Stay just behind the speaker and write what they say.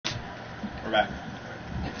We're back.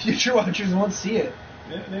 Future watchers won't see it.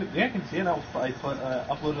 Yeah, I can see it. I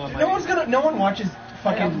upload it on my... No one watches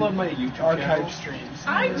fucking upload my YouTube archive channel. streams.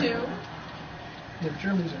 I do. Yeah, but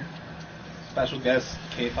you're a loser. Special guest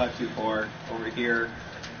K524 over here.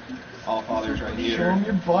 Allfather's right here. Show him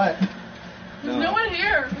your butt. There's no one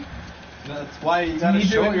here. That's why you gotta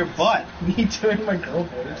show your butt. Me doing my girl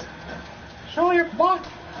voice. Show your butt.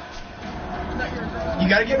 Not your girl. You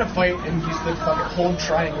gotta get in a fight and use the fucking hold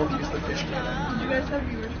triangle to use the fish cannon. Do you guys have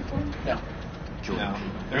viewers before? No. No.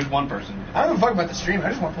 There's one person. I don't give a fuck about the stream, I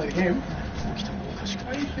just want to play the game. Why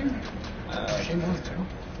are you streaming? Shane wants to.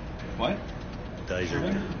 What? Yeah. Yeah,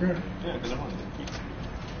 because I wanted to.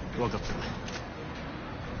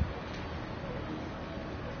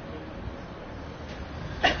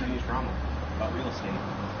 Use drama about real estate.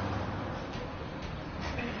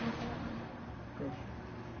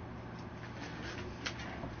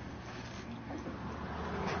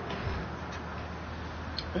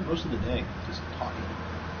 Spent most of the day just talking.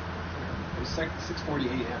 It was 6:40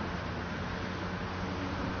 a.m.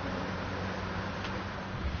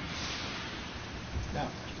 No.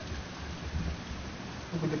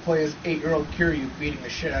 We could play as 8-year-old Kiryu beating the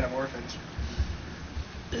shit out of orphans.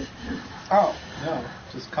 Oh. No,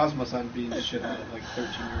 just Cosmo-san beating the shit out of like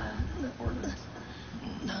 13-year-old orphans.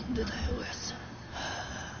 なんでだよ、おやつ。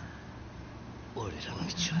俺らの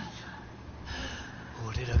道は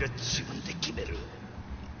俺らが自分で決める。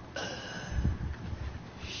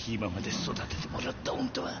今まで育ててもらった恩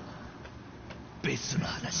とは別の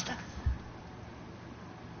話だ。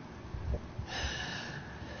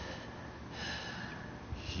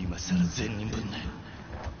今さら善人ぶんなよ。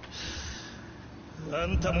あ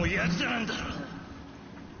んたもヤクザなんだろ。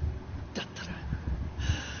だったら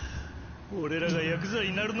俺らがヤクザ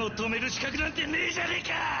になるのを止める資格なんてねえじゃねえ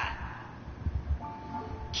か。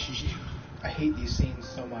I hate these scenes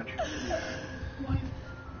so much. Why?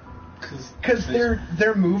 Because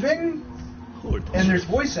they're moving and there's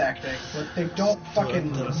voice acting, but they don't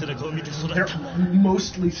fucking. They're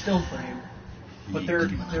mostly still frame, but there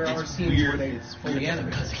are scenes where they fully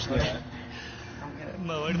animate. Yeah.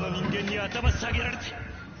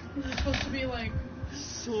 Is it supposed to be like?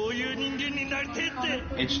 It's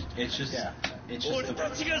just Yeah. It's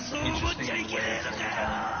just the interesting way.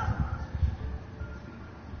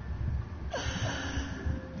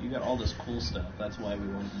 You got all this cool stuff. That's why we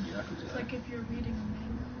wanted to do Yakuza. It's like if you're reading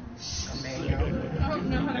A mango. I don't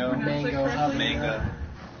know how to pronounce it correctly. Manga.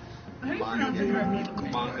 How do you pronounce it correctly?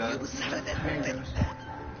 Manga.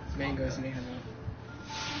 Mangoes and anime.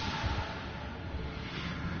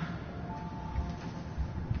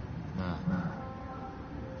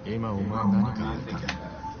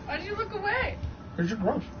 Why did you look away? Because you're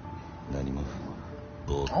gross. 何も I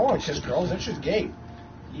don't want to kiss girls, that's just gay.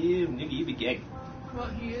 You, nigga, you be gay. Well,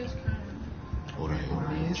 he is kind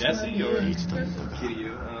of. Jesse or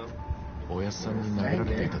Kiryu?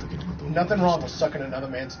 Nothing wrong with sucking another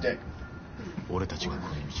man's dick. 俺たちがこ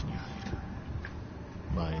の道に入る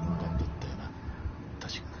前の晩だったよな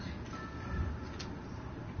確か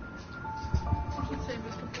I should save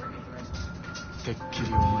this before he throws it. てっきり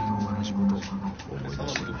お前も同じことを思い出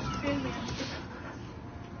してるんだ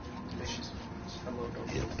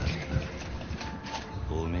やっぱり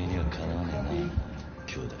おめえにはかなわねえな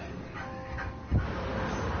兄弟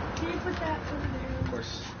Can you put that over there? Of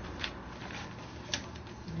course.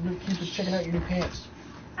 Keep just checking out your new pants.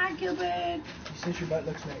 Hi, Gilbert. You said your butt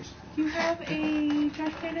looks nice. Do you have a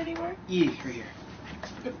trash can anywhere? Yeah, right here.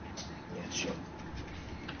 Yeah, show.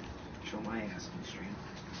 Show my ass on the stream.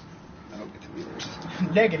 I don't get the viewers.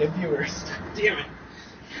 Negative viewers. Damn it.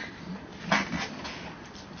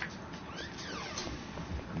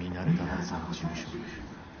 見慣れたはずの事務所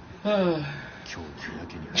今日や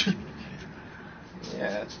けには君に見える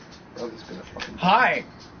Yeah, brother's gonna fucking... Hi!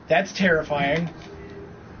 That's terrifying.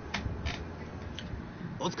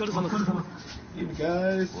 お疲れ様です You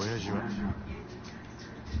guys. 親父は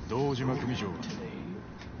堂島組長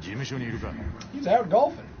事務所にいるか He's out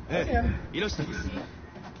golfing. ええいらっしゃい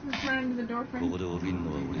Let's run into the door こ frame. こで降りる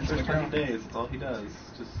のは俺 For 20 days, that's all he does.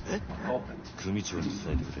 Just golfing. 組長に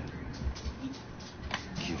伝えてくれ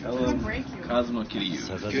Tell him Cosmo Kiryu.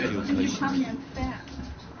 杯を You 返し caught me on fat.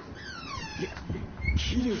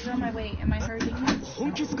 You're on my way. Am I hurting you?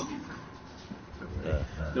 本気っすか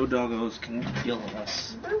No doggos can yell at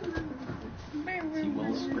us. He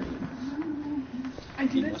will scream. I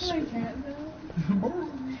do this to my cat though.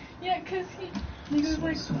 Yeah, cause he goes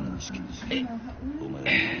like, I don't know, お前 I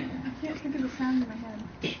can't think of the sound in my head.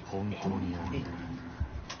 本当にやるんだ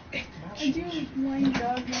I do whiny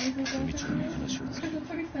dog noises all the 組長に time. 話をつけ Cause that's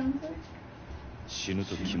what he sounds like. 死ぬ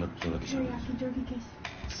と決まったわけじゃない Teriyaki Jogi Kiss.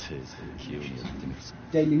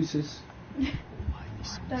 Dialysis.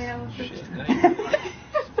 Dialysis.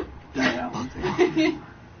 Dialysis.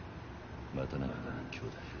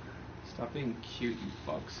 Stop being cute, you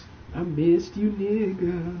fucks. I missed you,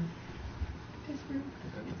 nigga. Pittsburgh.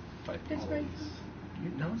 Fight Pittsburgh.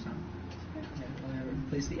 No, it's not.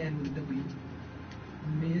 Replace the N with a W.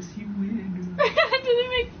 Miss you, nigga. That doesn't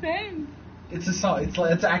make sense. It's a song.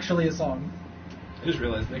 It's actually a song. I just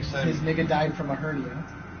realized next time. His nigga died from a hernia.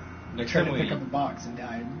 Next Tried time to pick up a box and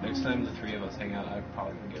died. Next time the three of us hang out, I'm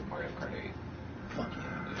probably gonna get Mario Kart 8. Fuck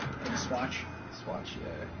yeah. Like a Swatch. Swatch,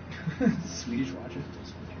 yeah. Swedish watches.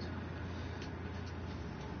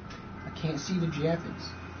 I can't see the Japanese.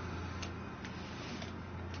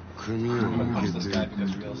 I'm gonna punch this guy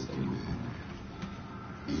because real estate.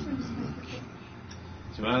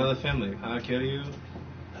 So out of the family, huh, Kiryu?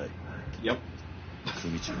 Yep.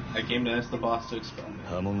 I came to ask the boss to expel me.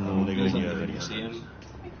 See him?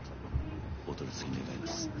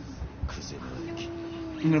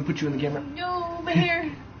 I'm gonna put you in the camera. No, my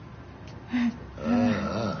hair.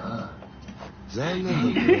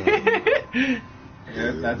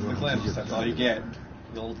 Yeah, that's the glimpse. That's all you get. A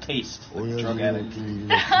little taste. Like a drug addict.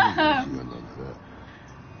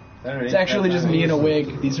 It's actually just me in a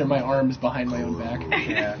wig. These are my arms behind my own back.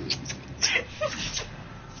 Yeah.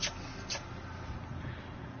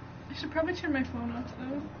 I should probably turn my phone off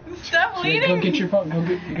though. Stop Yeah, waiting. go get your phone. Go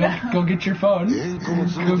get your phone.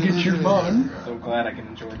 Go get your phone. So glad I can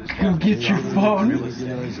enjoy this. Go get your phone.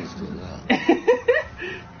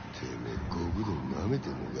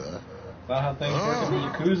 About how things work in the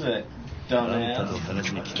Yakuza,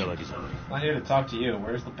 dumbass. I'm here to talk to you.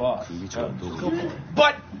 Where's the boss? Go for it.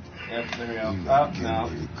 But Yep, there we go. Oh, no.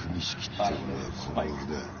 Thought it was spiked.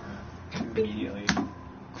 Immediately.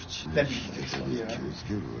 that'd be Yeah.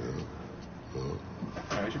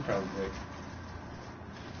 Alright, we should probably break.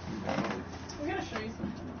 We're gonna show you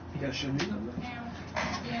something. You gotta show me something.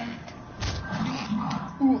 Yeah.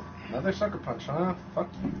 Another sucker punch, huh? Fuck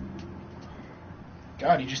you.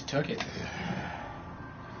 God, he just took it.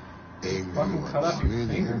 Fucking cut off your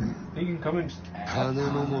finger. He can come and just add.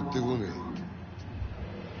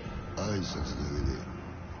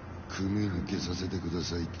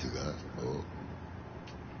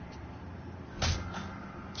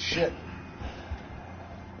 Shit.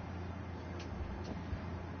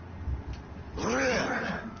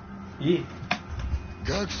 Yeah.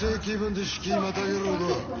 学生気分で敷居またげろ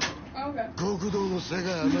と Okay. 国道の世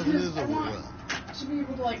界甘くねえぞ I これ want to be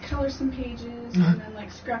able to like color some pages and then like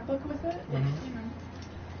scrapbook with it, like, you know.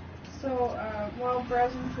 So while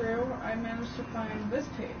browsing through, I managed to find this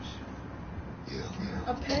page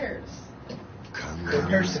of pears. 考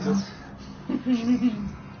Pear sticks.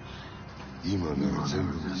 今なら全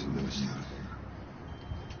部で済ましてやる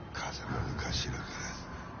風間の頭から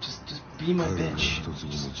Just be my bitch.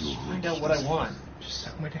 Just find out what I want. Just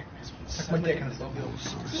suck my dick. Suck my dick and it's all good.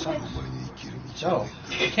 その前に生きる道 No,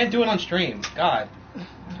 you can't do it on stream. God,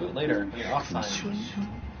 do it later. I mean, off time.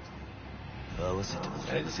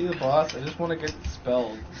 I need to see the boss. I just want to get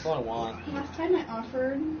expelled. That's all I want. Last time I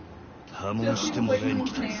offered, just like, I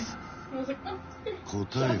was like, oh,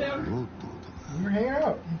 答えがノート We were hanging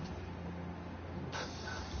out.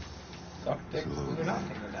 Suck dick. They're not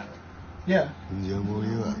taking it down. Yeah. じゃあもう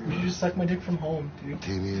いいわ You should just suck my dick from home, dude. て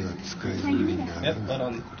めえは使えるようにな Yep, るん but だ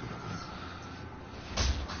on.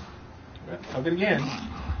 I'll get it again.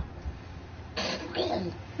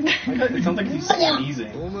 It sounds like he's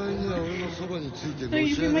sneezing. お前には俺のそばについて So you の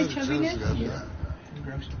し feel 上が my るチャンス chubbiness? があるんだ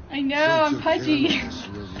Gross. I know, I'm pudgy.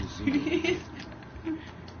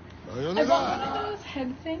 あよ I ね bought か one of those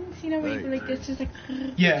head things, you know, where you like this, just like.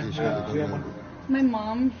 Yeah, we have one. My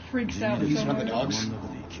mom freaks out Use so one of the much. dogs.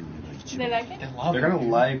 They like it? They love They're it. gonna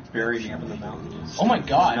lie, bury me up in the mountains. Oh my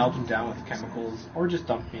god. Melt them down with chemicals, or just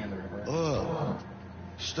dump me in the river. ああ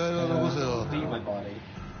死体は残せよ Leave my body.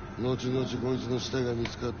 後々こいつの死体が見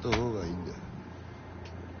つかった方がいいんだ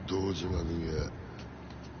堂島組は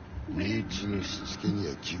身内のしつけに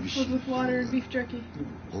は厳し Filled い with water, beef jerky.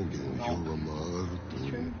 本家の評判も上がるってい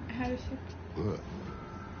う True. I had a sip. ほら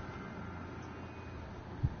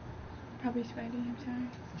Probably Spidey, I'm sorry.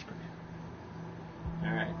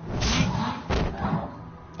 Alright.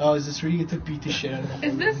 Oh, is this where you get to beat the shit out of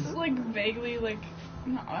Is this like vaguely like?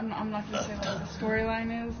 No, I'm not gonna say what the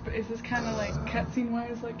storyline is, but is this kind of like cutscene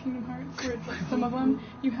wise like Kingdom Hearts, where it's like some of them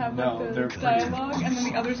you have like No, the they're dialogue, and then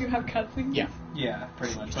the others you have cutscenes? Yeah. Yeah,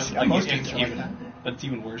 pretty much. But, Yeah, like, most it's games are like even, that. but it's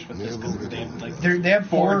even worse with this because they have like They have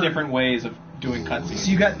four four different ways of doing cutscenes.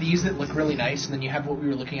 So you got these that look really nice, and then you have what we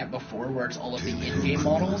were looking at before, where it's all of the in-game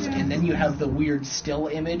models, and then you have the weird still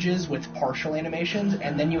images with partial animations,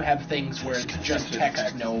 and then you have things where it's just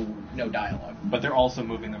text, no dialogue. But they're also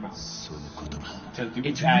moving their mouths.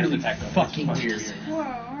 It's really fucking weird.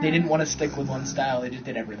 Whoa, They didn't want to stick with one style, they just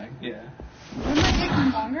did everything. Yeah. Wouldn't that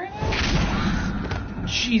take longer now?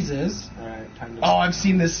 Jesus. Alright, time to... Oh, I've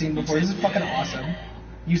seen this scene before. This is fucking awesome.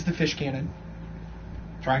 Use the fish cannon.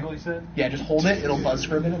 Triangle, you said? Yeah, just hold it, it'll buzz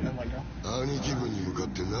for a minute, and then let go.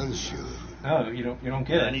 No, you don't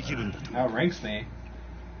get it. Outranks me.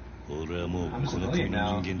 I'm civilian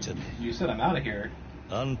now. You said I'm out of here.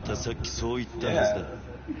 Yeah.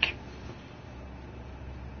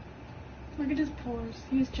 Look at his pores.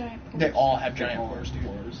 He has giant pores. They all have giant pores,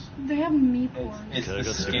 dude. They have me pores. It's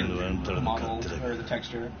the skin model, or the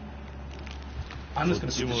texture. I'm just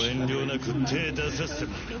gonna see this.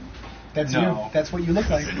 That's No. you. That's what you look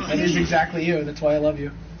like. That is exactly you. That's why I love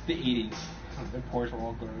you. The 80s. Their pores were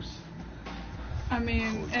all gross. I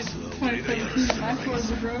mean, it's 2017. My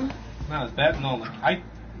pores are gross. Not as bad. No, like,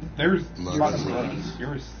 there's a lot of gross.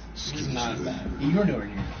 Yours is not as bad. You're nowhere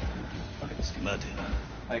near. Okay,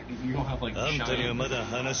 like, you don't have, like, giant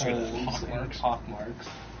holes and pock marks.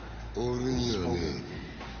 I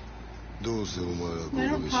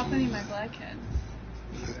don't pop any of my blackheads.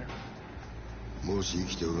 I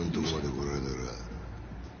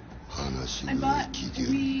bought,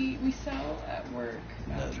 we sell at work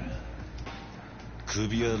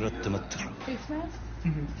face masks,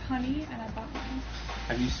 honey, and I bought mine.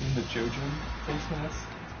 Have you seen the JoJo face mask?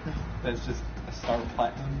 That's just a star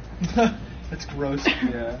platinum. That's gross.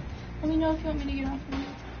 Yeah. Let me know if you want me to get off of you.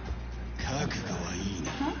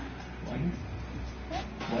 Huh?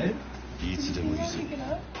 What? You want me to get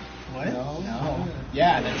up? What? No.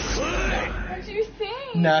 Yeah, that's... What do you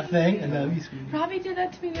think? Nothing. I love you, sweetie. Robbie did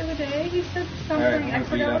that to me the other day. He said something, Alright, I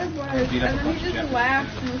forgot what it was, and then he just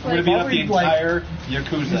laughed and was We're like, gonna beat up the Probably, like, entire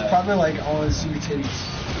Yakuza. He's probably like, I want to see your titties.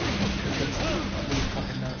 That's really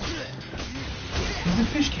fucking nuts. Use the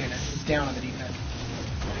fish cannon. It's down on the D-pad.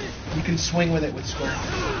 You can swing with it with square.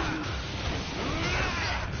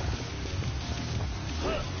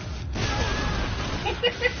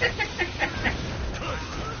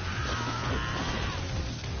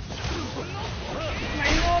 why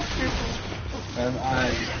are you all purple?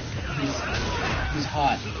 He's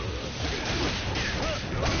hot.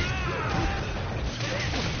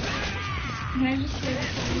 Can I just say this?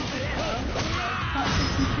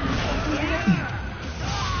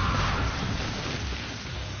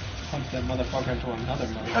 Punch that motherfucker into another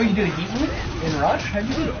motherfucker. Oh, you did a heat move in Rush? How'd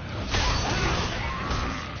you do it?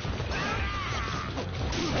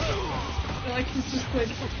 I feel like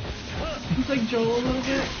he's like Joel a little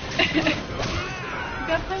bit. You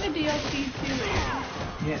gotta play the DLC too.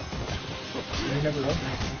 Yeah. You never wrote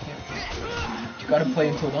that. You gotta play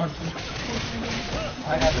until dawn.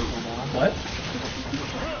 I have it going on. What?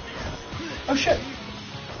 Oh shit.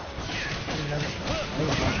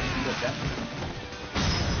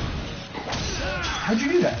 How'd you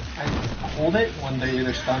do that? I hold it when they're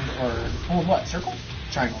either stunned or... Hold what? Circle?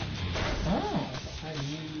 Triangle. Oh. I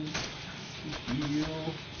need to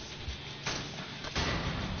heal.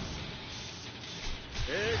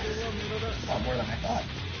 A lot more than I thought.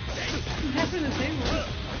 I'm happy to say one.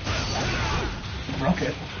 You broke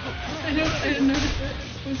it. I didn't notice it.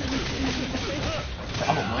 Was it the same?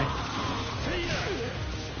 Probably.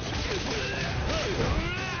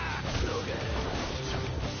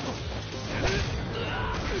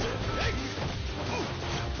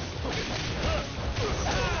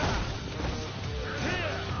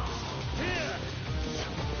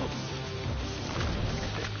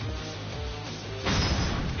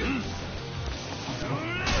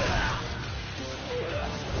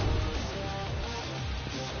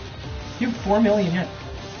 You have 4 million yen.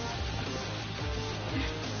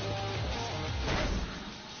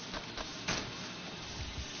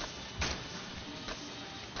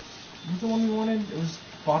 What was the one we wanted? It was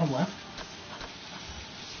bottom left.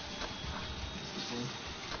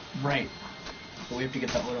 Right. But we have to get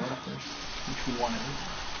that little up first, which we wanted.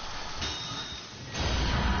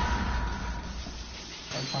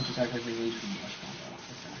 Punch attack has released from rush combo.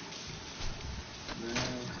 Okay.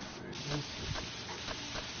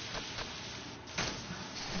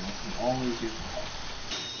 Always use the pulse.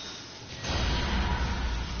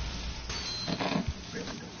 Really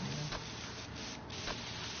doesn't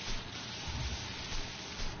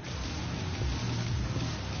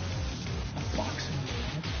a boxing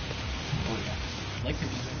game. Oh yeah. I like the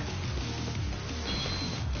music.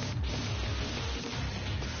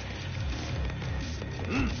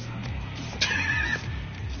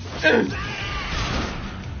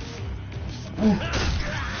 Ooh.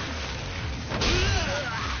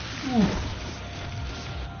 Ooh.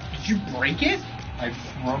 Did you break it? I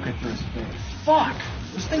broke it through his face. Fuck!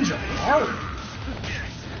 Those things are hard.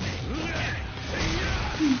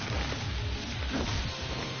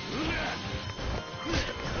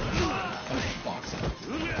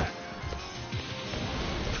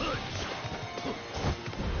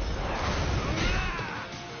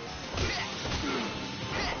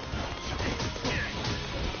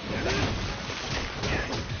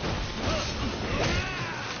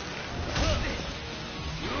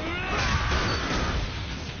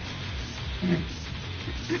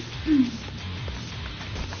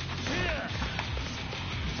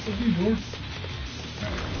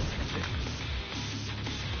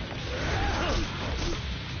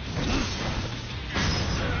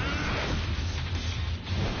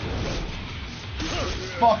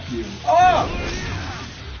 Fuck you. Oh!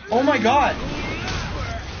 Oh my god!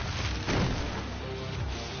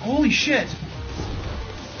 Holy shit!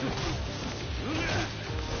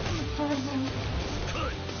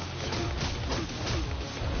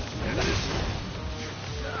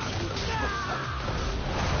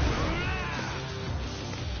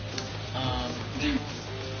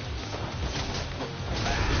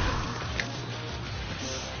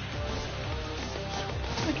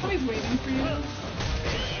 Like how he's waiting for you.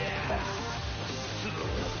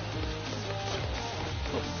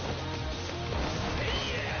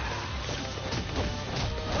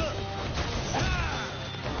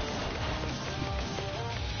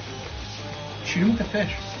 Shoot him with the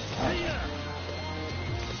fish.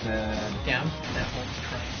 Down. That holds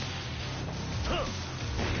train.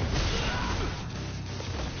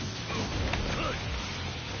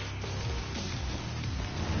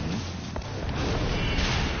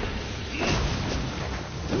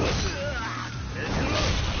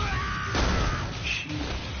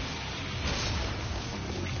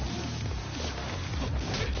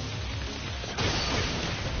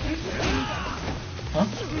 Huh?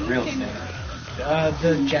 Real estate.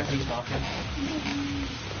 The Japanese mafia.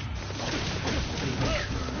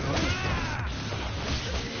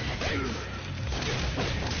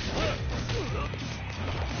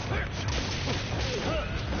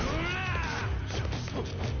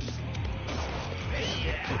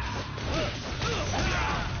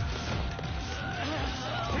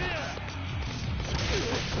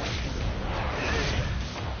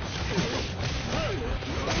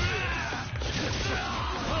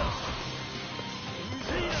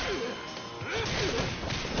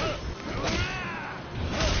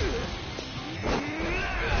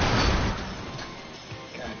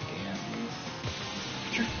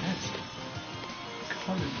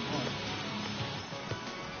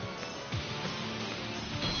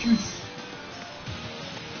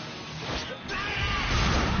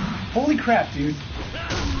 Holy crap, dude.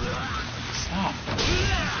 Stop.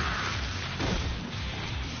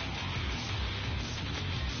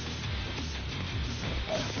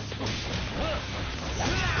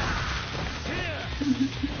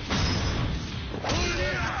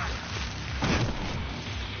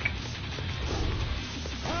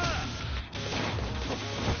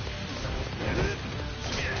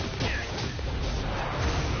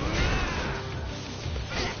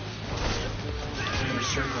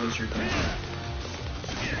 Circle is your thing.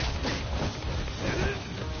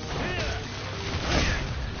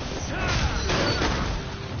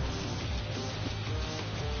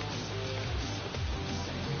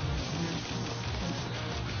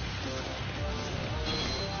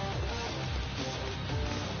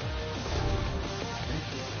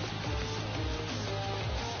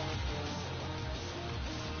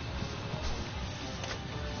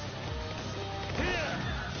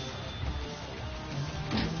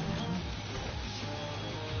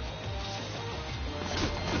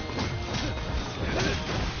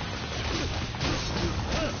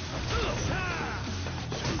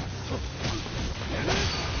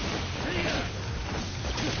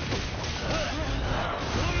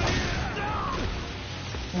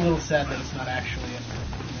 A little sad that it's not actually a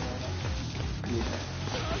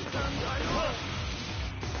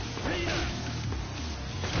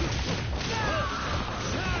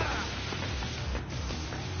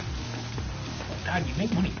God, you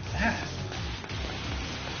make money fast.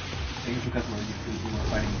 I think it's because we're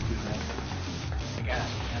fighting Yakuza. I guess.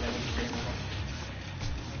 Yeah, that would be great.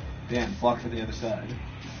 Dan, block for the other side.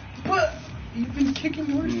 But you've been kicking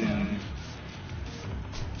yours down.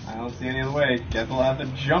 I don't see any other way. Guess we'll have to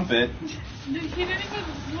jump it. He didn't even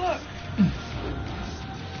look.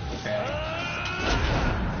 Okay.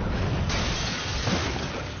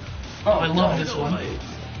 Oh, I love this one.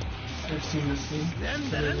 I've seen this scene.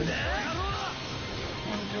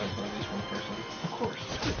 do it for at least one person. Of course.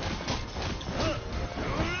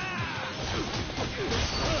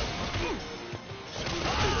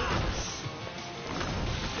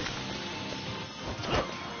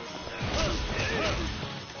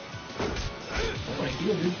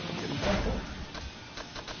 Idea, dude. Getting fucked up.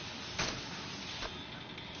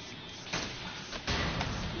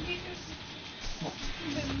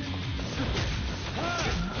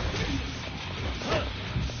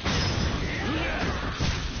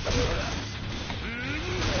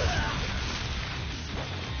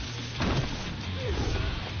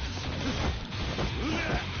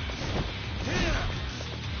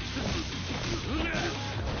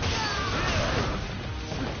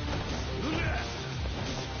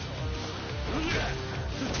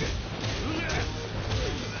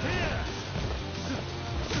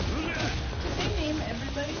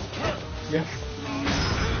 Yeah.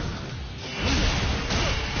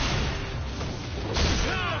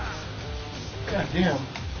 God damn.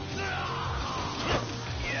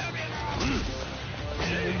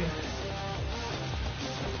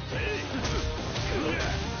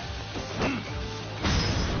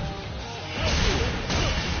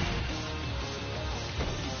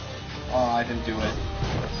 Oh, I didn't do it.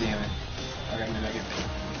 Damn it. Okay, maybe I get it.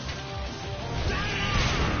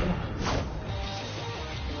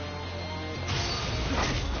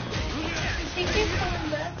 He keeps coming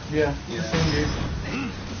back. Yeah. Yeah. Same dude.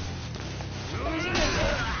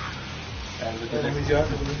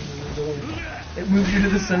 It moved you to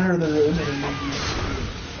the center of the road and it moved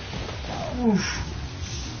you. Oof.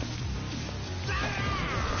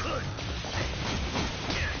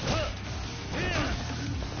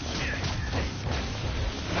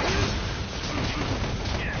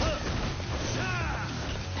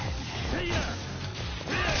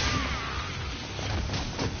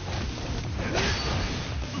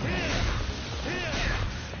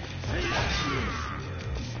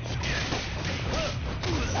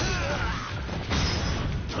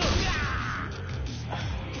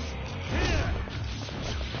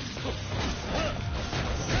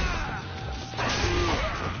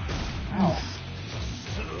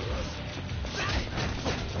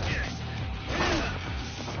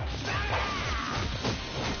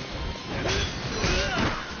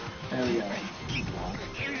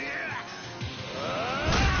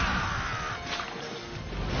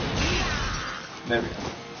 There we go.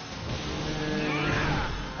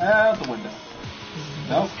 Out the window.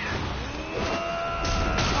 Nope.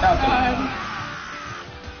 Out the window.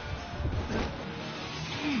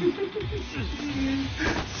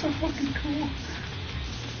 So fucking cool.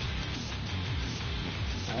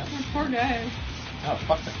 Poor guy. Oh,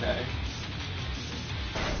 fuck that guy.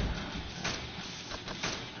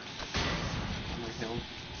 I'm gonna kill him.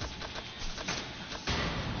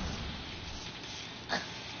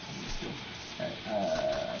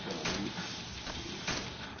 Ability.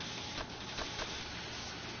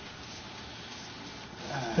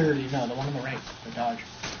 $30, no, the one on the right, the dodge.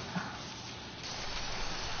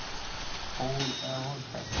 Hold L and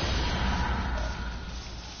press.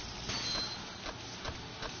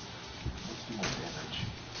 Let's do more damage.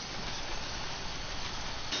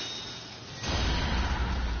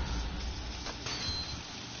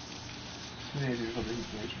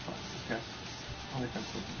 Okay. Only if I'm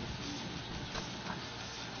clicking this.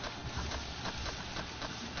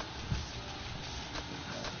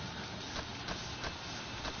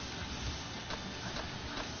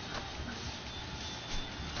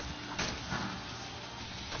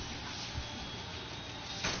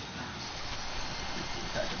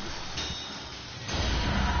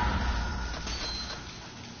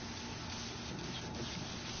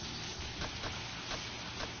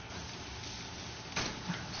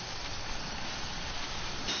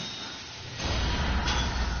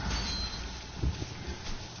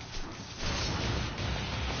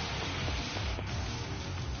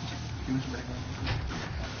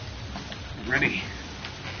 Ready.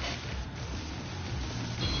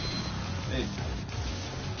 Hey.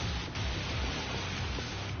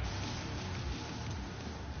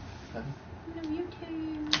 No, you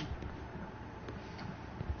kidding.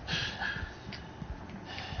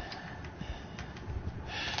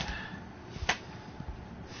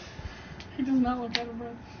 He does not look out of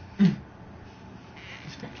breath.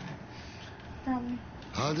 Probably.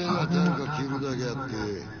 派手な短歌着るだけあって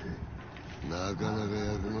なかなか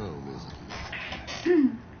やるなおめさ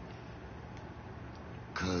ん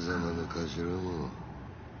風間の頭も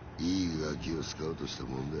いいガキをスカウトした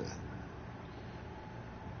もんだ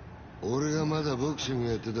俺がまだボクシング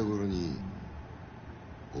やってた頃に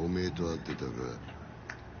おめえと会ってたが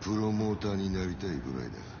プロモーターになりたいぐらい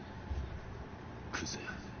だクゼ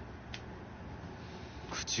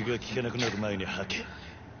血が効かなくなる前に吐け。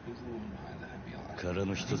殻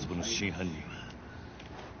の一粒の真犯人は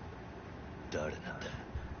誰なんだ。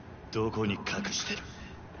どこに隠してる。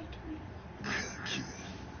ガキが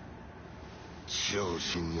調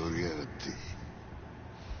子に乗りやがって。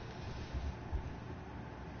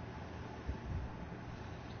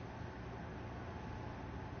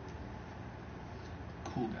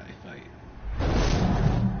Cool guy fight.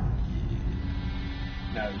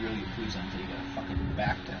 Now it really proves until you get a fucking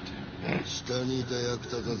back tattoo. 下にいた役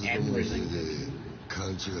立たずどものせいで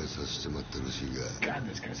勘違いさせてまったらしいが、 God,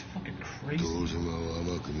 this guy's fucking 堂 crazy. 島を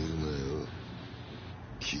甘く見るなよ、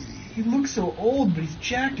キリ。 He looks so old, but he's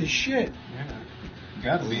jacked as shit.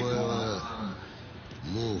 Yeah. You お gotta 前 be. は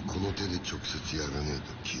もうこの手で直接やらねえ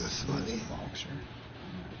と気が済まね Boxer.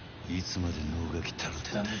 いつまで能書きたるて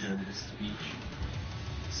ん Done だ。 with the speech.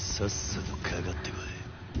 さっさとかかってこい。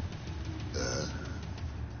え。あ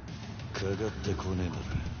あ、かかってこねえなら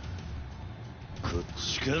こっ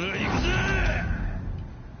ちから行くぜ。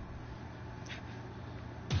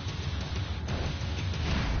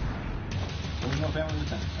There's no family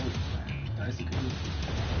lieutenant. Dicey cool.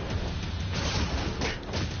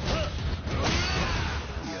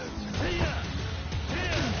 いや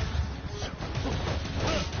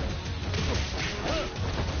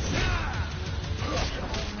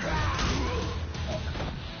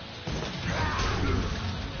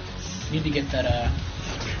Need to get that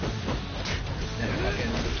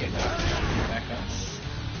fucking kid back up.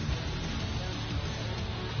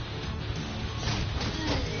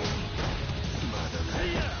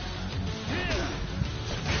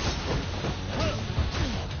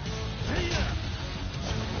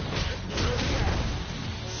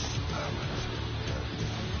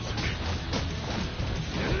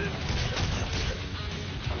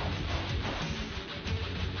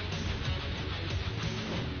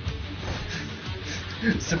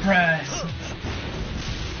 Surprise!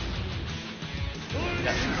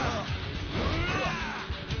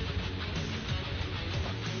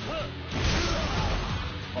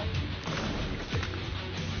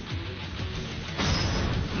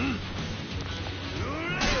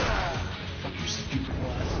 Fuck your stupid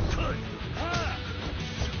ass.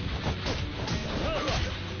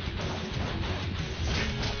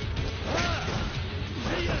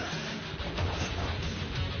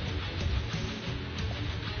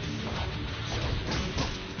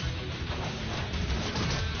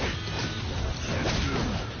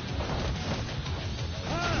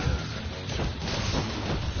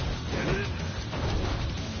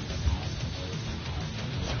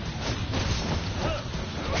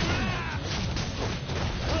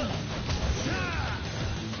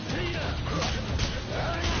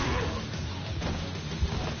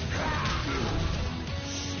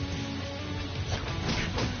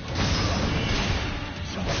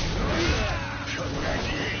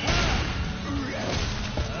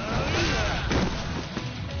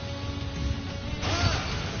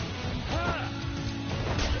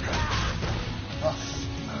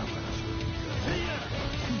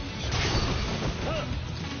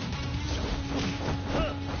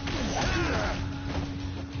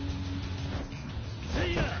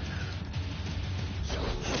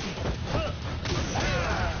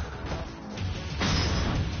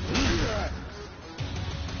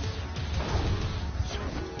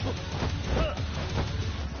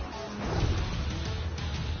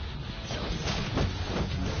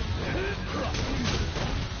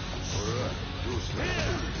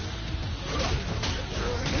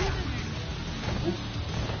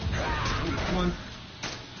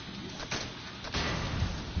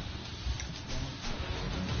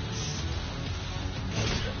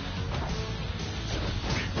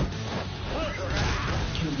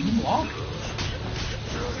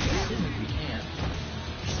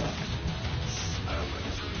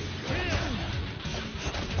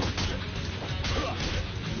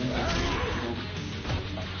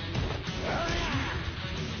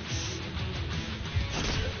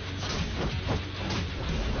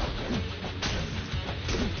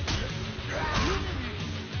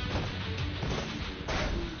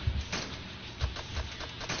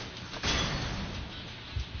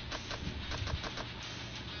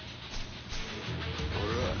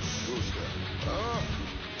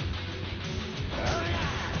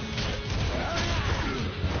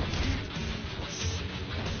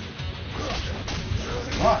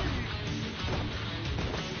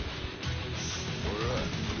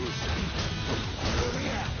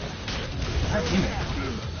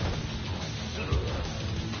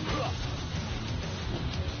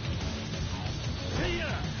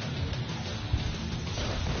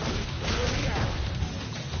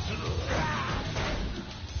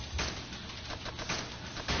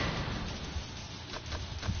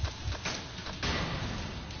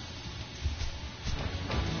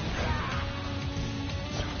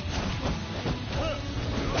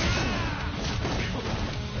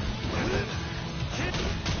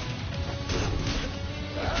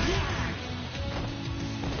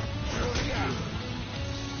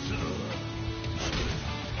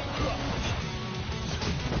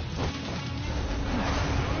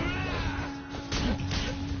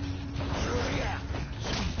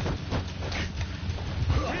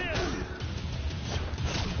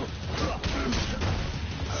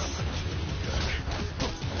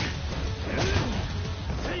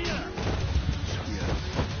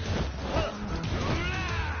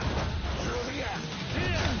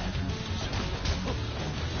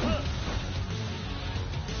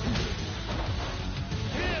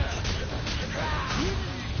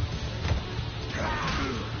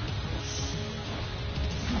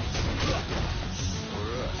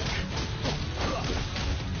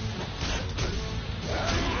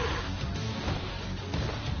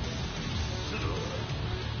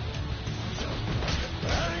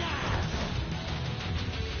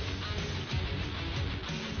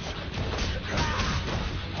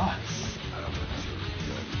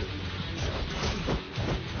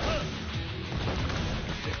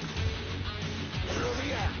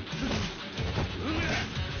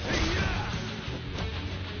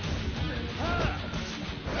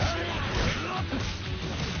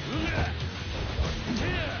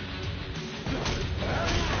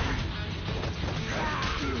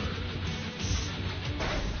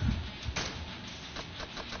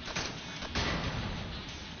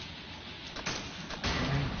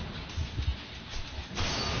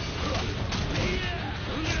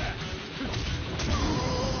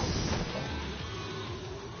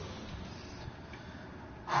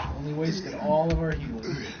 only wasted all of our healing.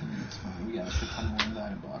 It's fine. We got a shit ton more in the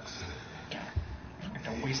item box. God,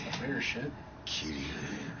 don't waste the rare shit.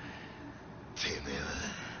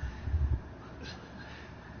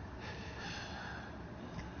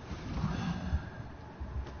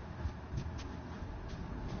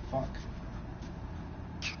 Fuck.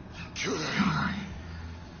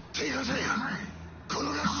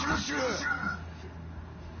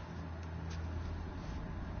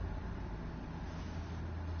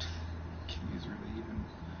 Keys really even.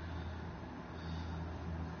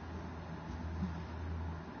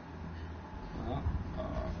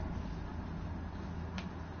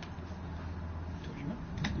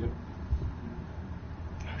 Yep.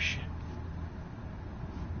 Oh shit.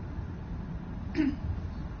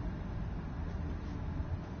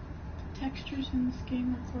 Textures in this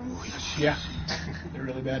game are gross. Yeah, they're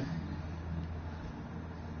really bad.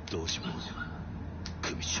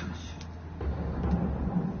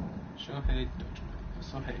 Shohei Dojo.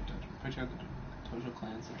 Picture of the Tojo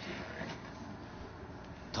clan subsidiary.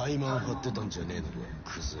 怠慢張ってたんじゃねえのか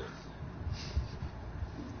クズ。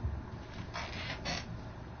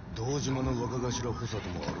堂島の若頭補佐と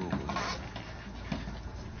もあろうもんだ。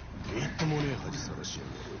みっともねえ恥さらしやが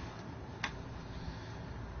る。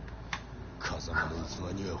風間の器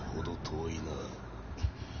にはほど遠いな。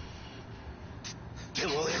で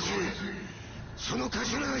も親父、その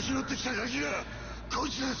頭が拾ってきたガキがこい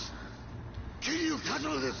つです。桐生一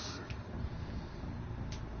馬です。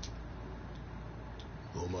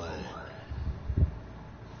お前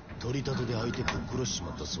取り立てで相手ぶっ殺しちま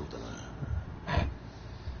ったそうだな。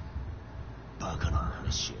バカな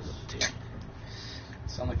話しやがって。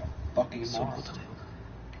Sound like a fucking そのことで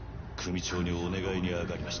組長にお願いに上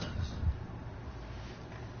がりました。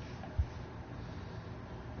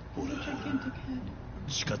俺は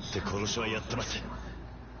誓って殺しはやってません。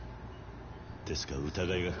ですが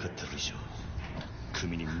疑いがかかってる以上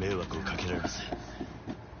組に迷惑をかけられません。だか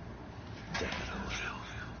ら俺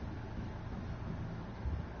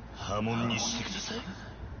を破門にしてください。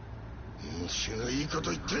虫がいいこ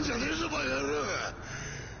と言ってんじゃねえぞバカ野郎。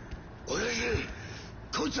親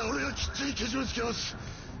父、こいつは俺がきっちりけじめつけます。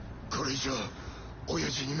これ以上親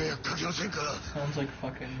父に迷惑かけませんから。 Sounds like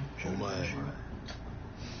fucking お前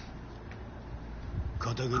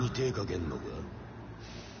肩毛に手かけんのか。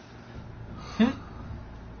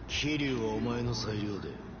桐生はお前の裁量で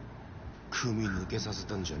組抜けさせ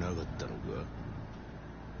たんじゃなかったのか。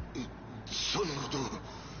そんなこと、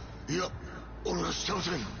いや俺はしてま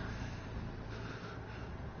せん。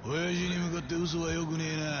親父に向かって嘘はよく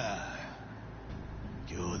ねえな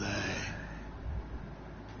兄弟。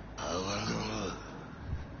あわが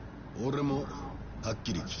俺もはっ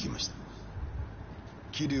きり聞きました。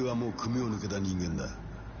桐生はもう組を抜けた人間だ。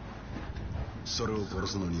それを殺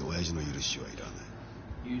すのに親父の許しはいらない。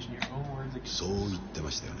そう言って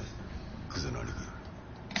ましたよねクゼの兄貴。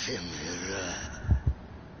てめえ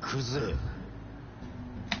らクゼ、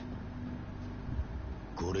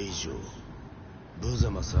これ以上無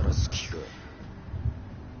様さらす気か。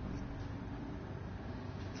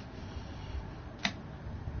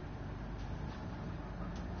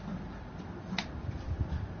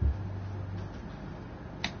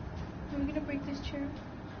Are we gonna break this chair?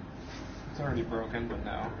 It's already broken, but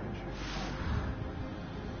no.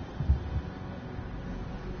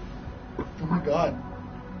 Oh my god.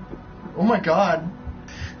 Oh my god.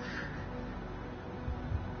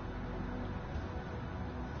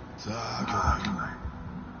 さあ兄弟、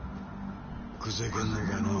クゼ剣の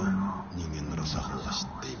会の人間なら作法は知っ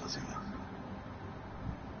ていますが、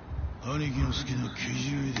兄貴の好きなけ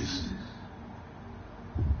じめです。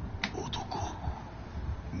男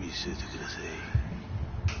見せてください。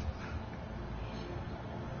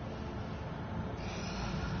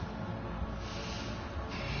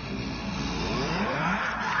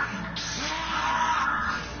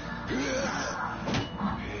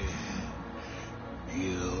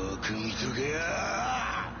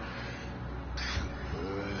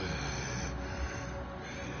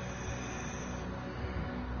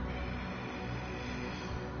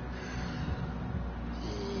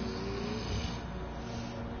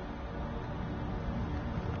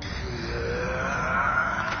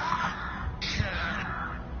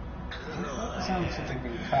Something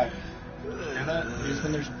being cut. Hear that? Just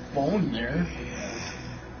when there's bone there.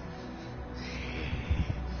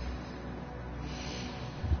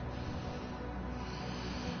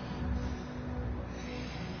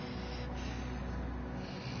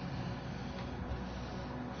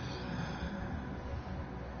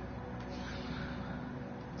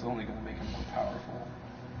 It's only going to make him more powerful.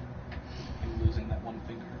 Him losing that one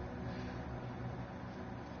finger.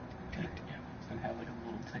 God damn it. gonna have like a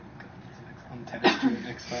little tiny antenna to it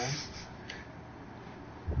next time.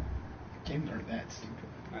 Games aren't that stupid.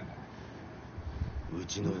 I know. う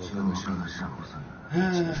ちの若頭さん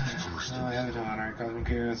Oh, yeah, we don't honor our cosmic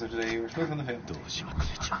heroes, so today we're focused on the family. どうしまくれ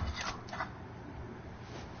ちゃう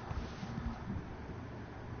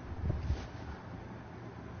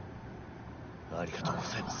ありがとうご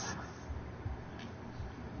ざいます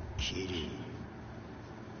キリ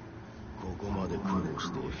ここまで苦労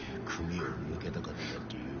して組を抜けたかっ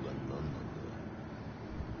た理由は何なんだ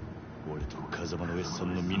俺と風間の S さ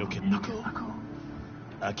んの身の潔白を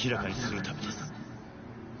明らかにするためです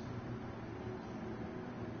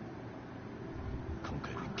今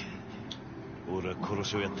回の一件俺は殺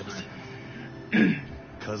しをやってません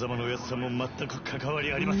風間の S さんも全く関わ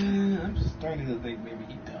りありません I'm starting to think maybe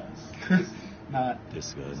he does. Not で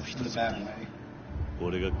すがあの一 in つ a bad way.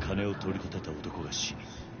 俺が金を取り立てた男が死に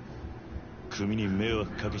組に迷惑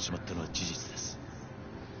かけちまったのは事実です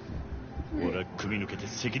俺は組抜けて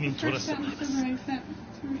責任取らせてもらいます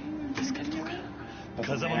ですからどうか But the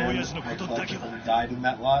風間の man 親父の I ことだけ collected は and died in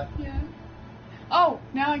that lot. Yeah. Oh,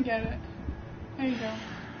 now I get it. There you go.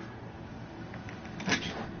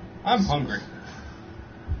 I'm hungry.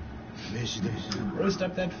 飯でも Roast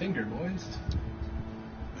up that finger, boys.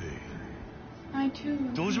 I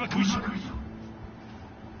too. 堂島組長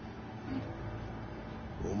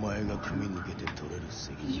お前が組抜けて取れる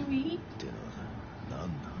責 Did you 任 eat? ってのは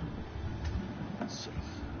何だそれは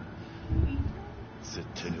絶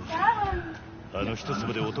対に俺 Ah! あの一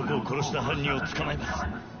粒で男を殺した犯人を捕まえま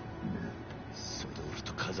すそれで俺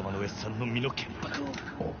と風間の S さんの身の潔白を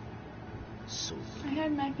そう I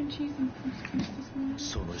had mac and cheese and couscous this morning.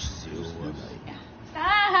 その必要は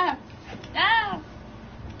ない Stop! Stop!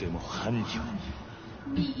 でも犯人は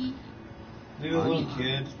Me. Dude, little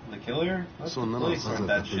kid, the killer? Let's So none of really us sort have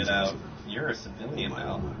that the shit things out. to- You're a civilian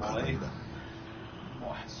now, boy.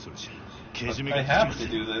 それじゃけじめ I がつき have ませ to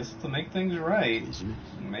ん do this to make things right. けじめ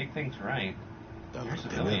Make things right. だ You're か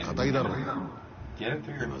a らてめえ civilian. 仇だろ Get it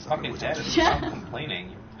through your Motherfucker, fucking what's head up? and stop complaining,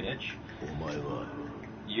 you bitch. お前は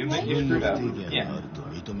You 何 you 人 screwed の up. 定義が Yeah. あると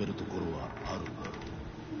認めるところはあるんだろ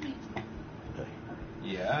うはい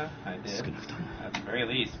Yeah, I did. 少なくとも At the very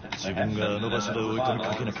least, if I 自 had 分があ said の that 場所で at 追 the い込み bottle,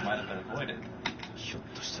 かけな this か might っ have been avoided. たひょっ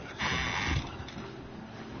としたらこんなこ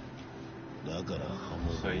とがだから刃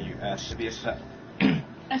物 So you を asked to be a spouse.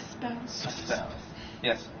 A spell. A spouse.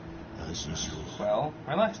 Yes. 安心しろ Well,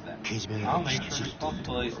 relax then. けじめ I'll が make きっ sure ちりと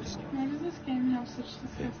responsibilities. Why does this game have such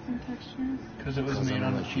disgusting textures? Because it was 風 made 間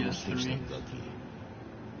on が the 拾ってきた PS3. ガキ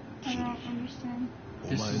I don't understand. お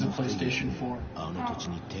This 前 is a の不手際 PlayStation で 4. あの土地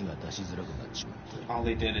に手が出しづらくなっちまった All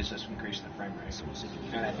they did is just increase the frame rate. その責任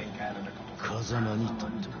And I は think added a couple. 風間にとっ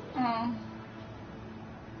ては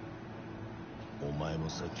Oh. お前も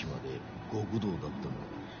さっきまで極道だったの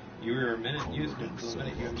You were a minute used it until the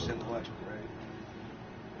minute you understand the logic, right?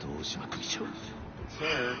 堂島組長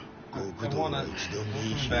Sir, I 極道 wanna は一度身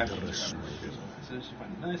に come 引い back た to ら your しまい So you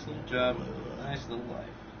find a nice little job, a nice little life.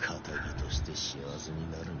 だ仇として幸せに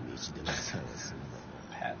なる道でも探すんだ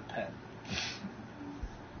Pat, pat.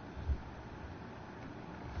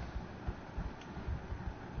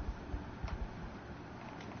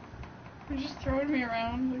 You're just throwing me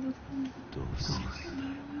around. Like, どうせ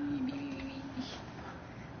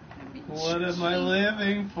What am I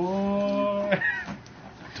living for? ど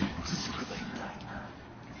うすればいいんだ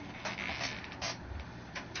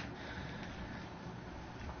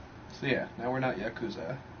So yeah, now we're not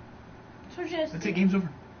Yakuza. so just That's it, game's over.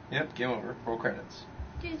 Yep, game over. Roll credits.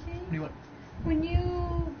 What do you want? when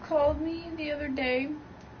you called me the other day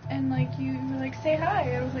and like you were like say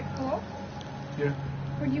hi, I was like hello. Yeah.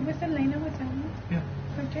 Were you with Elena without me? Yeah.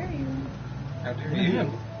 How dare you? How dare Yeah.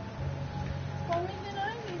 you? Only did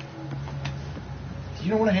I make You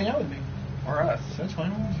don't want to hang out with me. Or us. So that's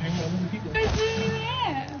fine. I'll just hang out with other people. I didn't even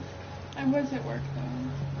ask. I was at work though.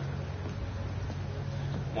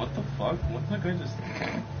 What the fuck? What the guy just...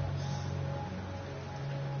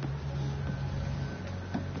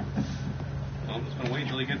 I'm just gonna wait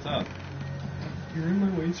till he gets up. You're in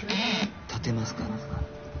my way, sir. 立てますか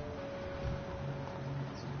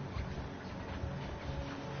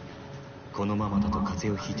このままだと風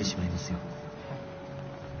邪をひいてしまいますよ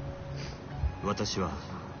私は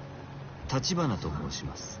立花と申し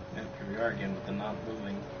ます And here we are again with the not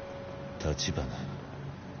moving. 立花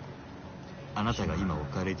あなたが今置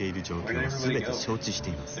かれている状況は全て承知して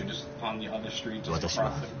います They're just on the other street just 私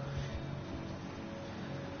は across it.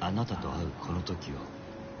 あなたと会うこの時を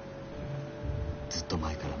ずっと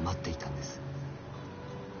前から待っていたんです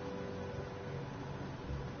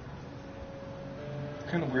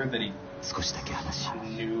Kind of weird that he 少しだけ話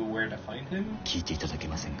knew where to find him. 聞いていただけ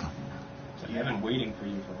ませんか So I've been waiting for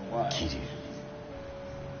you for a while.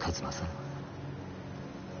 Kazuma-san.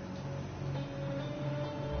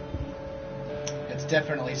 It's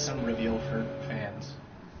definitely some reveal for fans.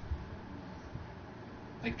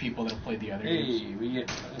 Like people that have played the other games. Hey, we get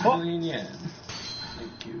 1 million yen.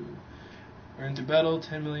 Thank you. We're into battle,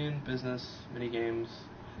 10 million, business, mini games.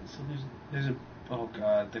 So there's a, oh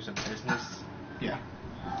god, there's a business. Yeah.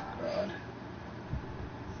 God.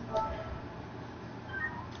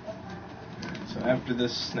 So after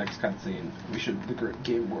this next cutscene, the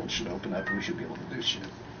game world should open up and we should be able to do shit.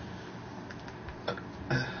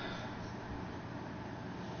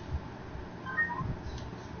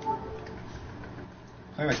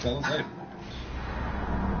 Climax Battle's Life opens.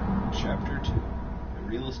 Chapter 2. The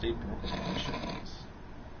real estate broker shows.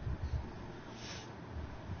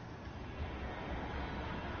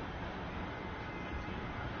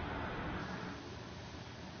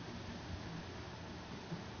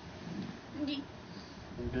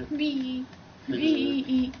 B.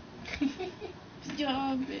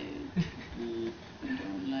 Stop it. I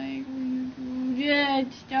don't like when you do that.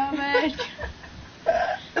 Stop it.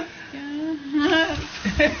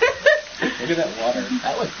 Look at that water.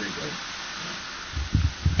 That looks pretty good.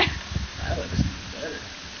 That looks better.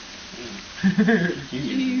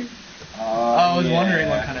 Jeez. I was wondering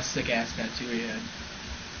what kind of sick ass tattoo he had.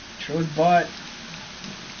 Show his butt.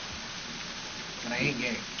 And I ain't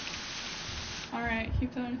gay. Alright,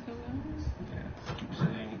 keep telling yourself that. Yeah, keep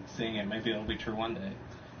saying it. Maybe it'll be true one day.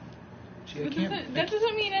 Gee, That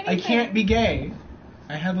doesn't mean anything. I can't be gay.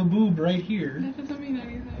 I have a boob right here. That doesn't mean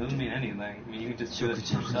anything. It doesn't mean anything. I mean, you can just do it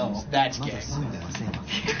to yourself. That's gay. Hey,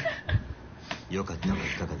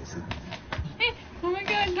 oh my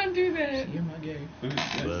god, don't do that. See, I'm not gay.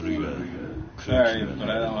 Sorry, but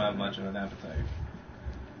I don't have much of an appetite.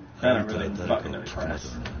 Kind of really fucking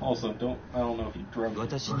depressed. Also, I don't know if you drove it.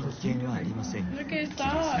 Look at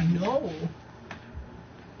that. No.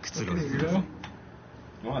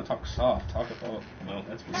 You want to talk soft? Talk about... Well,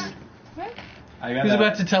 that's weird. What? He's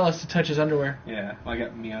about to tell us to touch his underwear. Yeah, I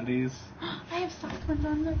got MeUndies. I have soft ones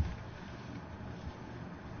on them.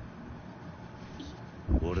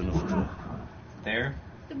 There?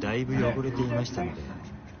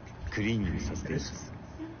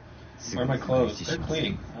 Where are my clothes? They're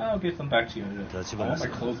clean. I'll give them back to you. I want my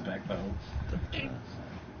clothes back, though.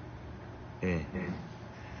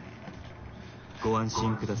 ご安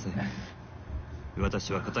心ください。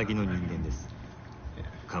私は堅気の人間です。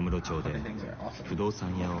カムロ町で不動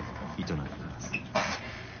産屋を営んでいます。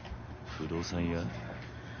不動産屋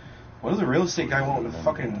What does the real estate guy want with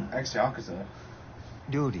fucking ex-Yakuza?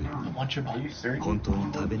 料理 Are you serious? 本当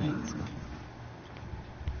に食べないんですか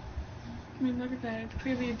I mean, look at that. It's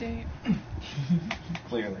clearly a date.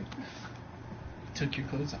 Clearly. Took your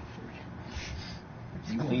clothes off for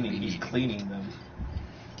you. He's cleaning them.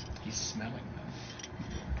 He's smelling them.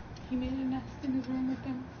 He made a nest in his room with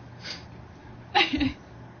them.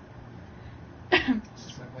 This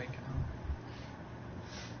is like waking up.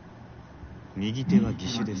 右手は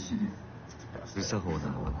義手です。無作法な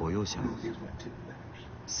のはご容赦を。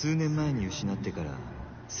数年前に失ってから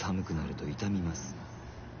寒くなると痛みます。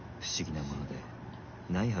不思議なもので、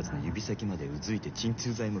ないはずの指先までうずいて鎮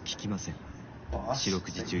痛剤も効きません。四六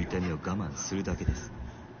時中痛みを我慢するだけです。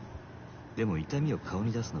でも痛みを顔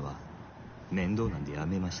に出すのは面倒なんでや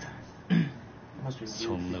めました。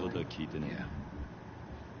そんなことは聞いてねえ。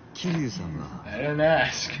桐生さんは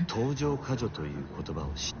登場過剰という言葉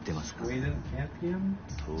を知ってますか？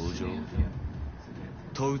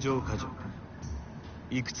登場過剰。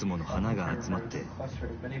いくつもの花が集まって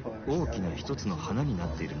大きな一つの花になっ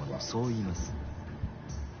ているものをそう言います。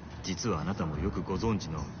実はあなたもよくご存知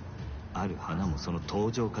のある花もその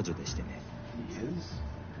登場過剰でしてね。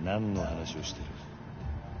何の話をしてる？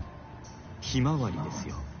ひまわりです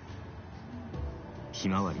よ。ひ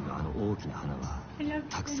まわりのあの大きな花は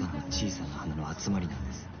たくさんの小さな花の集まりなん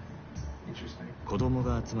です。子供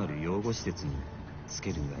が集まる養護施設につ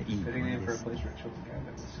けるにはいい名前です。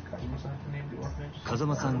風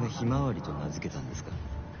間さんがひまわりと名付けたんですか？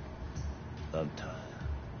あんた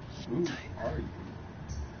一体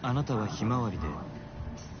あなたはひまわりで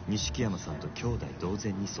錦山さんと兄弟同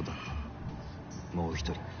然に育った。もう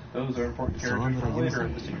一人沢村由美さ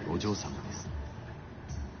んというお嬢様です。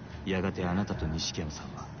やがてあなたと錦山さ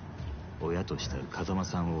んは親と慕う風間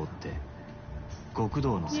さんを追って極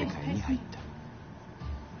道の世界に入った。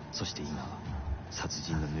そして今は殺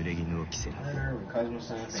人の濡れ衣を着せられ、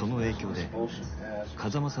その影響で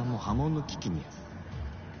風間さんも破門の危機に。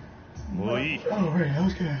もういい。あ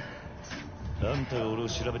んたが俺を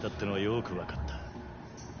調べたってのはよく分かっ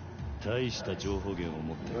た。Oh shit. So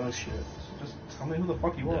just tell me who the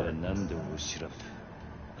fuck you are.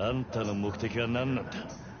 あんたの目的は何なんだ。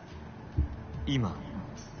今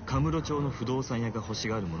カムロ町の不動産屋が欲し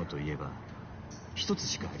がるものといえば一つ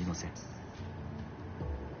しかありません。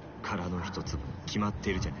殻の一粒決まって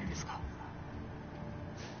いるじゃないですか。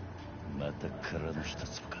また殻の一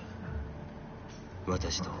粒か。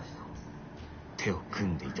私と手を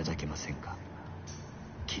組んでいただけませんか、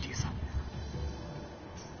桐生さん。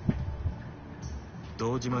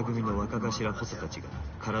堂島組の若頭補佐たちが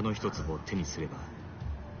殻の一粒を手にすれば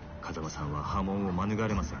風間さんは波紋を免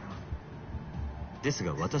れません。です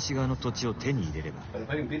が私があの土地を手に入れれば風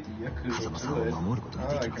間さんを守ること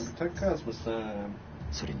ができます。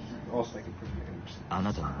それにあ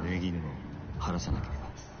なたの名義も晴らさなければ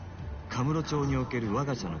カムロ町における我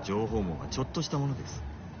が社の情報網はちょっとしたものです。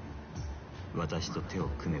私と手を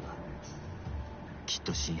組めばきっ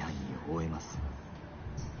と真犯人を追えます。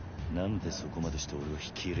なんでそこまでして俺を引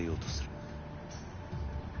き入れようとす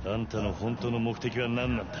る。あんたの本当の目的は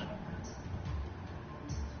何なんだ。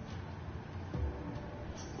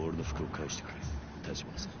俺の服を返してくれ、立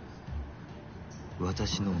花さん。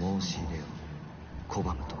私の申し入れを拒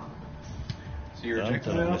むとは。So you're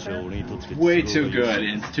rejecting that offer? Way too good.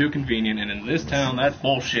 It's too convenient, and in this town, that's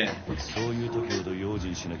bullshit. そういう時ほど用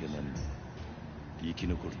心しなきゃなんない。生き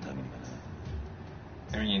残るためにはな。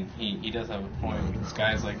I mean, he does have a point. This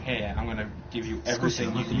guy's like, hey, I'm going to give you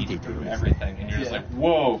everything you need to prove everything. And you're just like,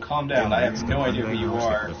 whoa, calm down. I have no idea who you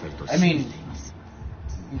are. I mean,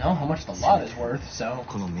 you know how much the lot is worth, so.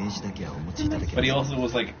 But he also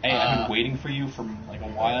was like, hey, I've been waiting for you for like a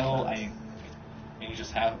while. And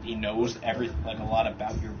he knows everything, like a lot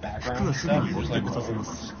about your background and stuff. You're just like,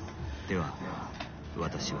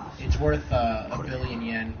 it's worth a billion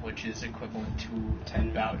yen, which is equivalent to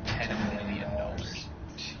about $10 million.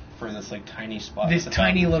 For this like tiny spot. This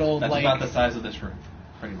tiny little that's like. That's about the size of this room,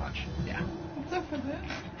 pretty much. Yeah. What's up with it?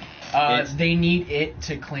 They need it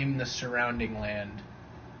to claim the surrounding land.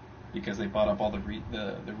 Because they bought up all the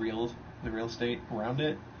real estate around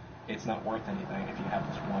it. It's not worth anything if you have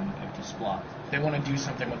this one empty spot. They want to do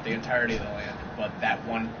something with the entirety of the land, but that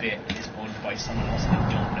one bit is owned by someone else they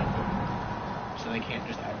don't know who. So they can't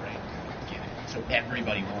just outright get it. So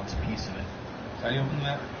everybody wants a piece of it. How do you open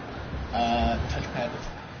that? Touchpad.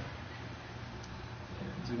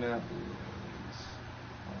 Zoom out, please.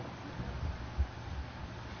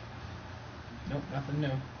 Nope, nothing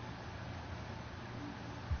new.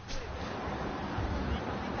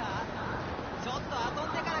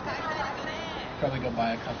 Probably go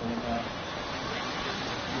buy a couple of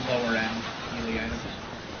lower end Healy items. So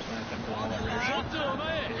I have to pull all that rare shit.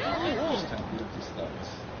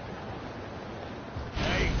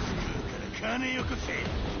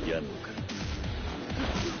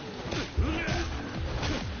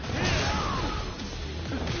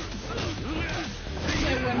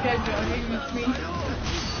 There's one guy jogging with me.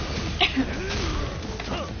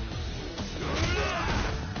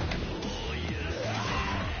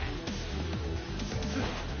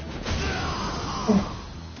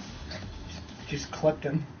 Just clipped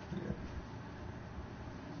him.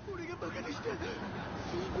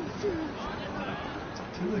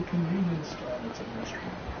 To the convenience store. It's a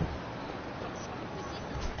restaurant.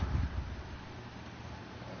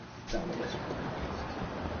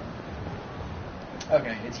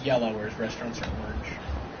 Okay, it's yellow, whereas restaurants are orange.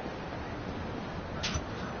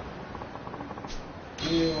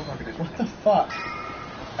 What the fuck?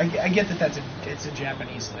 I get that it's a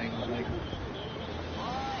Japanese thing, but like,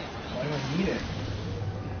 why do I need it?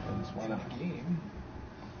 Why not game?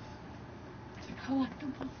 It's a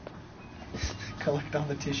collectible. Collect all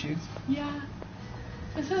the tissues? Yeah.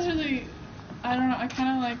 This is really, I don't know, I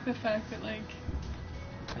kind of like the fact that like...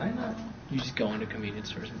 Can I not? You just go into convenience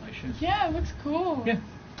stores and buy shit. Yeah, it looks cool. Yeah.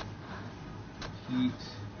 Heat.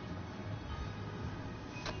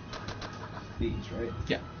 These, right?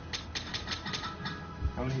 Yeah.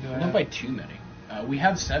 How many do I Don't have? buy too many. We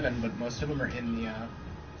have 7, but most of them are in the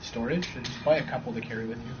storage, so just buy a couple to carry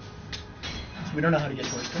with you. So we don't know how to get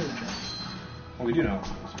to our storage yet. Well, we do know.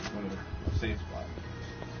 So we go to a safe spot.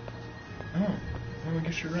 Oh, I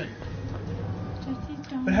guess you're right. Jesse,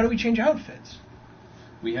 don't. But how do we change outfits?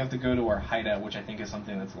 We have to go to our hideout, which I think is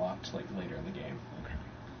something that's locked like later in the game. Okay.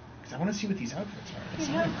 Because I want to see what these outfits are. They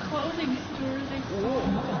have clothing stores. They I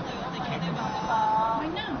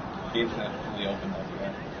know. The game's not fully open up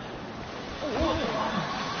yet.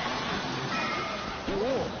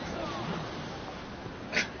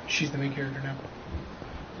 She's the main character now.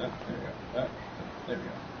 Oh, there we go. Oh, there we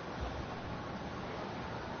go.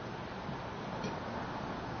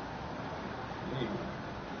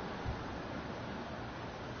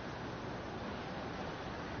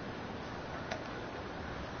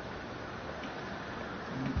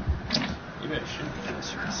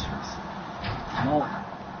 もう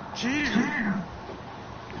キリュウ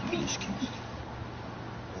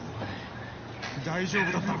大丈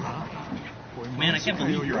夫だったのか。 Man, I can't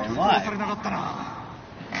believe you're 殺 alive. されなかったな。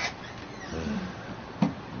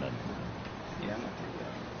 Yeah, I'm not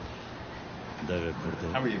there yet. だがこれ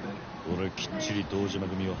How are で you, Ben? 俺はきっちり堂島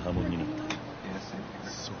組を破門になった。 Yeah, same here.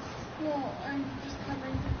 そうか。 Well, I'm just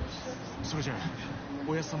covering different ships. それじゃあ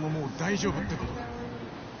おやっさんももう大丈夫ってことか。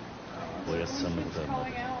おやっさんのことはま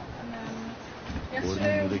Calling だ out, and then 俺 yesterday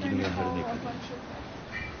の I 濡 was れ衣 trying が to 晴れ call ねえ a 限り bunch of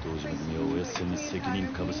堂島組はおやっさんに責任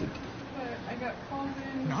かぶせる気だ。 but I got called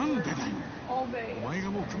in なんでだよ。 all day. お前が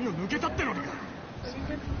もう組を抜けたってのにか。 So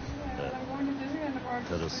because, yeah, I'm going to Disneyland tomorrow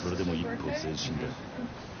ただそれでも一歩 for his 前 birthday. 進だ。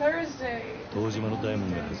 Thursday. 堂島の大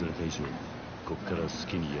門が外れた以上こっから好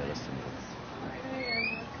きにやらせてもらう。 Friday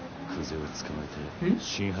I work. クゼを捕まえて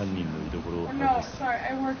真犯人の居所を Or 吐 no, かす。 sorry,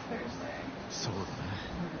 I work Thursday. そうだ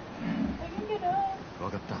I can get up. な。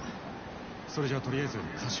分かった。それじゃあとりあえず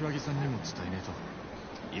柏木さんにも伝えねえと。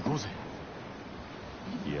行こうぜ。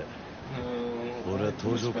いや、 No. 俺は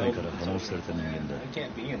登場界から破門された人間だ。 I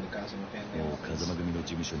can't be in the Kazuma family. もう風間組の事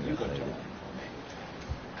務所に You は go 入れ to ない。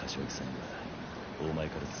柏木さんにはお前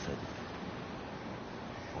から伝えてくれ。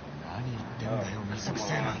何言ってんだよ、水 Come く on,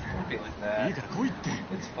 せえな。 don't be like いい that. から来いって。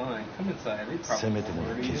 It's fine. Come inside. They せ probably めても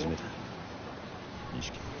murder け you. じめだ。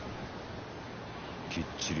錦。きっ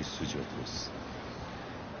ちり筋を通す。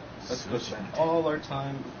 Let's go spend all our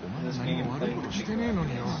time お in 前 this 何 game も悪い playing ことしてねえの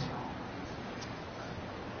によ。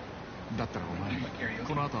だったらお前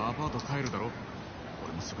この後アパート帰るだろ。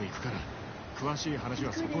俺もすぐ行くから詳しい話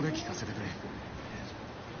はそこで聞かせてくれ。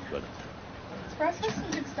分かった。 Express has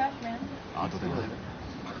some good stuff, man. 後でな。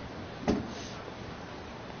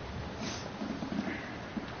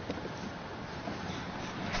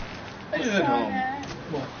 I I just saw at home. that.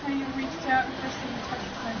 What? How you reached out and first thing you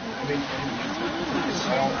touched my I baby. mean,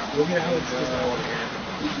 so look at how it's developed here.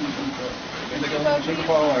 Here they go. Check the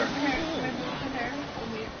baller. Here, maybe over there.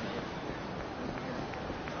 I'll leave.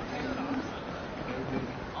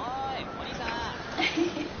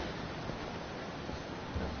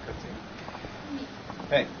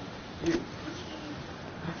 Hey, you.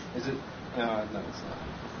 Is it? No, it's not.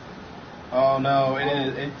 Oh no, it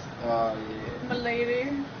is. It's. Yeah.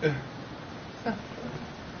 Milady.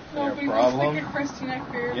 Your No, we problem? stick at Christina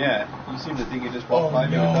Fear. Yeah, you seem to think you just walked by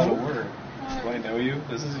me no. without a word. Do I know you?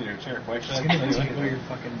 This isn't your chair. Why should I It's tell gonna you take all anything? your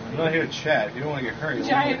fucking I'm money. not here to chat. If you don't want to get hurt, you'll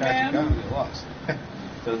Giant want to man. get lost.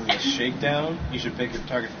 So this is a shakedown? You should pick your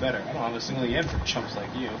targets better. I don't have a single yen for chumps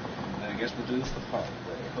like you. And I guess we'll do this the hard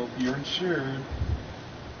way. Hope you're insured.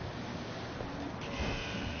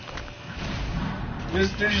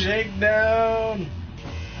 Mr. Shakedown!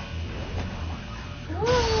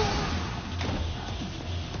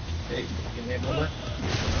 Hey, Give me a moment.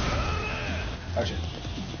 touch it.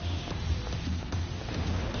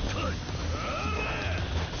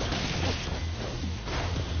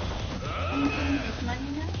 Make money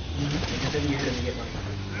now? Because then you're gonna get money.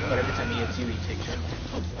 But every time he hits you, he takes your money.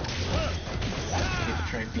 You get to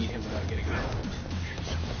try and beat him without getting hurt.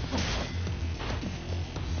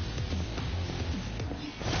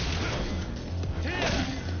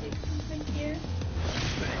 Thank you.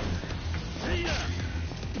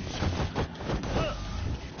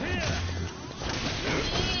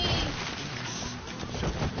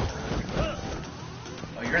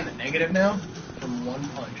 Oh, you're in the negative now? From one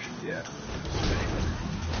punch. Yeah.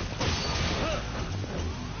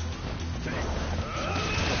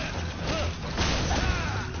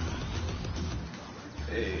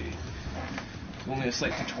 Hey. Only a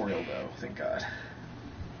slight tutorial though, thank God.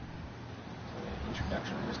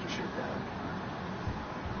 Introduction to Mr. Shakedown.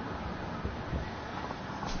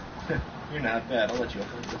 You're not bad, I'll let you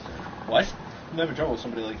up on this. What? I'm having trouble with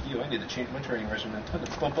somebody like you. I need to change my training regimen to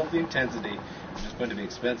bump up the intensity. It's just going to be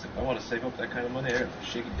expensive. I want to save up that kind of money. I gotta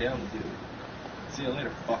shake it down to do. See you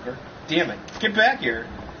later, fucker. Damn it. Get back here.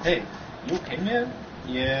 Hey, you okay, man?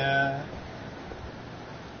 Yeah.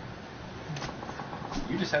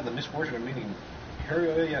 You just had the misfortune of meeting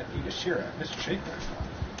Hiroya Igashira, Mr. Shakedown.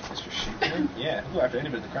 Mr. Shakedown? Yeah, he'll go after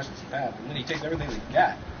anybody that crosses his path, and then he takes everything they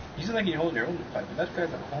got. You seem like you hold your own fight, but that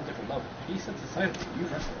guy's on a whole different level. He sets aside what you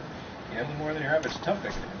wrestle. You have more than your average tough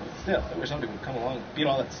victim, but still, I wish somebody would come along and beat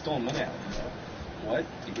all that stolen money out of you. What?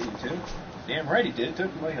 Did he get you too? Damn right he did.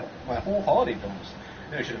 Took my whole holiday bonus.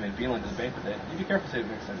 Maybe I should have made Beeline to the bank with that. You be careful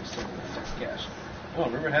saving next time you send that stuff cash. Oh,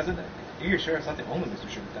 and rumor has it that you're sure it's not the only Mr.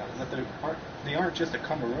 Shakedown, and that they aren't just a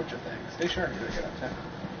Kamarocha thing. Stay sharp, you're gonna get out of town.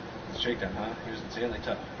 It's Shakedown, huh? He was insanely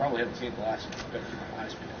tough. Probably haven't seen the last one. Better keep on high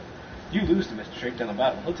speed. You lose to Mr. Shakedown in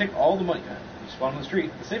battle. He'll take all the money. You spawn on the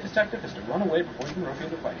street. The safest tactic is to run away before you can rope you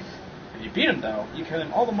into fighting. If you beat him, though, you can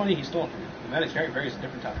him all the money he's stolen from you. And that is very various at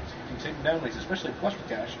different times. If you can take him down when he's especially flush with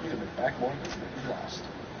cash, you can make back more than he's lost.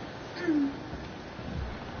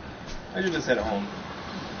 I should just sit at home.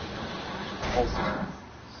 Also.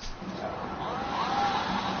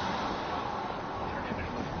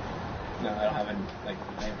 No, I don't have any, like,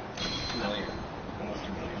 I have 2 million. Almost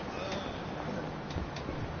 2 million.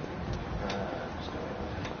 Just go.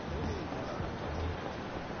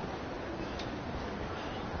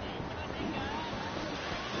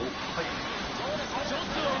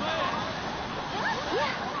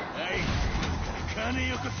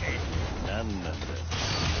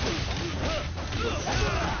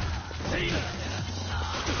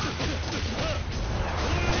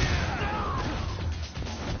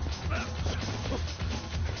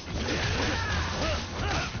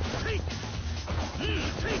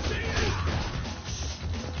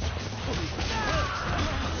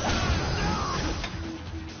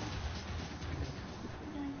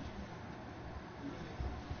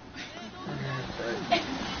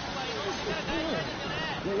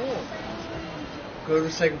 Go to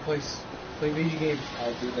the second place. Play video games.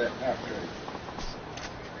 I'll do that after.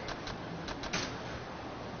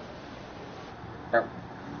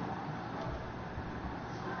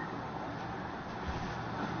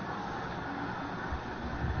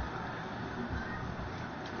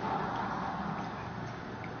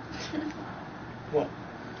 What?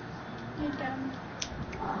 You're dumb.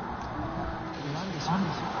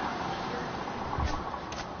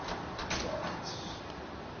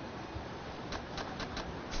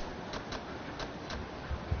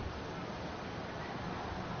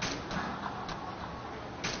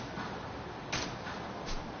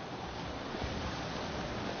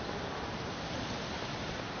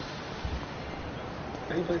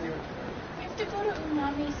 We have to go to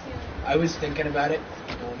Umami soon. I was thinking about it.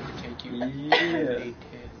 I wanted to take you.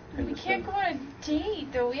 Yeah. We can't go on a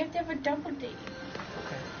date though. We have to have a double date.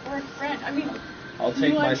 Okay. Or a friend. I mean, I'll you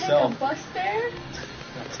take want myself. to take a bus there?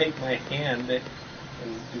 I'll take my hand and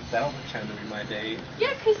that'll pretend to be my date.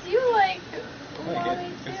 Yeah, 'cause you like Oh, Umami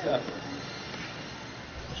good too. stuff.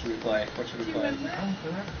 What should we play? What should we Do you play? remember?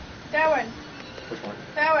 That one. Which one?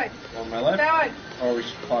 That one. On my left? That one. Or we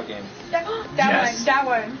should claw game? That Yes. one. That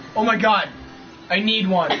one. Oh my god! I need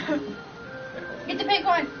one. Get the pink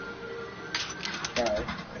one. Alright.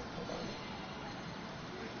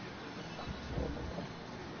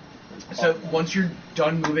 So once you're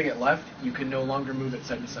done moving it left, you can no longer move it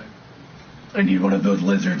side to side. I need one of those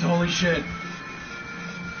lizards, holy shit.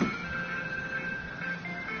 Come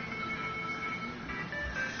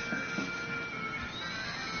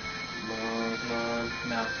on.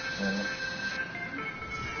 No.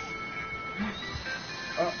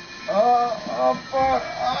 Fuck.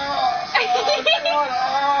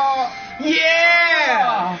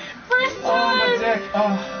 Yeah! First Oh, my time. dick.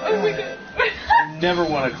 Oh my god. I never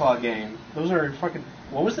won a claw game. Those are fucking.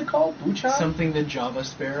 What was it called? Bucha? Something the Java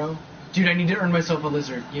Sparrow. Dude, I need to earn myself a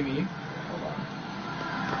lizard. Give me. Hold on.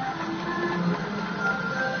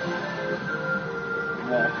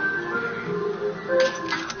 Yeah.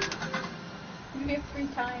 You get 3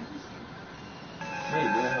 times. Hey,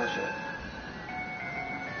 do that shit.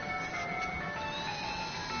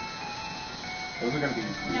 Those are gonna be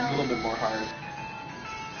a little bit more hard.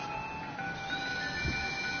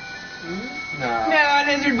 No. No,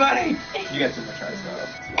 lizard buddy! You got too much hard stuff.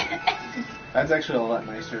 That's actually a lot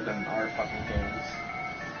nicer than our fucking games.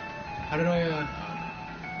 How did I,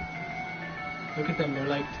 look at them, they're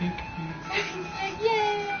like, tick.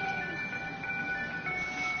 Yay!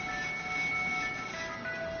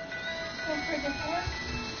 Go for the 4.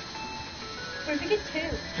 What if we get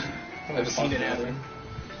 2? I've seen it happen.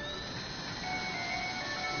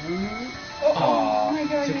 Oh my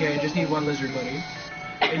god. It's okay, I just need one lizard buddy.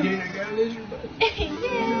 I did, I got a lizard buddy.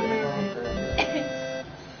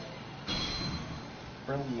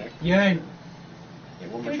 Yay! Okay,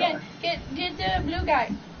 one more We try. get the blue guy.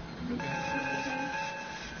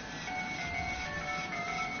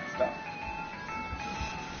 Stop.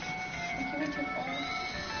 I give it too far.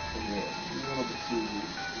 Yeah, a little bit too.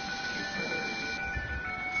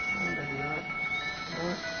 Maybe not.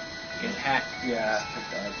 What? Get hacked. Yeah, like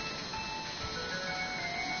that.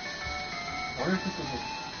 I wonder if this is a...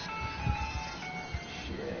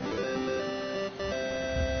 Shit.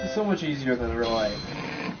 It's so much easier than real life.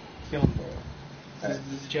 Kill them. This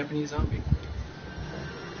is a Japanese zombie.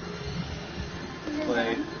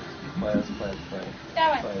 Play. Let's play.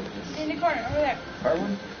 That Play one. this. In the corner, over there. Card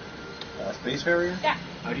one? Space Harrier? Yeah.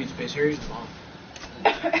 Oh, dude, Space Harriers is bomb.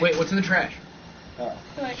 Wait, what's in the trash? Oh,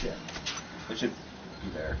 Like- shit. It should be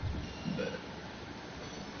there.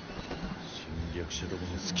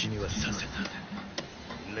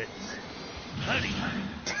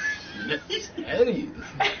 Eddie.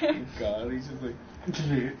 God, he's just like.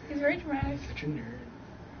 He's very dramatic. Such a nerd.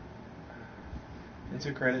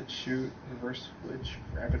 Into credit, shoot, reverse switch,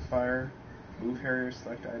 rapid fire, move Harrier,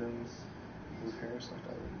 select items, move Harrier, select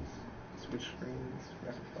items, switch screens,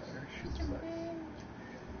 rapid fire, shoot select.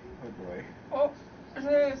 Oh boy. Oh, is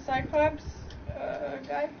there a Cyclops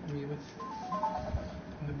guy? Me with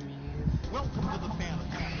the me. Welcome to the family.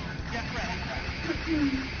 Get ready.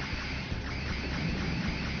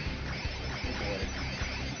 Oh boy.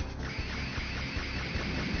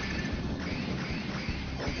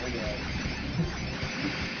 Oh my god.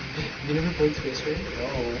 You never played Space Raid? No.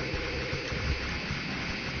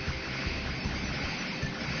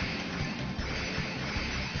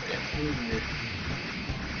 Yeah, it's really weird. I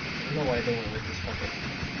don't know why they went with this fucking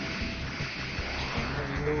camera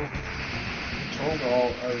angle. Controls all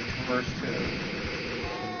are reversed too.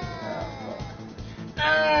 Ah, fuck.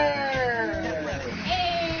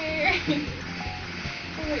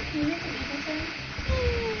 Oh, wait, can you make an eagle sound?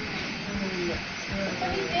 Oh,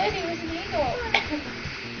 he did. He was an eagle.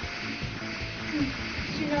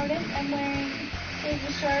 Did you notice I'm wearing Save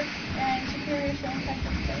the Shark and Superior Sound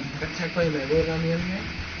Techniques? I tried playing Megalodon the other day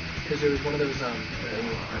because there was one of those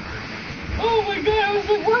Oh my god, I was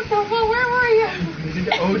like, what the fuck, where were you? it was in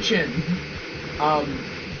Ocean.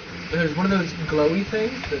 There's one of those glowy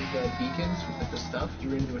things, the beacons with the stuff. You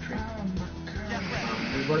were into a tree.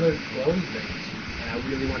 There's one of those glowy things, and I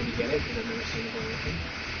really wanted to get it because I've never seen a glowy thing.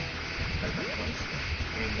 Like that twice.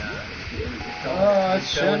 And it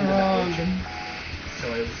fell into the ocean. So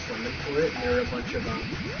I was swimming for it, and there were a bunch of what are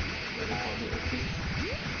they called,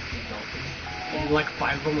 dolphins. And like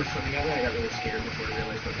 5 of them were swimming at me. I got really scared before I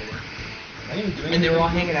realized what they were. And they were all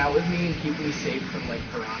hanging out with me and keeping me safe from like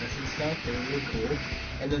piranhas and stuff. They were really cool.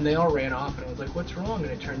 And then they all ran off, and I was like, "What's wrong?"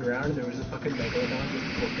 And I turned around, and there was a fucking megalodon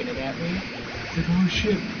just looking it at me. I was like, "Oh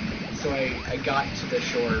shit!" So I got to the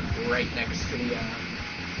shore right next to the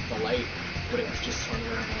light, but it was just swimming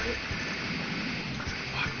around the light.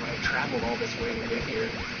 Fuck, I traveled all this way to get here.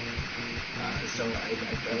 So I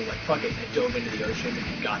was like, fuck it, and I dove into the ocean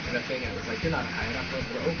and got to the thing, and I was like, "You're not high enough for us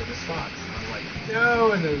to open this box." And I was like,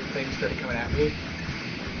 "No," and then the thing started coming at me.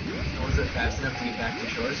 I wasn't fast enough to get back to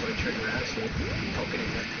shore, so I turned around and started poking it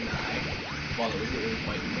in the eye while it was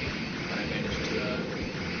biting me. But I managed to,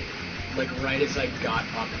 like right as I got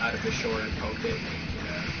up out of the shore and poked it,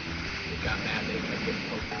 it got mad that it kept getting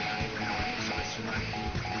poked in the eye and ran away, so I survived.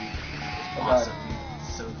 It was awesome.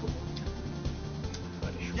 So cool.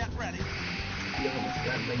 Get ready. You almost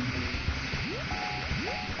got like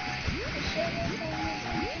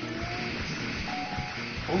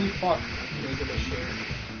Holy fuck. making a share.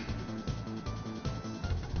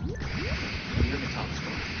 You're the top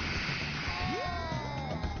score.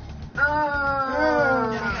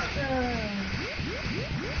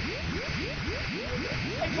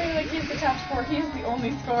 Actually, like, he's the top score. He's the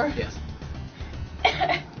only score. Yes.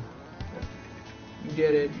 You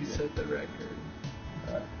did it. You set the record.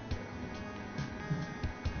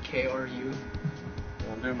 KRU.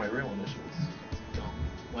 I'm doing my real initials. No.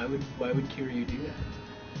 Why would Kiryu do that?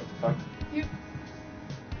 What the fuck? You.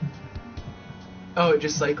 Oh, it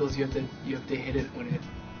just cycles. You have to hit it when it.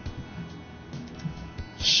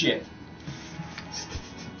 Shit.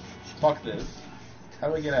 Fuck this. How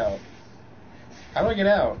do I get out? How do I get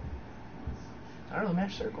out? I don't know.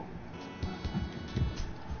 Mash circle.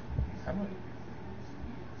 How do I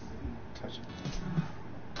touch it?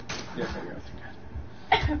 Yes, there you go.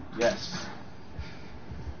 Yes.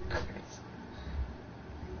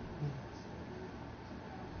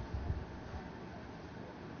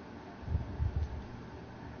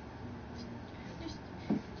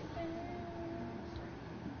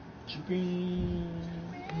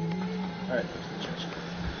 Alright, let's go church.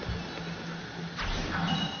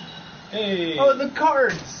 Hey! Oh, the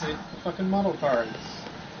cards! The fucking model cards.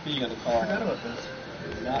 Who you gonna call? I forgot about this.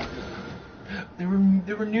 Not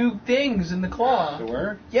There were new things in the claw. There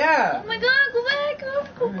were? Yeah. Oh my god, go back!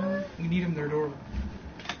 Go back! We need them. They're adorable.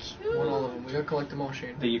 Cute. Want all of them. We gotta collect them all,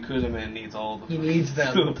 Shane. The Yakuza man needs all the. He needs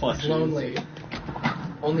them. the plushies. He's lonely.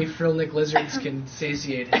 Only Frillnick lizards can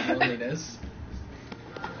satiate his loneliness.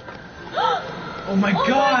 Oh my god! Oh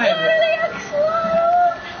my god, they are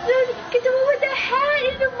clothes! Get the one with the hat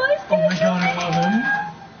and the mustache! Oh my god, I love him.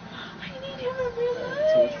 I need him in real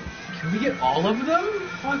life. Can we get all of them?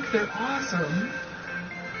 Fuck, they're awesome.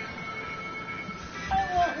 I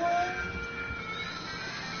want one.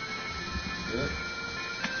 Good.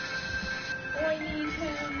 Oh, I need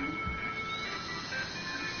him.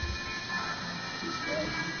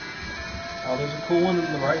 Oh, Oh, there's a cool one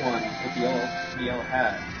in the right one with the yellow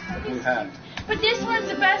hat, the blue hat. But this one's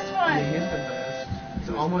the best one. Yeah, he is the best. It's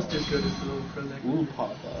almost as good as the little Prozac. Ooh,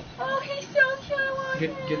 Papa. Oh, he's so cute. I want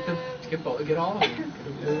him. Get all of them. Get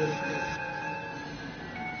a blue and a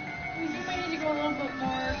We might need to go a little bit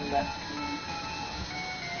more left.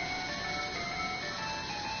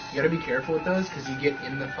 You gotta be careful with those because you get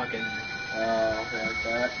in the fucking. Like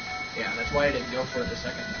that. Yeah, that's why I didn't go for it the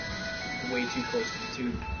second time. Way too close to the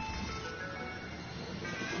tube.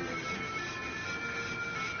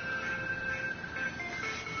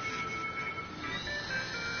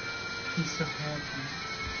 He's so happy.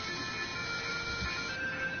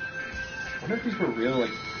 I wonder if these were real,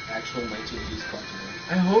 like, actual 1980s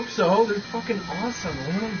collectibles. I hope so. They're fucking awesome. I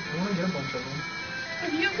wanna get a bunch of them.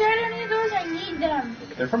 If you got any of those, I need them.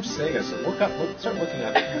 They're from Sega, so start looking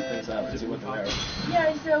up things out and see what they are.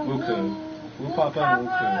 Yeah, so Woo-Kun. Woo Papa and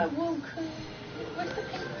Woo-Kun. What's the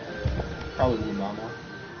pink? Probably Woo Mama.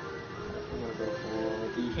 I'm gonna go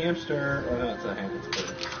for the hamster. Oh no, it's not a hamster. It's a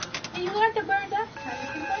bird. You got the bird last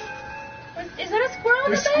time. Is that a squirrel?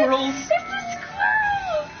 They're squirrels. It's a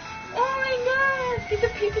squirrel! Oh my god! Get the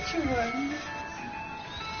Pikachu one.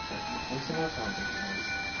 What's the most haunting?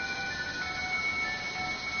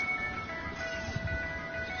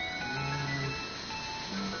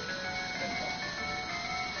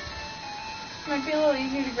 Might be a little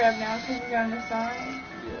easier to grab now because we got on the side.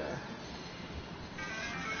 Yeah.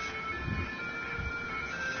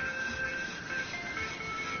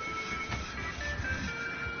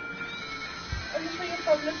 Oh, this where your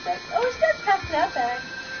phone looks like? Oh, it's not past that bag.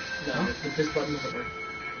 No, this button doesn't work.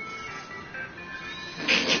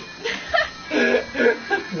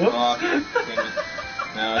 Whoops. Oh, damn it.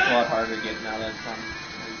 No, it's a lot harder to get now that it's on.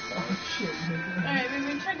 Oh shit. Alright,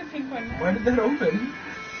 maybe try the pink one now. Why did that open?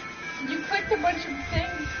 You clicked a bunch of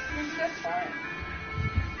things. Maybe that's fine.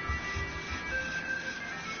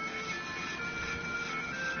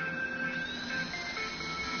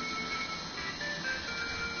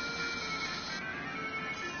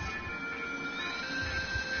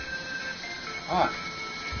 Ah.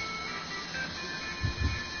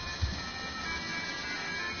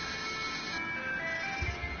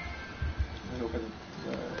 Let's open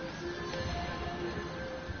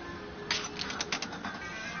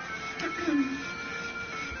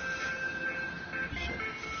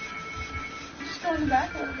Just go in the back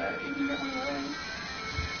a little bit. You can get one of those.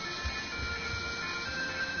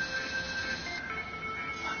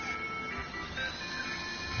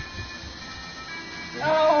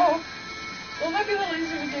 Oh. Well, it might be a little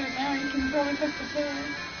easier to get it now. You can probably touch the tail.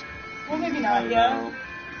 Well, maybe not yet. know.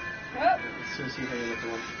 Oh. Let's see if I can get the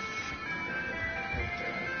one.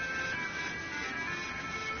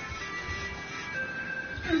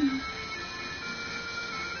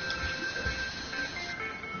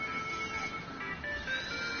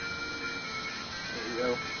 There you go.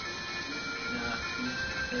 Nah,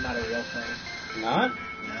 they're not a real thing. Not?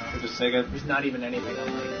 No. Or just Sega? There's not even anything on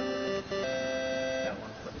like that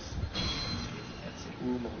one place. Let's see.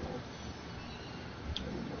 Ooh, Momo.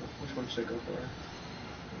 Which one should I go for? I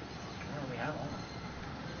don't really have one.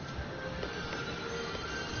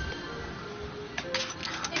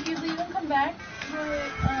 If you leave and come back, will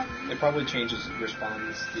it, It probably changes your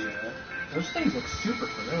spawns. Those things look super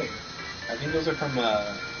familiar. I think those are from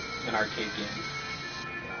an arcade game.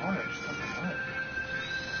 They are. Just fucking what?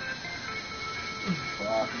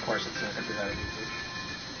 Well, of course, it's not going to be that easy.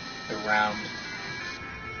 They're round.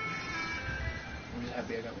 I'm just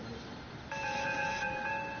happy I got one of those.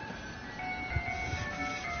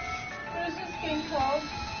 what is this game called?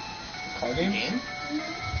 Call game?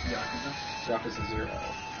 Yakuza. Yakuza 0.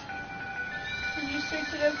 Can you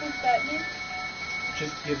search it up with that name? It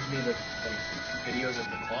just gives me the videos of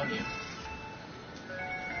the claw game.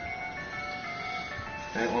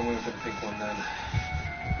 Alright, well, I'm going for the pink one then.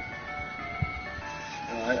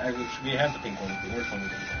 We have the pink one. The orange one we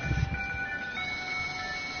didn't have.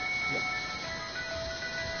 Yep.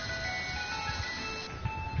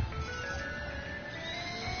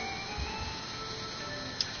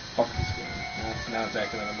 Fuck this game. Now it's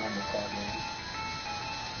acting like a normal claw game.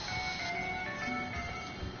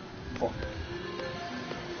 Fuck.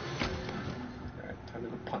 Alright, time to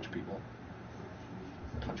go punch people.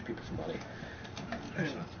 Punch people for money.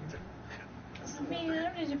 Man,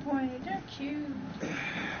 I'm disappointed. They're cute.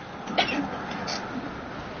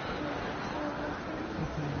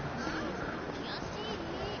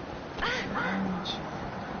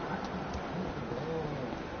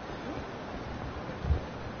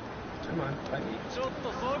 Come on, fight me.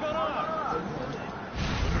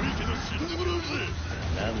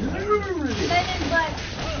 Men in Black.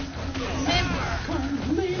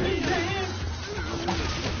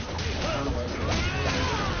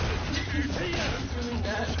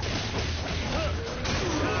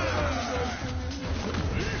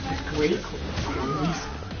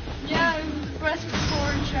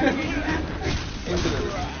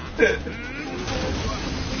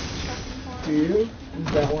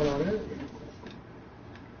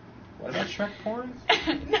 Shrek porn?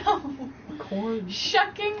 No. Corn.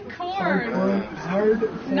 Shucking corn.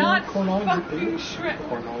 Hard Not pornography. fucking Shrek.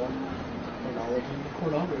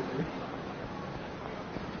 Pornography.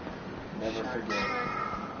 Never forget.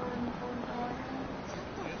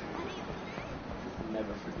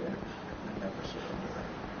 Never forget. Never surrender.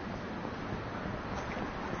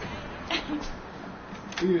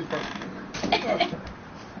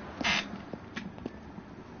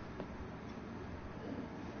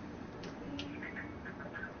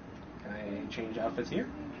 Can I change outfits here?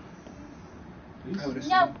 Please? I would assume.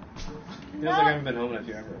 No. Feels like I haven't been home in a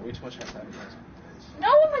few hours. Way too much outside of this. No,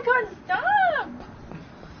 oh my god, stop!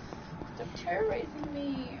 Stop terrorizing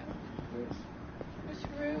me. It's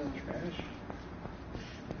rude. Trash.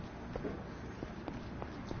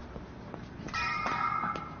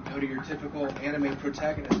 Go to your typical anime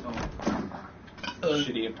protagonist home.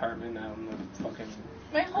 Shitty apartment out in the fucking...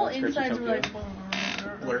 My whole outskirts of insides were like... Tokyo.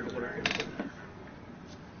 What are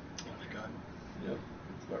Oh my god. Yep,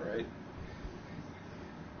 that's about right.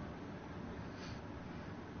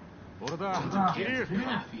 Coffee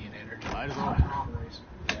and energy.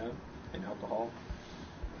 Yeah, and alcohol.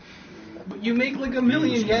 But you make like $1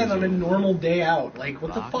 million yen on a normal day out. Like,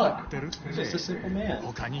 what the fuck? He's just a simple man.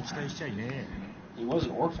 He was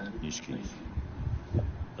an orphan.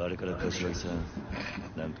 あれから柏木さん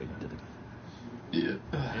何か言ってたか。い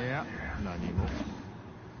や何も。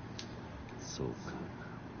そうか。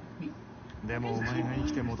でもお前が生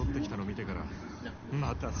きて戻ってきたの見てから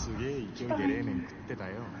またすげえ勢いで冷麺食ってた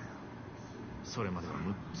よ。それまでは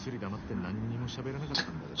むっつり黙って何にも喋らなかったん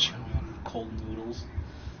だけど。 Cold noodles.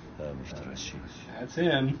 あの人らしい。 That's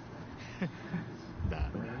him. だ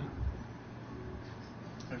ろ。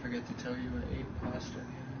 I forget to tell you I ate pasta the other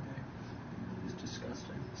day. It's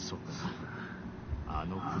disgusting. そうか。あ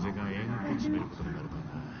のクゼが円を詰めることになるとはな。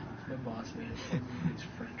 My boss made it for me. It's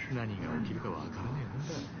French. 何が起きるかわからねえ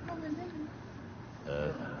ん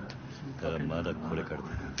だ。ああ、まだこれからだ。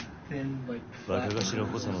 Thin, like, 若頭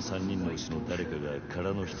補佐の3人のうちの誰かが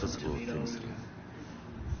殻の一粒を手にする。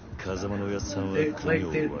風間のおやつさんは国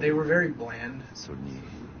を追われ they were very bland. それに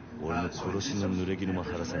俺の殺しの濡れ衣も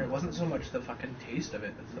晴らさな It い。 wasn't so much the fucking taste of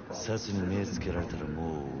it that's the problem. 殺に目つけられたら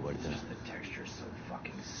もう終わりだ。 The texture's so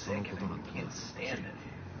fucking sick and I can't stand it.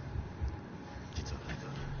 実は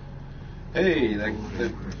Hey,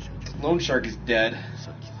 the loan shark is dead.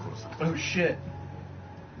 さっき殺された。 Oh shit.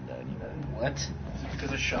 何 What? Is it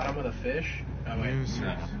because I shot him with a fish? Oh ニ wait. ュースに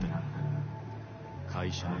なってな。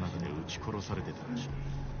会社の中で撃ち殺されてたらしい。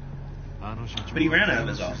あの社長 But he ran out of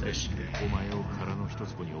his office. お前を殻の一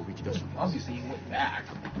坪におびき出したんだ。 Obviously he went back.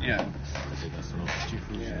 Yeah. 風がその口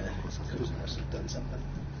封じを Yeah. 殺させ Kuz た。 must have done something.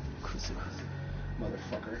 クズ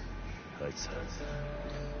Motherfucker. あいつは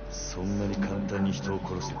そんなに簡単に人を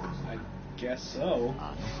殺すのか。 I guess so. あのバ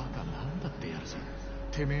カなんだってやるさ。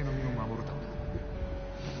てめえの身を守るためだ。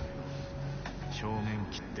正面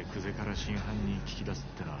切ってクゼから真犯に聞き出す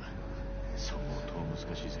ってのは相当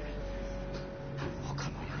難しいぜ。他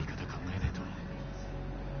のやり方考えないと。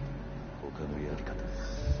他のやり方。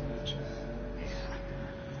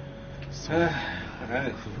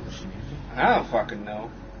 I don't fucking know.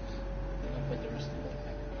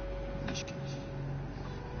 錦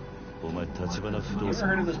お前立花不 You 動 ever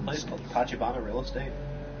heard of 産 this place called Tachibana Real Estate?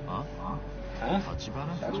 あ Huh? 立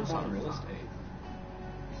花不動 Tachibana 産 Real Estate.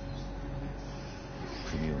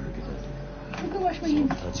 組を抜けた後 Look at wash そ my の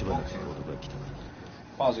hands. 立花ってことが来た。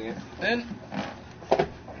 Pausing it. Then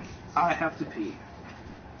I have to pee.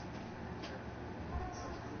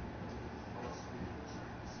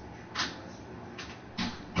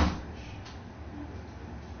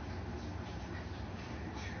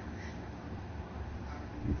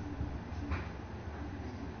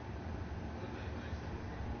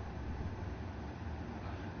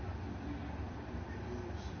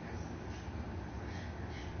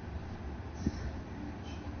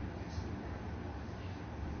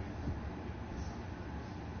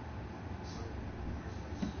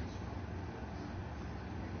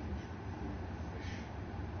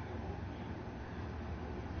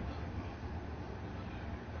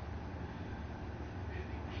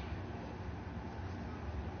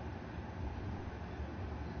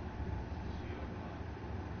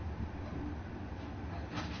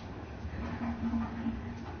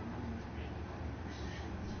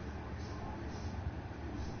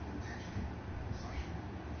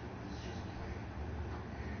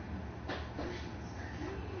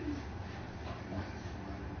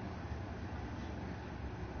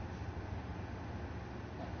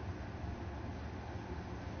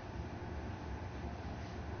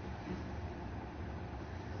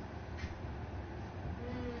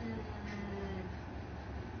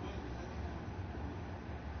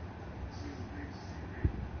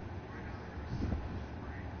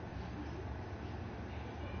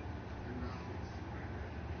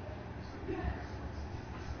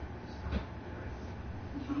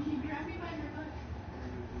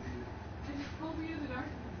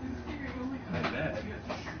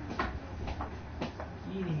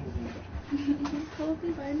 told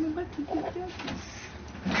me by my butt to keep joking.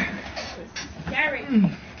 Gary!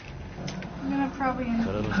 I'm gonna probably end up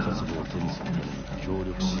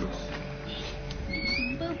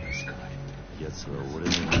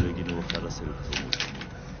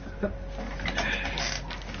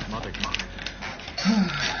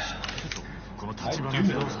I do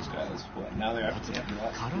know those guys. What? Now they're up to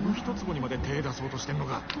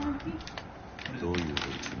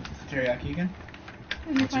Teriyaki again?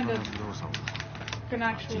 and you find an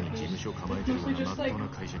actual piece. It's mostly just like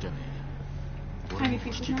tiny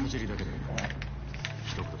pieces now.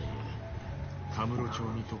 カムロ町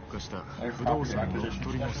に特化した不動産の一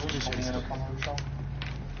人のスペシャリスト。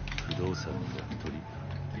不動産の一人。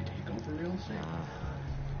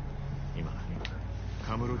今、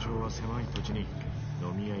カムロ町は狭い土地に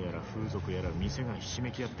飲み屋やら風俗やら店がひし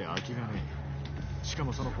めき合って空きがねえ。しか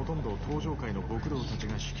もそのほとんどを東上界の極道たち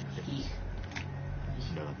が仕切ってる。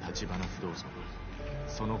だが立花不動産は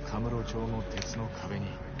そのカムロ町の鉄の壁に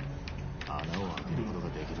穴を開けることが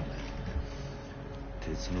できるんだ。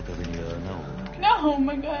鉄の壁に穴を開ける。No, oh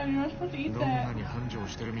my god, you're not supposed to eat どん that. なに繁盛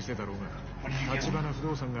してる店だろうが、立花不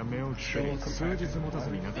動産が目をつけ数日持たず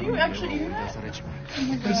に中身 You に目を actually 追い eat 出 that? されちまう。 Oh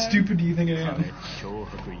my How god. stupid do you think I 金、 am? 脅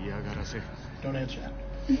迫、嫌がらせ。 Don't answer that.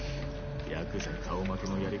 ヤクザ顔負け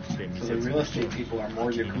のやり口で So 店 the 潰 real して estate people are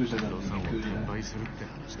more 不 Yakuza 動 than 産を転 Yakuza. 売するって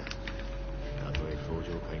話だ。たとえ東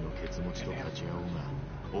上界のケツ持ちと勝ち合おう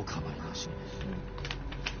がお構いなしに。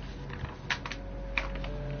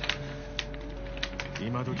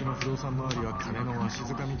今時の不動産周りは金のわし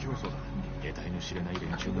づかみ競争だ。得体の知れない連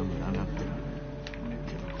中が群がってる。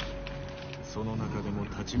けどその中でも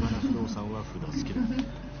立花不動産は札付きだ。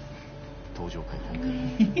東上界本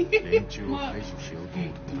家が連中を排除しようと思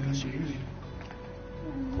ってるらしい。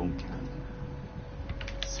本家か。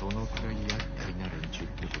そのくらい厄介な連中っ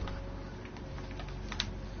てことだ。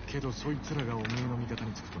けどそいつらがおめえの味方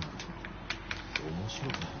につくとなると面白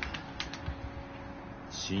くなるんだ。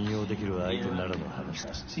信用できる相手ならの話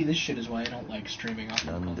だ。 See, this shit is why I don't like streaming off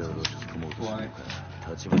なんで俺を引き込もうとするのか。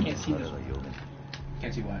立 I 花 can't の see 腹 this が one. 読めない。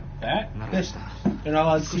 Can't see what? That? なら This. They're not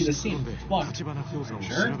allowed to see the scene. Why? 立花不動産を調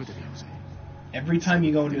べてみようぜ。 Every time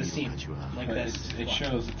you go into a scene like But this. it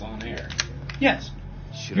shows it's on air. Yes.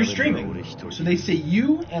 You're streaming. So they say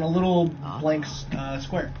you and a little blank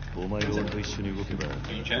square. お前が俺と一緒に動けば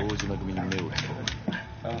堂島組に目をつける。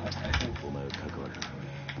 I think お前は関わる。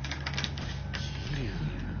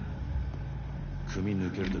組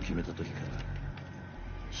抜けると決めた時から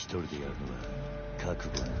一人でやるのは覚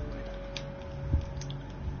悟なんだ。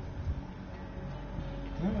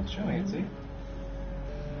 no, it's showing it. See?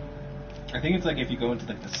 I think it's like if you go into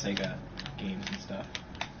like the Sega games and stuff.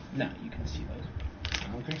 No, you can see those.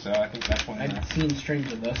 I don't think so. I think that's one. I've seen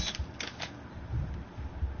streams of this.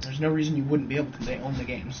 There's no reason you wouldn't be able to. They own the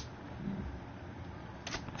games.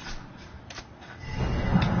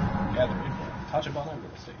 Yeah, they're in for it. Touch upon our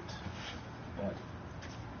real estate. But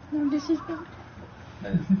No, this is bad.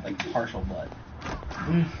 that is like partial blood.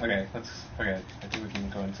 Okay, okay. I think we can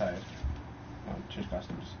go inside. Choose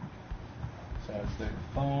costumes. So it's the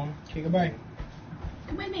phone. Okay, goodbye.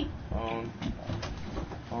 Come with me.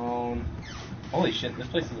 Phone. Holy shit! This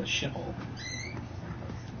place is a shithole.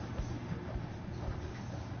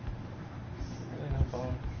 Really, no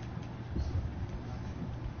phone.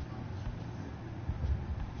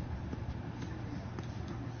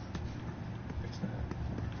 Fix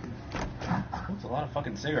that. That's a lot of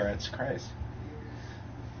fucking cigarettes. Christ.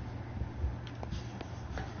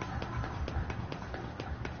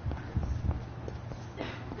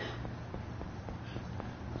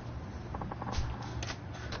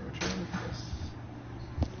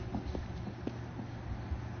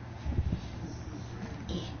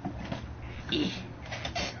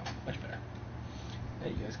 Much better. Hey,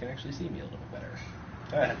 you guys can actually see me a little bit better.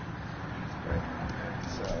 Go ahead. Great. Okay,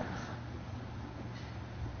 so.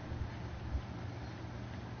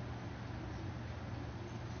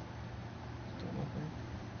 Still nothing.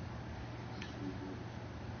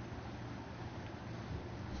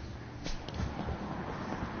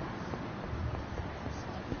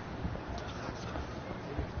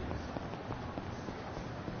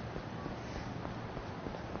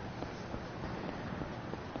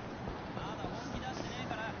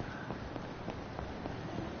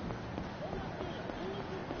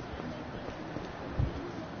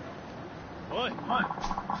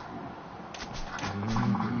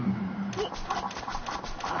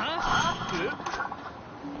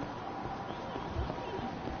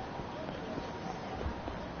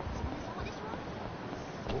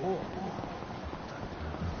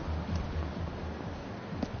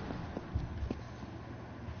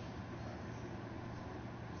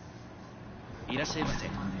 いらっしゃいませ。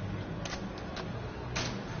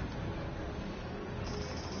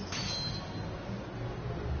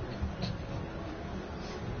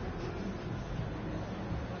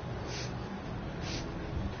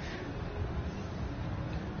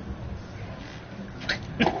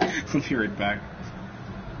We'll be right back.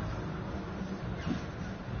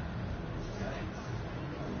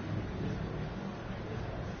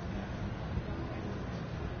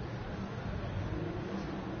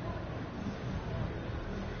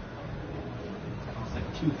 It's like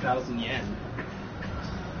 2,000 yen.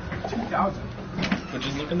 2,000. But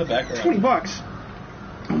just look in the background. $20.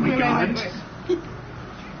 Oh my god.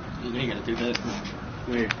 You gotta do that.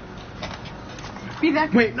 Weird. Be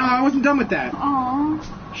that. Wait, no, I wasn't done with that. Aww.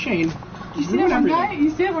 Shane. You see that one guy? You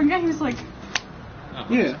see that one guy? He was like. Oh,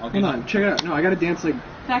 Yeah, hold on, check it out. No, I gotta dance like.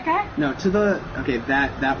 That guy? No, to the. Okay,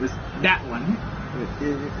 that was that one.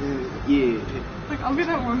 Yeah. Like, I'll be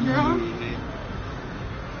that one girl.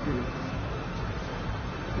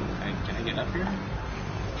 Can I get up here?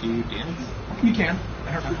 Can you dance? You can.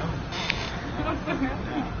 I don't know.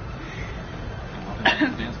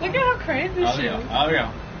 Look at how crazy she is. Oh,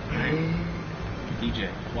 yeah. DJ.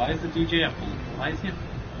 Why is the DJ why is he a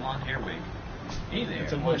blonde hair wig? Hey there.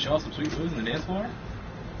 Want to show off some sweet moves in the dance floor?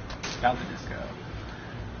 Got the disco.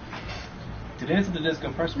 To dance at the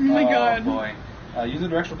disco, press. Oh my god. Boy. Use the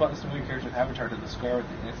directional buttons to move your character's avatar to the square with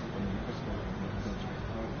the dancing button.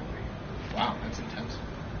 Wow, that's intense.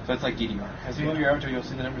 So it's like DDR. As you move your avatar, you'll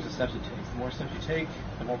see the numbers of steps it takes. The more steps you take,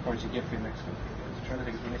 the more points you get for your next move. So try to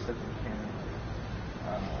take as many steps as you can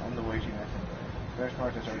on the way to your next move. First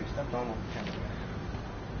part is already stepped on will count away.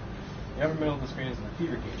 The upper middle of the screen is in the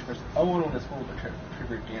fever gauge. Press O1 when it's full to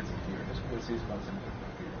trigger dancing fever. Just go to C spots and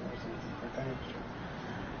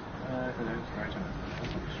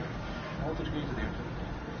voltage gauge of the air.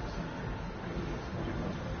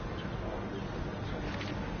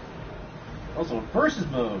 Also, versus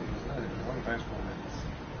mode. One fast 4 minutes.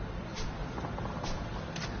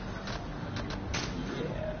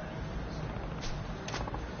 Yeah.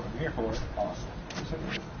 What I'm here for. Awesome.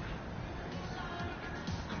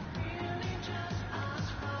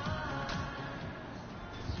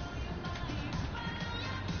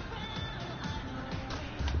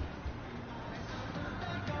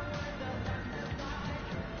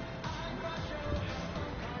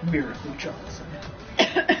 Miracle Johnson.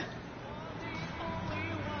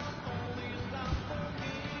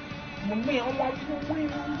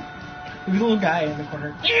 There's a little guy in the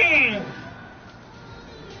corner.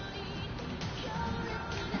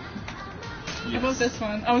 How about this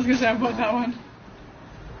one? I was gonna say how about that one.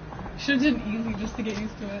 Should've done easy just to get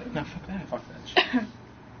used to it. No, fuck that. Fuck that shit.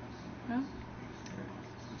 Well.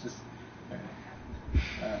 Just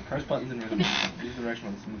press buttons and rhythm. Use the direction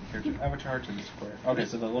buttons to move the character's avatar to the square. Okay,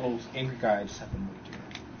 so the little angry guy just have to move to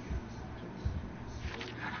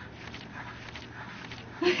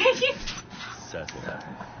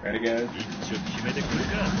Ready, guys?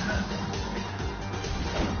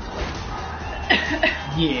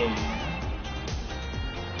 Yeah.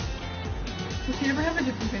 Does he ever have a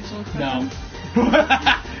different facial expression? No.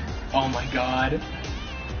 Oh my god.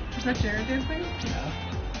 Is that Jared dancing? Yeah.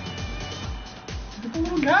 Look at the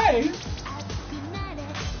little guy.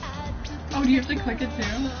 Oh, do you have to click it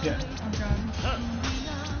too? Yeah. Oh god.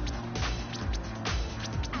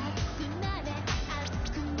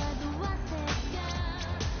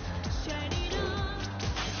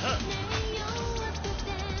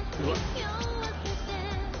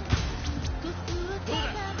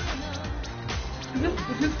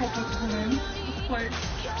 His whole physical name. It's like.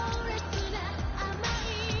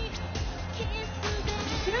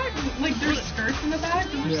 Yeah, like there's skirts in the back,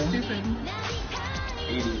 but they're stupid.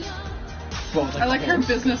 80s. Well, like I like her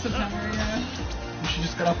business attire, yeah. You should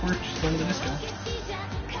just get off work, just go to the disco.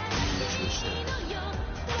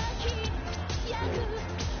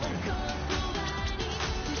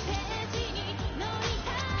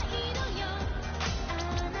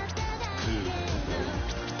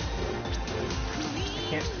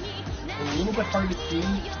 A little bit hard to see.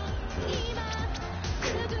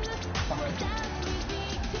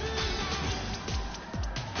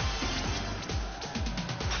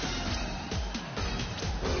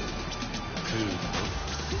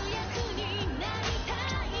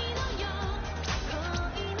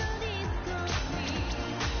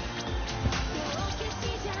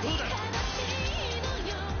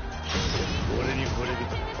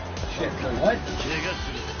 Shit, so what?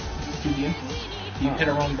 You hit a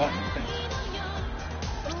wrong button, I think.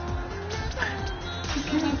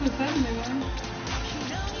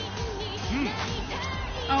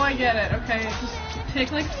 Oh, I get it. Okay, just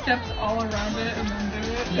take like steps all around it and then do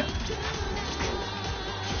it. Yeah.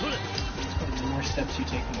 The more steps you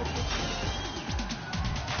take, the more points you get.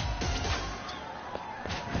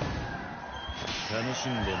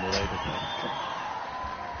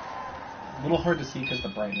 A little hard to see because the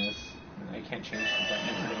brightness. I can't change the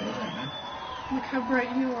brightness. Look how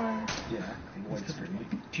bright you are. Yeah, the white's pretty.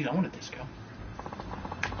 Dude, I want a disco.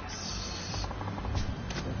 Yes.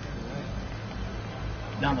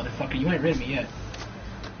 Nah, motherfucker, you ain't rid of me yet.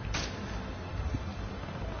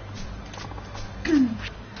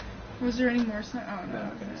 Was there any more? Oh,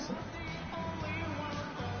 no. Okay, so.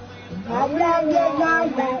 Wah, wah, wah, wah,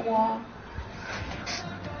 wah, wah.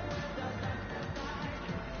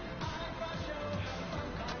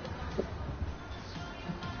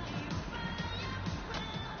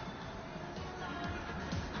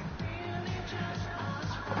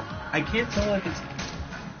 I can't tell if it's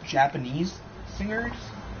Japanese singers.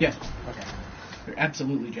 Yes. Okay. They're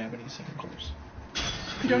absolutely Japanese singers.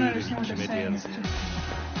 You don't understand what they're saying. It's just...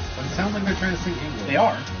 But it sounds like they're trying to sing English. They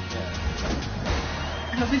are. Yeah.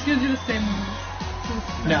 I hope he's gonna do the same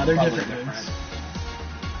moves. No, they're Probably different moves.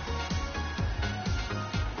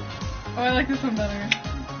 Oh, I like this one better.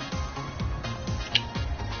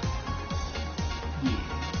 Yeah.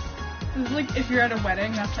 This is like if you're at a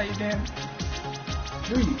wedding, that's how you dance.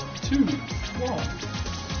 3, 2, 1.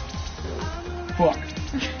 Fuck.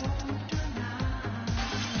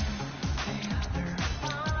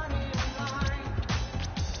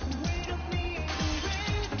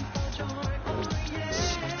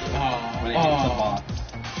 When it hits the box.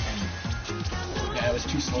 Yeah, it was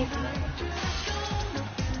too slow for that one.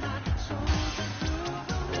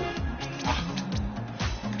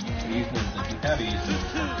 Use moves if you have used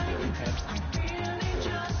moves. Okay.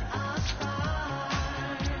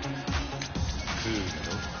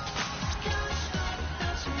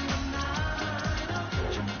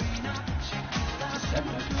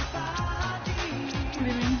 What do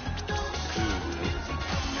you mean?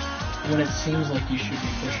 When it seems like you should be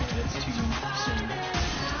pushing it, it's too soon.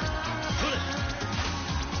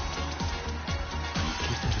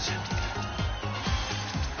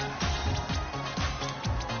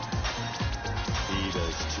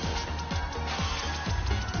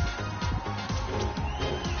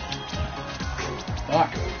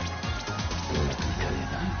 Fuck.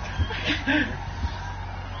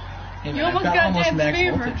 Hey, You man, almost I've got got almost Dance max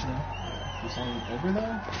Fever. voltage though. Is something over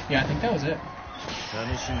though? Yeah, I think that was it. Or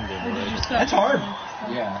did you stop? That's hard.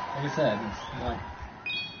 Yeah, like I said, it's not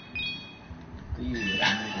the easiest.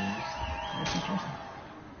 That's interesting.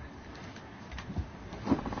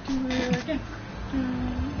 Do it again.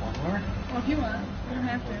 One more? Well, if you want, you don't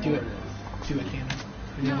have to. Do it. Do it, Cannon.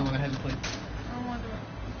 You're the only one that hasn't played. I don't want to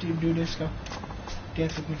do it. Do disco.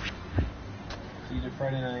 Dance with me. So you did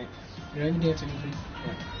Friday night. You're not even dancing with me.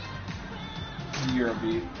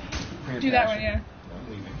 Eurobeat. Do that one, yeah. I'm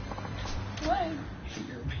leaving. What?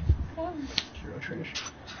 Eurobeat. What? Euro trash.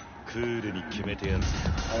 Entertainment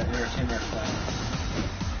class.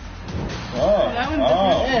 Oh, That one's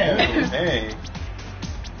different. Hey.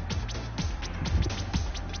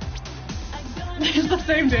 It's the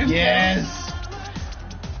same dance. Yes.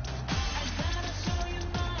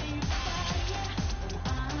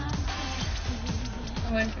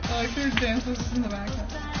 I like their dances in the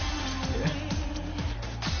background. Yeah.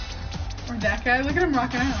 Or that guy, look at him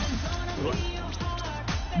rocking out.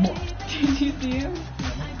 Did you see him?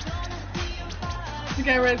 The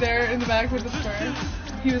guy right there in the back with the square.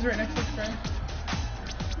 He was right next to the square.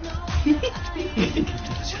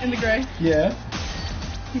 In the gray. Yeah.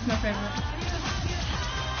 He's my favorite.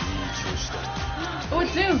 Oh,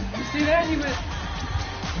 it's him! You see that? He went.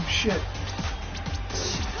 Oh shit.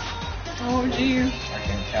 Oh, jeez. I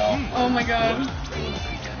can't tell. Oh my god.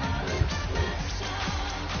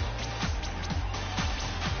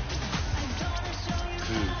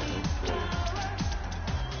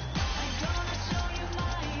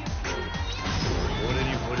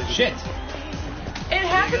 Shit! It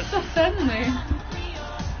happened so suddenly.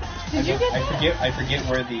 Did you get that? I forget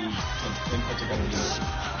where the inputs are going to be.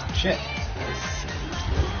 Shit.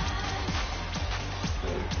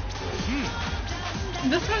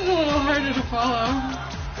 This one's a little harder to follow.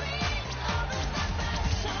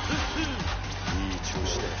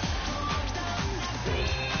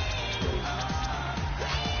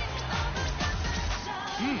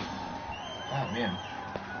 Oh man.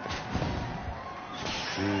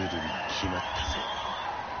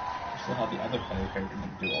 Still have the other player character can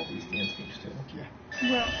do all these dance moves too. Yeah.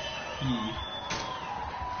 Well, He.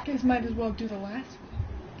 you guys might as well do the last one.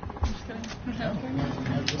 I'm just kidding. I'm not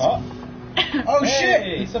kidding. Oh. Oh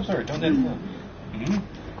Hey, shit! Subsword, don't dance alone.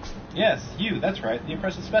 Yes, you, that's right, the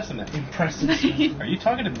impressive specimen. Impressive specimen. Are you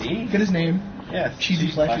talking to me? Get his name. Yes. Cheesy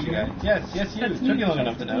flashy guy. Yes, you. It took you long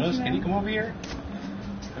enough to notice. Can you come over here?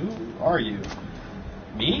 Who are you?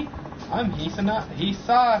 Me? I'm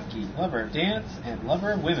Hisaki, lover of dance and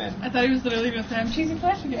lover of women. I thought he was literally going to say, I'm cheesy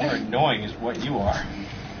flashy guy. You're annoying is what you are.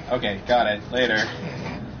 Okay, got it. Later.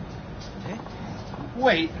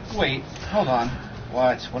 Wait, hold on.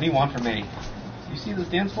 What do you want from me? You see this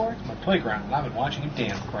dance floor? It's my playground, and I've been watching you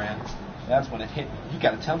dance, Brad. That's when it hit me. You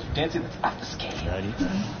got a talent for dancing that's off the scale.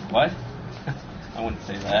 What? I wouldn't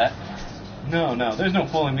say that. No, there's no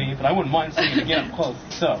fooling me, but I wouldn't mind seeing it again up close.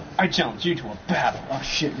 So, I challenge you to a battle. Oh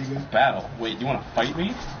shit, nigga. Battle? Wait, you want to fight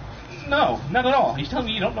me? No, not at all. You telling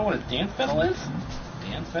me you don't know what a dance battle is?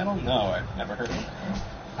 Dance battle? No, I've never heard of it.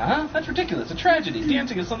 Huh? That's ridiculous. A tragedy.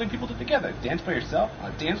 Dancing is something people do together. Dance by yourself?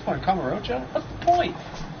 On a dance floor in Kamurocho? What's the point?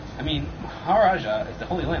 I mean, Maharaja is the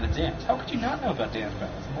holy land of dance. How could you not know about dance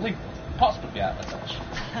battles? Only possible to be out of touch.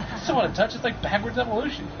 So out of touch, it's like backwards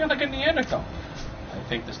evolution. You're like a Neanderthal. I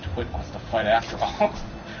think this twit wants to fight after all.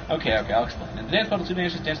 Okay, I'll explain. In the dance battle, two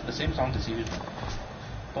dancers dance to the same song to see who's winning.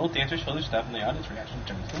 Both dancers fill their stuff, and the audience reaction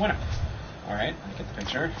determines the winner. Alright, I get the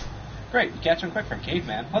picture. Great, you catch him quick for a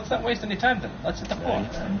caveman. Let's not waste any time then. Let's hit the floor.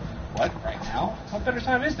 What? Right now? What better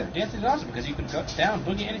time is there? Dancing is awesome because you can go down,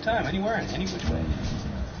 boogie anytime, anywhere, and any which way.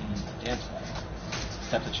 Dance battle.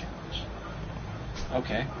 Accept the challenge.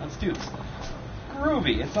 Okay, let's do this.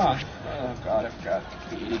 Groovy, it's on. Oh god, I forgot.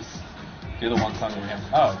 The 80s. Do the one song we have.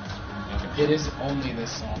 Oh. Okay. It is only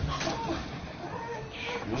this song.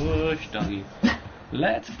 Shush, doggy.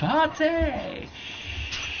 Let's party!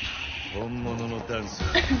 本物のダンス見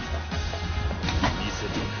せて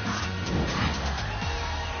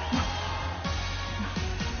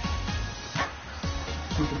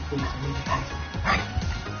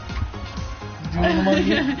I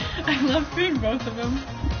love seeing both of them.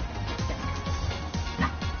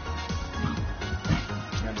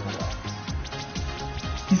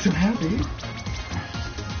 He's so happy.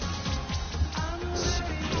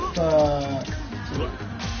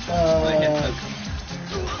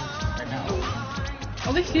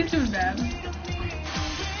 At least he's doing bad.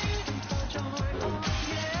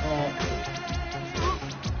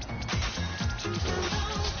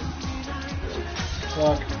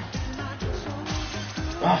 Fuck.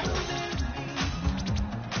 Ah.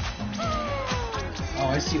 Oh,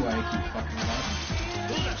 I see why I keep fucking it up.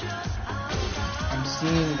 I'm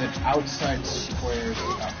seeing the outside squares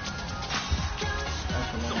up.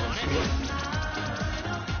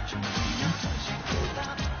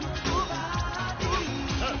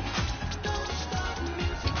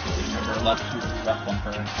 Left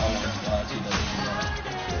bumper.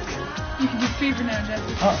 You can do favor now,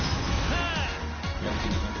 Jesse.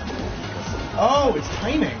 Oh, it's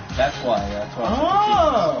timing. That's why.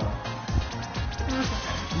 Oh!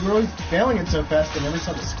 You were always failing it so fast I never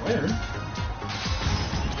saw the square.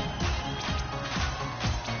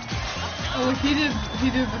 Oh, look, he did the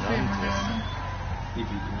favor then. He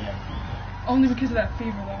beat you, yeah. Only because of that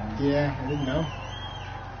favor, though. Yeah, I didn't know.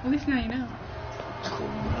 At least now you know.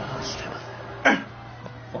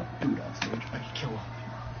 Fuck, dude on stage. I can kill him.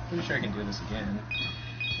 Pretty sure I can do this again.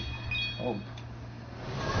 Oh.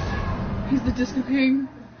 He's the Disco King.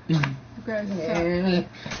 Okay,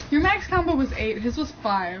 so your max combo was 8, his was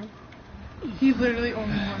 5. He literally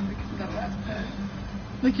only won because of that last pet.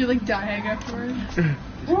 Like, you're like dying afterwards.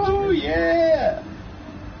 Woo, yeah!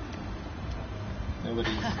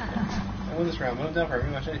 Nobody's... I won this round. Move down for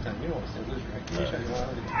pretty much any time. You don't want to stay loser, right? Give me a shot. You want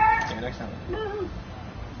to do it. Okay, next time.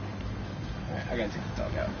 Alright, I gotta take the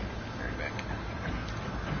dog out. Be right back.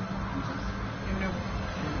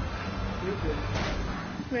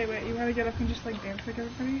 Wait, you wanna get up and just like dance like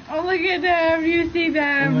everybody? Oh, look at them! You see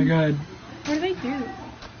them! Oh my god. What do they do?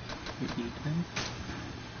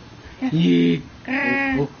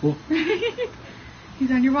 Yeah. Oh.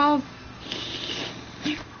 He's on your balls.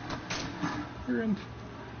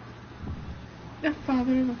 The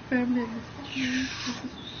father of a family.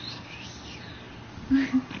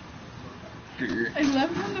 I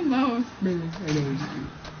love him the most. I know he's cute.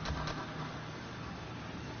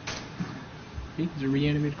 See, he's a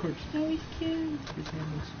reanimated corpse. Oh, he's cute. His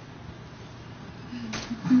handles.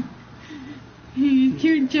 He's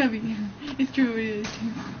cute and chubby. It's true, it is.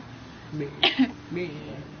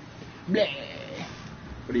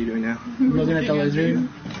 What are you doing now? I'm looking at the lizard. Okay.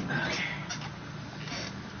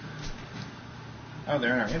 Oh,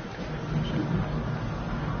 they're in our inventory.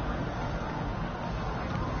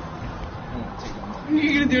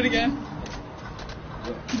 You're gonna do it again?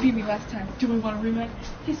 You beat me last time. Do we want a rematch?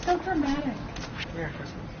 He's so dramatic. Yeah.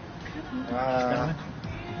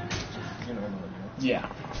 Yeah.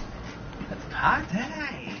 That's party.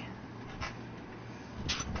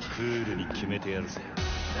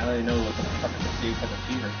 Now that I know what the fuck is the type of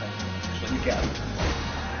fever thing is, actually get it.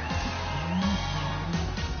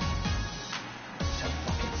 So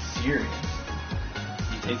fucking serious.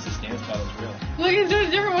 He takes his dance battles real. Look, he's doing a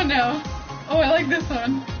different one now. Oh, I like this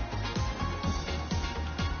one.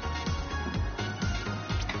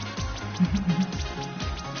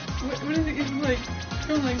 What is it? It's like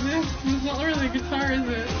going like this. It's not really a guitar, is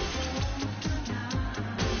it?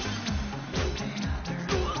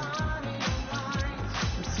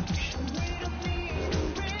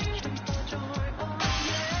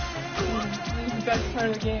 This is the best part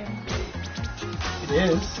of the game. It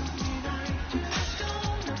is.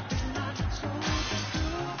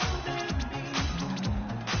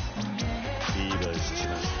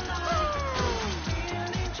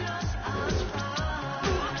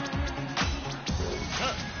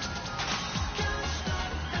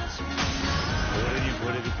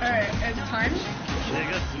 Alright, it's time.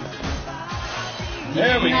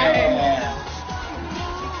 There we go.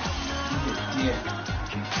 Yeah.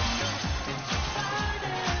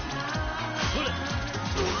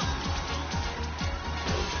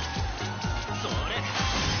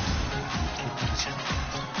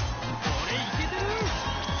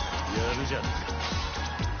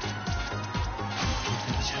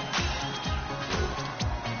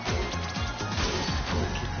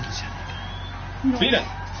 Beat it.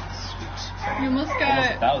 You almost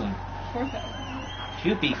got Almost 1,000. 4,000.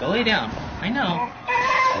 Cupid, go lay down. I know.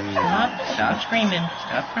 Stop screaming.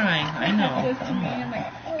 Stop crying. I know. This to me, I'm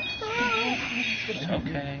like, It's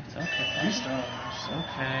okay. It's okay. Restart. It's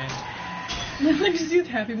okay. like just use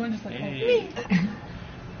happy one, just like, Hey.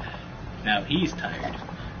 Now he's tired.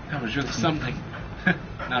 That was really something.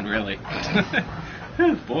 Not really.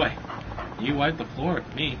 Oh, boy. You wiped the floor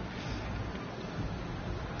with me.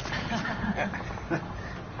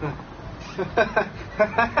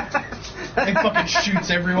 He fucking shoots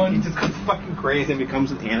everyone. He just goes fucking crazy and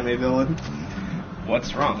becomes an anime villain.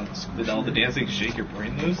 What's wrong? Did all the dancing shake your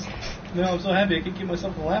brain loose? No, I'm so happy I can keep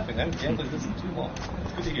myself from laughing. I haven't danced like this in too long.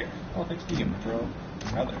 That's good to hear. Oh, thanks to you, bro.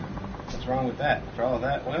 Brother. What's wrong with that? After all of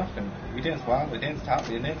that, what else can we dance wild, we dance top,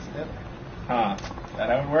 we dance together. Huh. Is that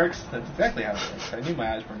how it works? That's exactly how it works. I knew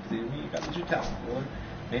my eyes weren't deceiving me. You got what you tell me, Lord.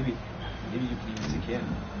 Maybe you can use a kid.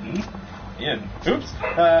 Ian. Oops.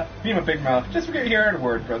 Me and my big mouth. Just forget you heard a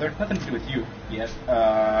word, brother. Nothing to do with you yet.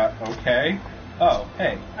 Okay. Oh,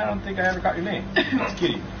 hey. I don't think I ever caught your name. It's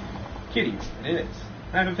Kitty. Kitty. It is.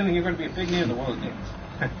 I have a feeling you're going to be a big name in the world of games.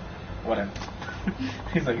 Whatever.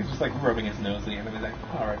 He's just like rubbing his nose at him and he's like,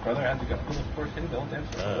 alright, brother, I have to go. Who's the first hit of dance?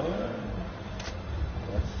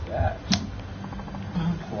 What's that?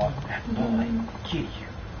 What that boy? Kitty.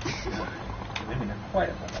 Maybe not quite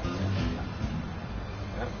a lot.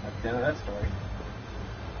 Well, that's the end of that story.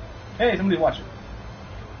 Hey, somebody's watching.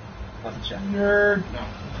 Let's check. Nerd. No.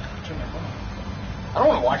 Turn my phone off. I don't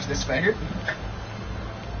want to watch this faggot.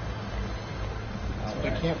 I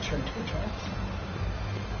can't turn Twitch off.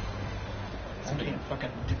 I can't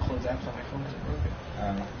fucking close apps on my phone because it broke it.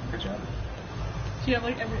 Good job. do you have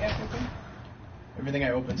like every app open? Everything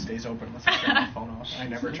I open stays open unless I turn my phone off. I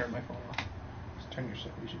never turn my phone off. You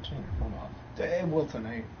should turn your phone off. I will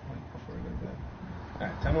tonight, like before I go to bed.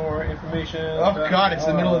 Alright, tell me more information. Oh god, it's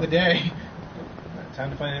the middle of the day. Right,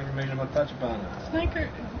 time to find information about Tachibana.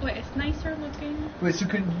 It's nicer looking. Wait, so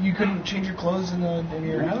you couldn't change your clothes in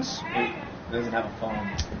your house? It doesn't have a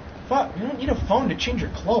phone. Fuck, you don't need a phone to change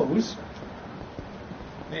your clothes.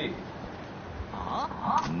 Hey.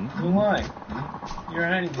 Who am I? You're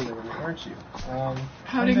hiding something from me, aren't you?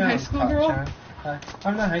 Hiding high school girl?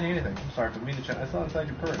 I'm not hiding anything. I'm sorry, but Mina-chan, I saw inside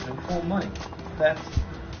your purse. It was full of money. There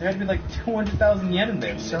had to be like 200,000 yen in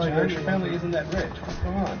there, Mina-chan. Your family isn't that rich. What's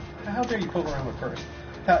going on? How dare you poke around my purse?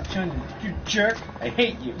 Ta-chan, you jerk! I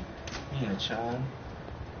hate you! Mina-chan.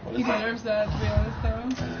 He deserves that, to be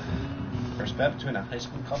honest, though. First bet between a high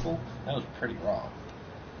school couple? That was pretty raw.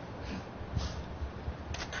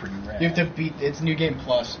 Pretty rad. You have to beat. It's New Game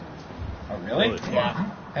Plus. Oh, really? Yeah.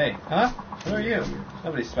 Hey, huh? Who are you?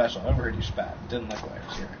 Nobody's special. I overheard you spat. Didn't like what I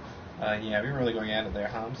was hearing. Yeah, we were really going at it there,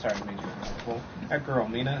 huh? I'm sorry I made you uncomfortable. That girl,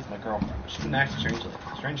 Mina, is my girlfriend. She's been acting strangely.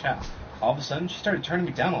 Strange how? All of a sudden, she started turning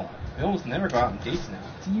me down a lot. We almost never go out on dates now.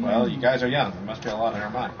 Well, you guys are young. There must be a lot on her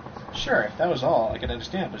mind. Sure, if that was all, I could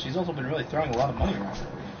understand, but she's also been really throwing a lot of money around her.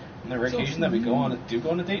 On the rare occasion that we go on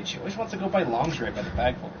a date, she always wants to go buy lingerie by the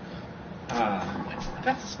bagful. I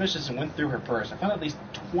got suspicious and went through her purse. I found at least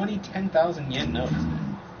 20 10,000 yen notes.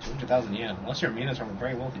 200,000 yen. Unless your Mina's from a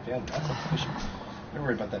very wealthy family, that's a fishy. Don't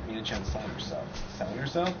worry about that Mina-chan selling herself. Selling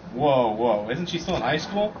herself? Whoa. Isn't she still in high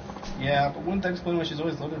school? Yeah, but wouldn't that explain why she's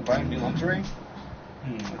always looking to buy new lingerie?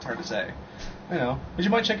 It's hard to say. I know. Would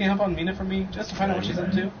you mind checking up on Mina for me, just to find out what she's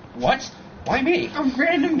up to? What? Why me? A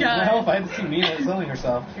random guy. Well, if I had to see Mina selling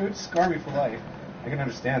herself, it would scar me for life. I can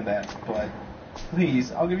understand that, but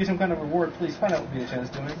please, I'll give you some kind of reward. Please find out what Mina-chan is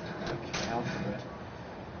doing. Okay, I'll do it.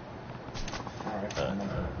 Alright,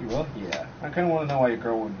 you will? Yeah. I kind of want to know why your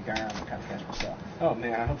girl would be carrying around that kind of cash myself. Oh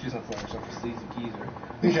man, I hope she's not selling herself for sleazy keys or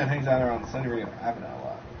Mina-chan hangs out around Senrio Avenue a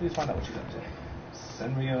lot. Please find out what she's up to.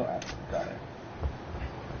 Senrio Avenue. Got it.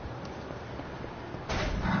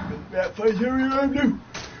 That Senrio Avenue.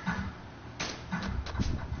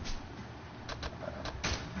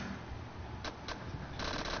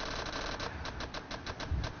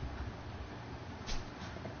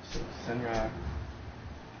 So, Senra.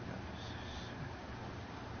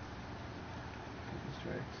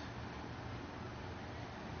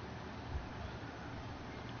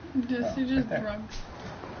 Just right drugs.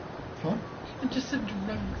 Huh? It just said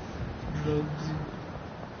drugs. Drugs.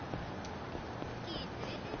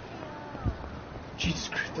 Jesus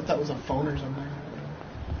Christ, I thought that was a phone or something.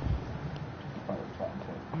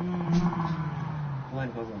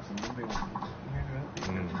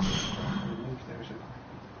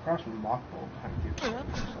 Across from the mock bowl behind you. I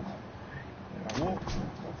don't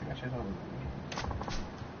think I should have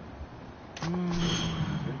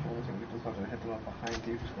hit them up behind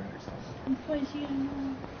Davy Square next time.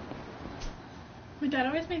 My dad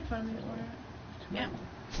always made fun of me for it. Yeah.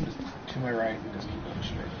 Just to my right and just keep going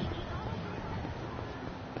straight.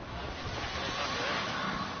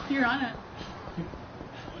 You're on it.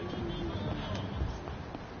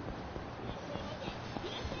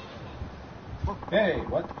 Hey,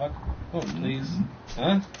 what the fuck? Oh, please.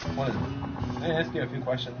 Huh? What is it? Can I ask you a few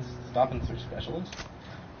questions? Stop and search specialist?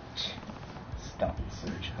 Stop and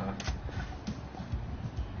search, huh?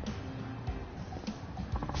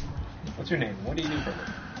 What's your name? What do you do for it?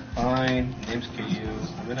 Fine. Name's KU.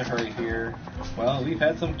 I'm in a hurry here. Well, we've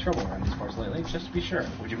had some trouble around these parts lately, just to be sure.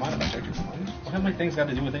 Would you mind if I checked your belongings? What have my things got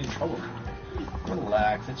to do with any trouble?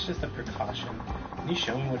 Relax, it's just a precaution. Can you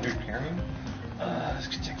show me what you're carrying? This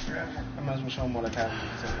could take forever. I might as well show him what I've had.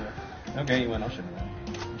 Okay, you win. I'll show you that.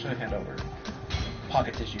 I'm trying to hand over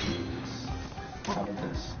pocket tissues. How about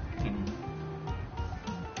this?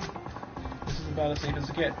 This is about as safe as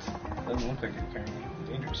it gets. Doesn't look like you're carrying anything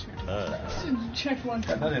dangerous here. Check one.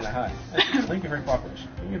 Got nothing to hide. Thank you for your cooperation.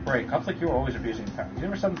 Give me a break. Cops like you are always abusing your power. You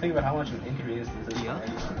never stop to think about how much of an inconvenience this is for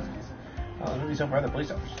any citizens. Oh, maybe so for other police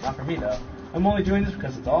officers. Not for me, though. I'm only doing this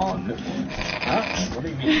because it's all good for me. Huh? What do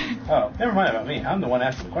you mean? Oh, never mind about me. I'm the one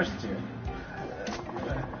asking the questions here.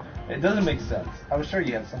 It doesn't make sense. I was sure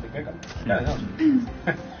you had something big on this. Got a nose.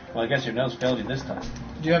 Well, I guess your nose failed you this time.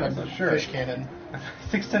 You have a fish cannon.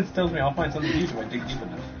 Sixth sense tells me I'll find something to use if I dig deep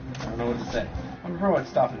enough. I don't know what to say. I'm a pro at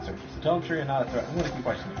stop and search, so tell him sure you're not a threat. I'm going to keep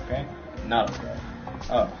questioning you, okay? Not a threat.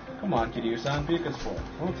 Oh, come on, kitty, your son. Be a good sport.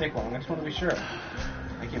 It won't take long. I just want to be sure.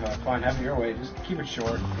 Thank you, fine. Have it your way. Just keep it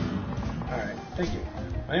short. Alright, thank you.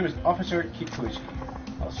 My name is Officer Kikuchi.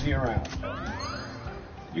 I'll see you around.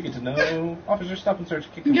 You get to know Officer Stop and Search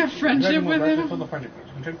Kikuchi. You got friendship with him? You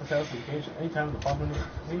can check the house and cage at any time in the following minutes.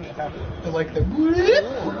 Maybe it happened. I like the...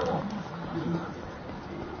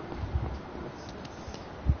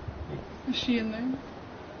 Is she in there?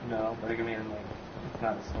 No, but I mean, like, it's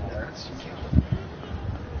not a store.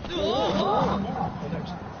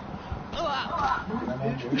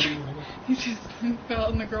 He just fell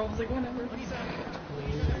and the girl was like, whatever.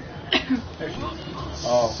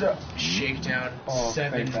 Oh. So, shakedown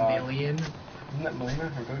 7 million. Isn't that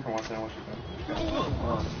Melina? I really want to know what she's doing.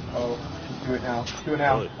 Oh, do it now. Do it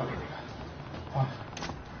now. Okay.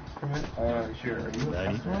 Sure. Are you a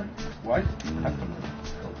customer? What? Customer.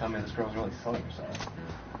 Don't tell me this girl's really selling herself.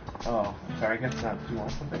 Oh, I'm sorry, I guess not. Do you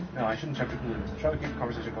want something? No, I shouldn't check the clues. Try to keep the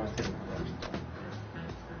conversation going.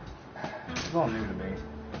 This is all new to me.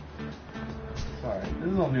 Sorry,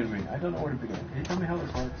 this is all new to me. I don't know where to begin. Can you tell me how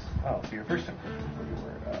this works? Oh, so your first time you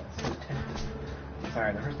were so tentative.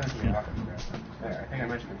 Sorry, the first time to be awkward. There, I think I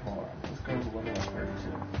mentioned it before. Let's go to a little less further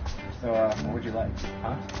too. So, what would you like?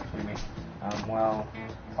 Huh? What do you mean? Well,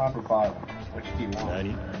 top or bottom? Which do you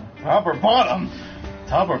want? Top or bottom?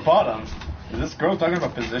 Top or bottom? Is this girl talking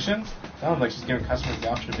about position? Sounds like she's giving customers the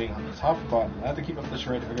option of being on the top or bottom. I have to keep up the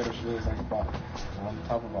charade to figure out if she really likes the bottom. On the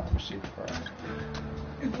top or bottom, she prefer.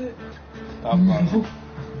 Is it? Top or bottom?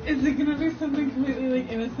 Is it gonna be something completely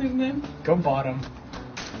like innocent then? Go bottom.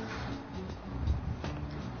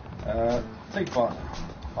 Take bottom.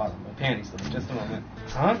 Bottom. My panties though, just a moment.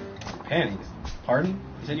 Huh? Panties? Pardon?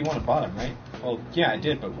 You said you wanted bottom, right? Well, yeah, I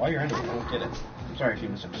did, but why you're under it, I don't get it. I'm sorry if you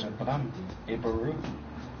misunderstood, but I'm a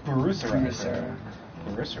Barusara.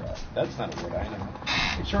 Barusara. That's not a word I know.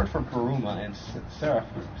 It's short for Baruma and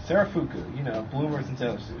Sarafuku. You know, bloomers and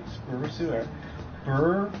sailor suits. Barusara.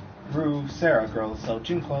 Sarah girls sell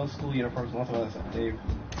gym clothes, school uniforms, and lots of other stuff they've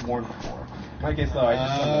worn before. In my case, though, I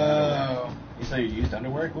just sell underwear. You sell your used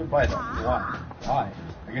underwear? Who would buy them? Why?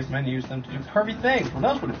 I guess men use them to do pervy things. What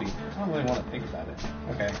else would it be? I don't really want to think about it.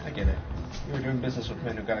 Okay, I get it. You were doing business with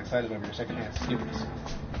men who got excited over your secondhand skivvies.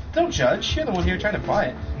 Don't judge. You're the one here trying to buy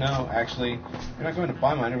it. No, actually, you're not going to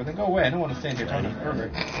buy mine. Then go away. I don't want to stand here talking to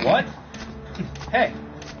pervert. What? Hey.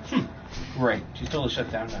 Great. She's totally shut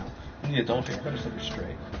down now. I need adult here. I better set her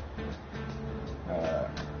straight.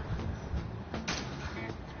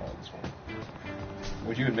 This one.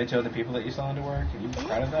 Would you admit to other people that you sell underwear? Can you be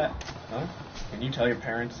proud of that? Huh? Can you tell your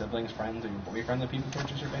parents, siblings, friends, or your boyfriend that people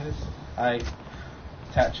purchase your panties?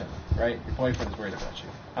 Tatchan, right? Your boyfriend is worried about you.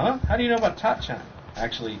 Huh? How do you know about Tatchan?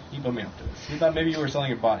 Actually, he put me up to this. He thought maybe you were selling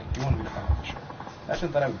your body. He wanted me to find out for sure.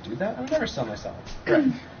 Tatchan thought I would do that? I would never sell myself. Correct.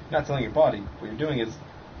 You're not selling your body. What you're doing is...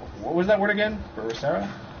 What was that word again? Barusara?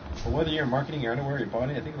 But whether you're marketing your underwear or your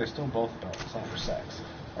body, I think they're still both about selling for sex.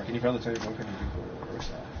 Or can you probably tell your boyfriend you do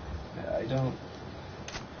Barusara? I don't...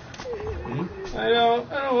 I don't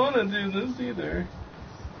want to do this either.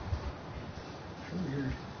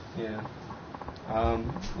 Weird. Yeah.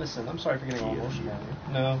 Listen, I'm sorry for getting all emotional.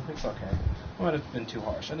 No, it's okay. I might have been too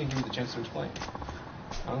harsh. I didn't give you the chance to explain.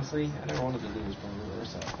 Honestly, I never wanted to lose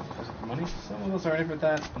Barusara. Was it the money? Some of us are different with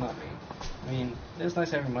that, but not me. I mean, it's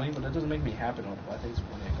nice having money, but it doesn't make me happy to buy things with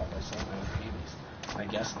money I got by selling my own babies. I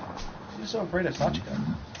guess not. She's so afraid of Sachiko.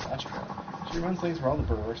 She runs things for all the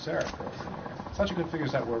Barusara girls in here. Sachiko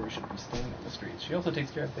figures out where we should be standing on the streets. She also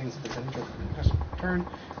takes care of things if there's any trouble in customer return.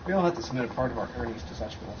 We all have to submit a part of our earnings to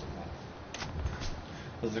Sachiko once a month.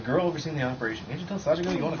 There's a girl overseeing the operation. Can't you tell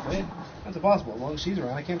Sachiko you want to quit? That's impossible. As long as she's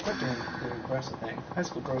around, I can't quit doing the rest of the thing. High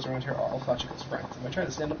school girls around here are all Sachiko's friends. If I try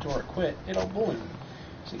to stand up to her or quit, they don't bully me.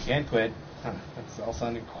 She can't quit. Huh, that's all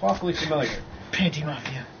sounding awfully familiar. Panty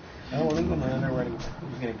Mafia. Oh, well, England and underwear is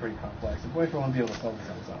getting pretty complex. The boyfriend won't be able to sell this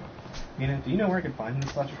on his own. Mina, do you know where I can find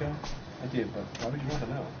this Sachiko? I do, but why would you want to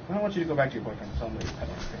know? I don't want you to go back to your boyfriend and tell him that you're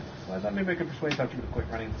peddling your panties. So I thought maybe I could persuade Sachiko to quit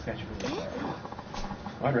running the sketchy business.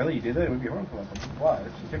 Why, really? You do that? It would be horrible. Why?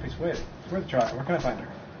 She can't be persuaded. It's worth a try. Where can I find her?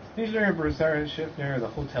 She's near a Barusara shift near the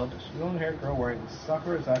hotel district. The long-haired girl wearing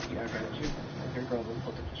Sakurazaki Akana's uniform. Long-haired girl in the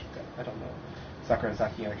hotel district. I don't know.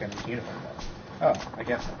 Sakurazaki Akana's uniform, though. Oh, I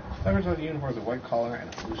guess so. Sakurazaki uniform is a white collar and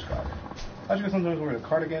a blue scarf. Sachiko sometimes wears a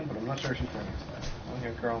cardigan, but I'm not sure she's wearing it today.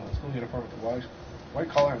 Long-haired girl in the school uniform with a white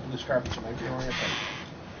collar and blue scarf, but she might be wearing a tight.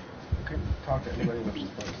 I couldn't talk to anybody which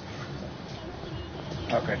is close.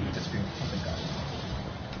 Okay, he disappeared. Oh, thank God.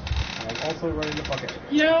 I'm also running the fuck out.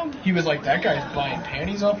 You know, he was like, that guy's buying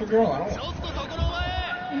panties off a girl? I don't want to.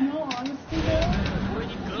 In all honesty, though,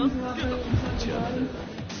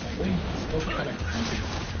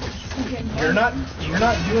 you're not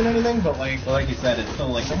doing anything, but like, well, like you said, it's still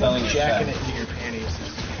like selling jacking it into your panties.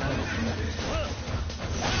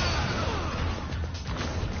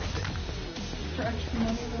 fresh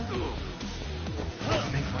money, though.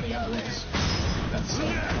 Make money out of this. That's so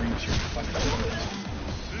brings your fucking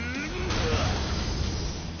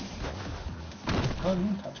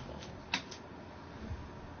untouchable.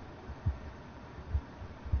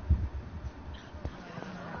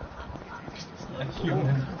 A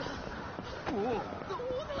human.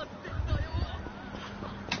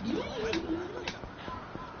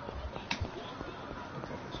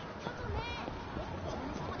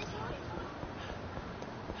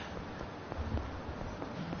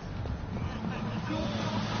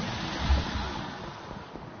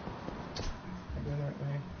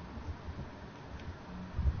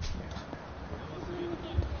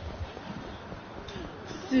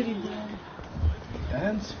 City boy.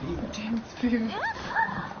 Dance fever.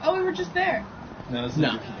 Oh, we were just there. No,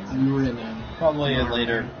 we were in there. Probably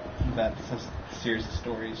later, that series of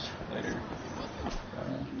stories later.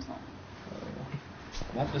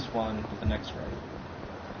 Not this one, but the next one.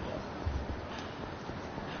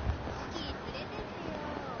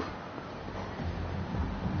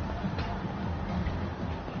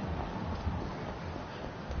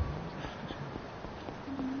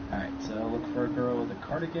 Alright, so look for a girl with a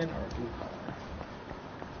cardigan or a blue collar.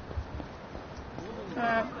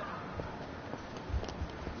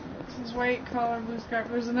 This is white collar, blue scarf.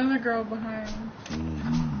 There's another girl behind.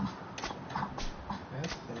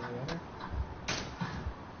 Yes, any other?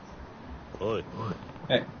 Oi.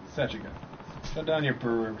 Hey, Sachiko. Shut down your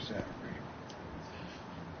brewer set.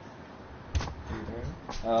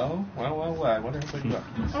 Oh, well, I wonder who put you up.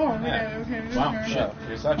 Oh, okay. Wow, shut.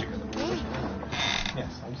 You're Sachiko.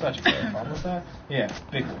 Yes, I'm such a great problem with that. Yeah,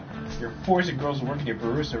 big one. You're forcing girls to work in your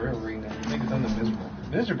barista arena and making them miserable.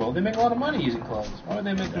 Miserable? They make a lot of money using clothes. Why would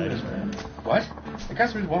they make them miserable? What? The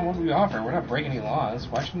customers want what we offer. We're not breaking any laws.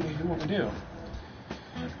 Why shouldn't we do what we do?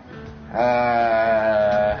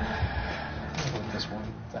 With this one.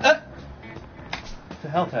 What the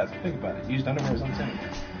hell, Taz? Think about it. Used underwear is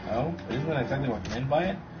unsanitary. Oh? But isn't that exactly what men buy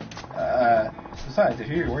it? Besides, if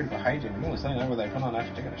you're worried about hygiene, the only something underwear that I put on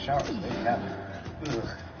after taking a shower is baby habit.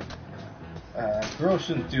 Girls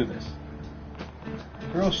shouldn't do this.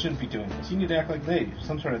 Girls shouldn't be doing this. You need to act like they do.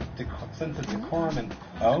 Some sort of sense of decorum and...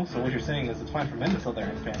 Oh, so what you're saying is it's fine for men to sell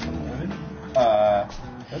their pants on women?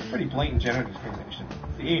 That's pretty blatant gender discrimination.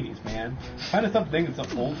 It's the 80s, man. Kind of something that's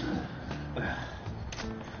old school.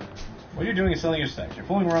 What you're doing is selling your sex. You're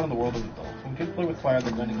fooling around in the world of adults. When kids play with fire,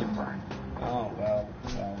 they're going to get burned. Oh, well.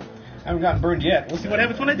 I haven't gotten burned yet. We'll see what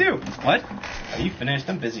happens when I do. What? Are you finished?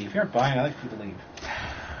 I'm busy. If you're not buying, I'd like for you to leave.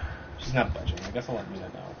 She's not budging. I guess I'll let Mina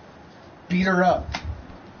know. Beat her up.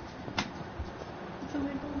 It's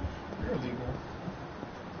illegal. You're illegal.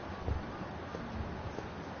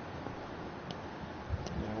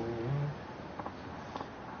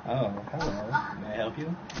 Oh, hello. May I help you?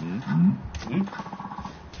 Mm-hmm.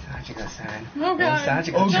 Sachiko-san. Oh, God.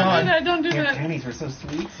 Oh, God. Don't do Your that. panties were so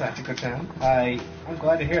sweet, Sachiko-chan. I'm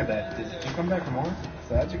glad to hear that. Did you come back for more?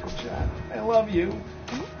 Sachiko-chan, I love you.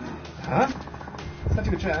 Huh?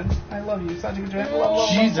 Sachiko-chan, I love you. Sachiko-chan, love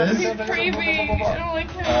Jesus. He's creepy. I don't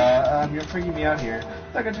like him. You're freaking me out here.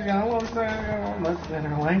 Sachiko-chan, I love Sachiko. Let's spend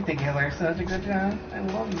our life together, Sachiko-chan. I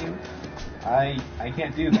love you. I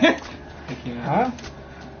can't do that. Huh?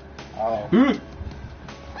 Oh.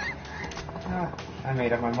 I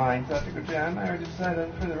made up my mind, Sachiko-chan. I already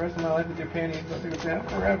decided for the rest of my life with your panties, Sachiko-chan,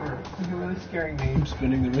 forever. You're really scaring me. I'm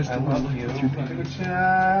spending the rest of my life with your panties.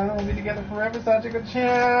 Sachiko-chan. We'll be together forever,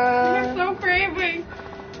 Sachiko-chan. You're so creepy.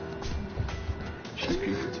 She's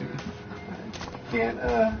creepy too. Can't,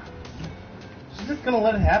 she's just gonna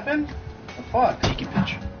let it happen? What the fuck? Take it,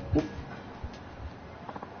 bitch. Whoop.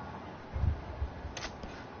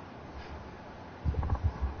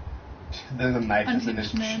 There's a knife just in his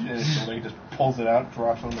shoulder. He just pulls it out,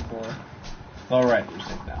 drops it on the floor. It's alright, you're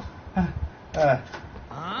safe now.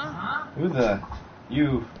 Who the...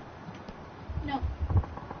 You... No.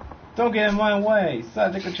 Don't get in my way!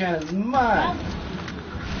 Sachiko-chan is mine!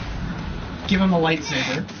 Give him a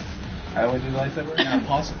lightsaber. I would do lightsaber? Not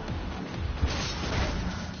possible.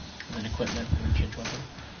 And equipment and a change weapon.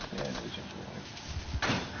 Yeah, do change weapon.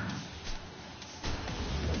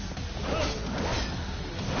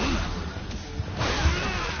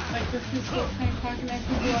 Like this is what kind of talking I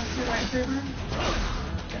can do off your lightsaber.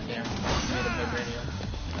 Goddamn. Made of vibranium.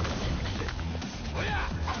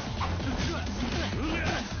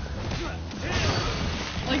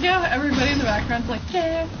 Like how everybody in the background's like,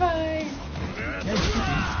 yeah, fight. Yeah, it's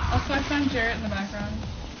creepy. Also, I found Jarrett in the background.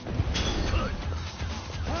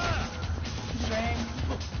 He's wearing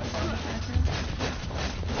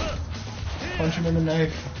Punch him in the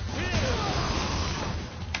knife.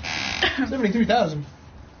 73,000.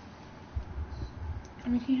 I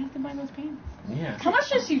mean, he has to buy those pants. Yeah. How much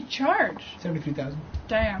does he charge? 73,000.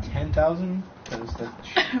 Damn. 10,000?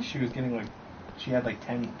 Because she was getting like... She had like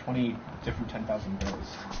 20 different 10,000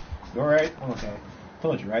 bills. You alright? I'm okay.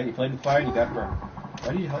 Told you, right? You played with fire, you got burned.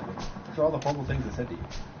 Why did you help me? After all the horrible things I said to you.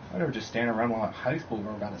 I'd never just stand around while a high school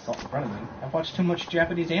girl got assault in front of me. I've watched too much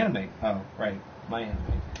Japanese anime. Oh, right. My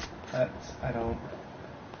anime. I don't...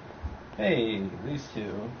 Hey, these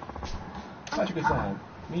two. Sachiko-san.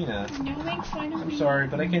 Mina. Don't make fun of me. I'm sorry,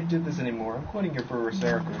 but I can't do this anymore. I'm quitting your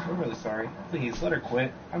Berserker group. I'm really sorry. Please, let her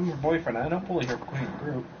quit. I'm your boyfriend. I don't bully her for quitting the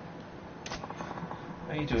group.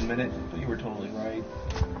 I hate to admit it, but you were totally right.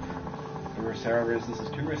 Berserker this is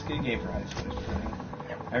too risky a game for high schoolers playing.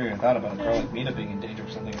 I haven't even thought about a girl like Mina being in danger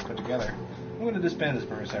of something I put together. I'm going to disband this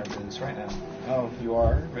Berserker business right now. Oh, you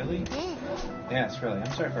are? Really? Yes, really.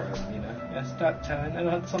 I'm sorry for her, Mina. Yes, stop telling. I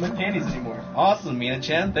don't have to sell my panties anymore. Awesome,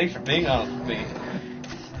 Mina-chan. Thanks for being honest with me.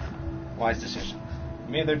 Wise decision.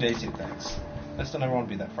 You made their day too, thanks. I still never want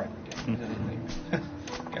to be that frightened again.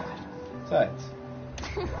 Got it. Besides.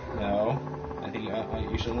 No. I think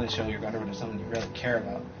you should only show your underwear to someone you really care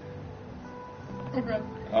about. Oh, God.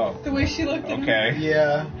 Oh. The way she looked at him. Okay.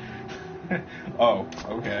 Yeah. Oh,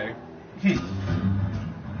 okay.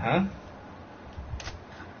 Huh?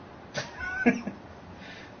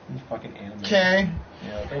 You fucking anime. Okay.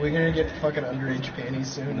 Yeah. Are we gonna get fucking underage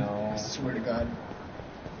panties soon? No. I swear to God.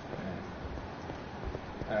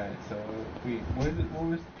 Alright, so what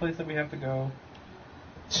was the place that we have to go?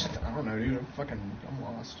 I don't know, dude. I'm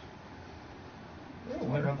lost.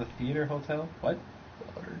 What about the theater hotel? What?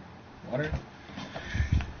 Water. Water?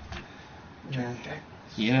 Yeah.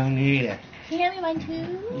 You don't need it. Can you have me one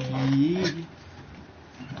too?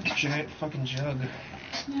 Yeah. Giant fucking jug.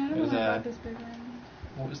 Yeah, I don't know about this big one.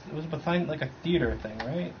 What was it was behind like a theater thing,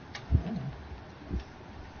 right?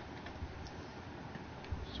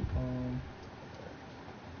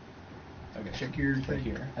 Okay. Check your right thing.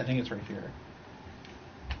 here. I think it's right here.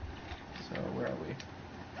 So where are we?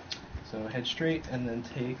 So head straight and then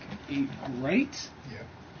take a right. Yeah.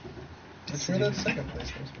 That's where the second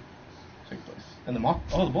place was. Second place. And the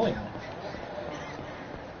the bowling alley.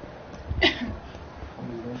 We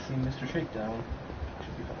don't see Mr. Shakedown.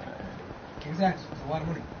 Should be fine. Exactly. It's a lot of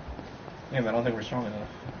money. Yeah, but I don't think we're strong enough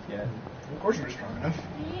yet. Of course we're strong enough.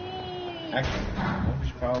 Actually, we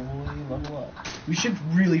should probably level up. We should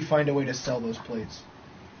really find a way to sell those plates.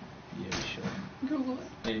 Yeah, we should. Google it.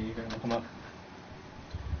 Yeah, you can look them up.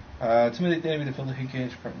 Intimidate the enemy to fill the hit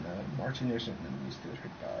gauge from marching near certain enemies to the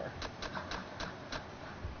trick bar.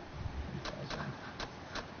 3,000.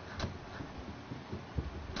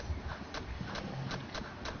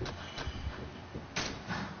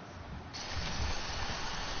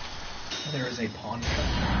 There is a pawn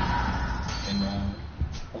shop. In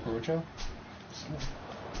Okorocho?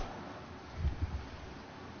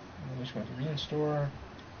 Just going to convenience store.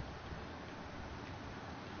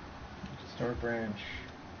 Store branch.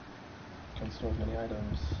 Can store as many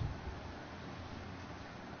items.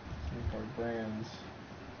 Store brands.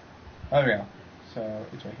 Oh, there we go. So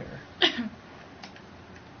it's right here.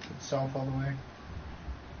 It's south all the way.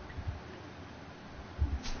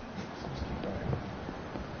 So let's keep going.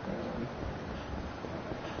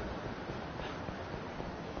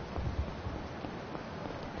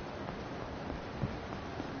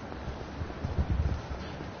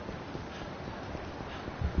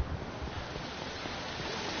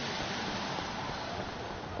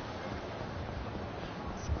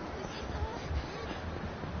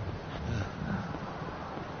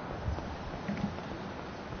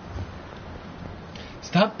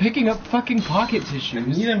 Stop picking up fucking pocket tissues. I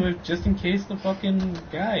need them just in case the fucking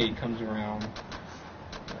guy comes around.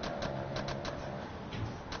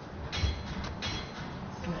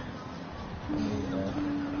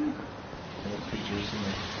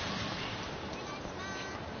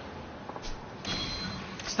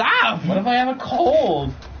 Stop! What if I have a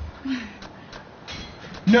cold?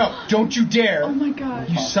 No, don't you dare! Oh my god.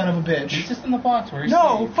 You son of a bitch. It's just in the box where he's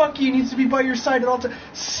No, safe. fuck you, he needs to be by your side at all times.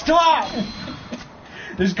 Stop!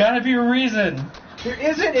 There's gotta be a reason. There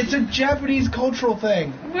isn't, it's a Japanese cultural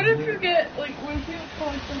thing. What if you get, like, what if you call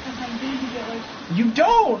like something behind you get, like... You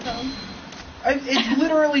don't! Some? It's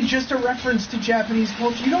literally just a reference to Japanese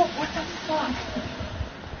culture. You don't... What the fuck?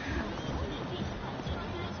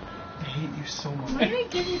 I hate you so much. Why do they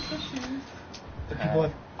give you tissues? The people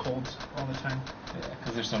have colds all the time. Yeah,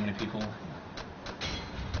 because there's so many people. What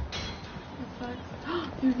the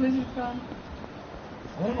fuck? Your lizard gone.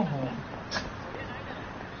 I want to go home.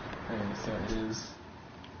 Okay, so it is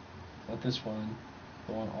not this one,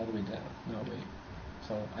 the one all the way down. No, wait.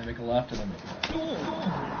 So I make a left and then make a left.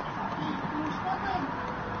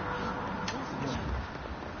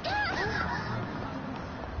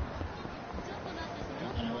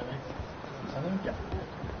 Yeah.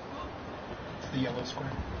 It's the yellow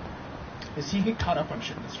square. Does he get caught up on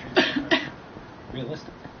shit in the streets?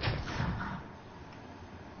 Realistic.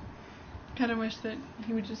 Kind of wish that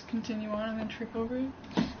he would just continue on and then trip over it.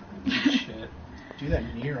 Shit. Do that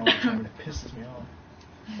near all the time and it pisses me off.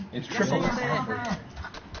 It's Triple triple. the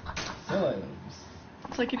Still items.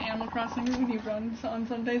 It's like in Animal Crossing when you run on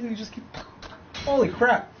some days and you just keep... Holy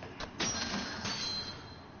crap!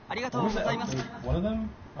 What was that? Wait, one of them?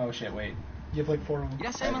 Oh shit, wait. You have like 4 of them. No,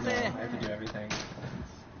 I have to do everything.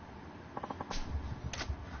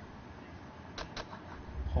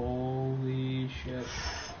 Holy shit.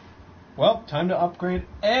 Well, time to upgrade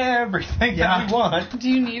everything that we want. Do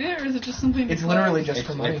you need it, or is it just something to It's collect? literally just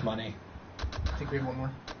for money. It's money. I think we have one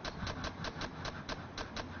more.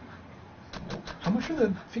 How much are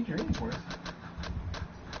the figurines worth?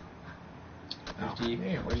 50.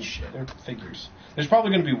 Yeah, what shit. They're figures. There's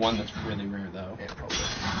probably going to be one that's really rare, though. Yeah, probably.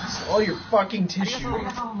 So all your fucking tissue.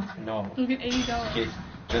 No. You'll get $80.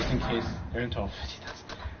 Just in case. They're in total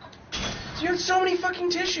 50,000. You have so many fucking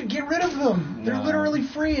tissue. Get rid of them. They're No. literally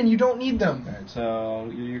free and you don't need them. Alright, so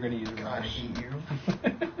you're going to use God, I hate you.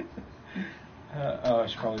 I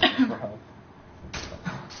should probably use for health.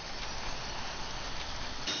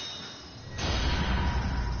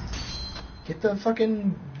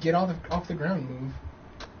 Get off the ground move.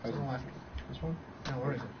 To the left. This one? No,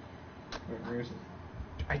 where is it? Where is it?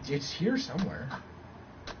 It's here somewhere.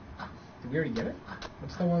 Did we already get it?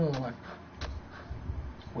 What's the one on the left?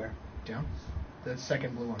 Where? Down? The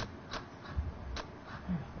second blue one.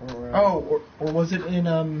 Or was it in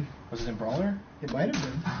Was it in Brawler? It might have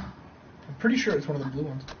been. I'm pretty sure it's one of the blue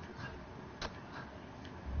ones.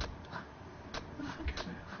 What the fuck is it?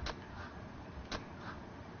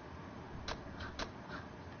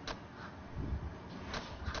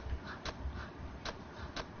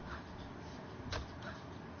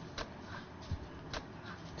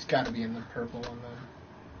 It's got to be in the purple one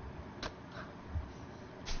then.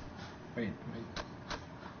 Wait.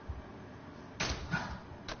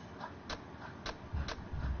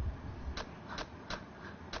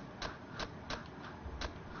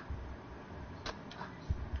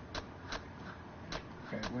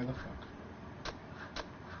 Okay, where the fuck?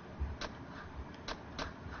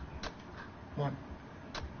 What?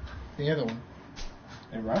 The other one.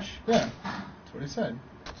 In Rush? Yeah, that's what I said.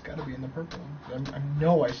 It's got to be in the purple one. I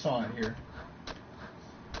know I saw it here.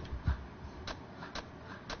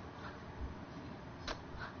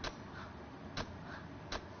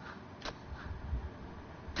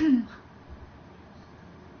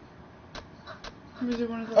 Was it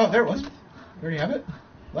one of the Oh, there it was. We already have it?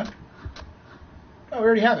 Left? Oh, we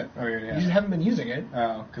already have it. Oh, we already have You it. just haven't been using it.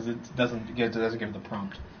 Oh, because it doesn't give the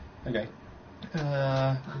prompt. Okay.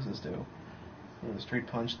 What does this do? The straight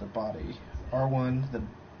punch, the body. R1, the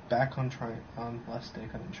back on left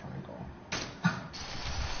stick on the triangle.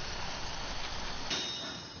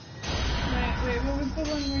 Wait, what was the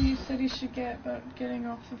one where you said he should get about getting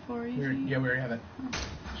off the floor easy? We already have it.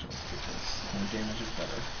 So more damage is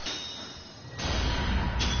better.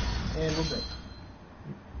 And we're broke.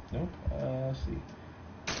 Nope. Let's see.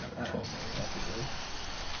 12.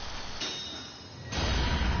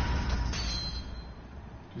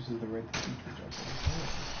 Uses the right feature jump.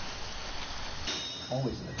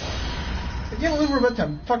 Always an attack. I can't believe we're about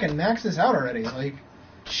to fucking max this out already. Like,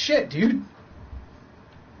 shit, dude.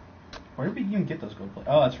 Where did we even get those gold plates?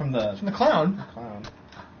 Oh, it's from the... It's from the clown. Clown.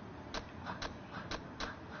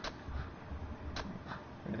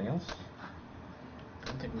 Anything else? I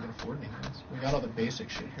don't think we can afford anything else. We got all the basic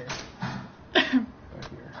shit here. Right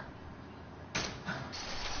here.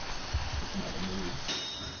 Another move.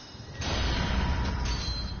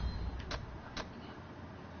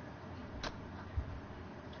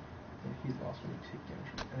 He's lost when you take damage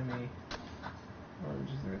from an enemy. Or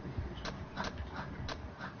just there at the huge.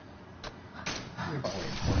 You're probably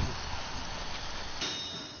important.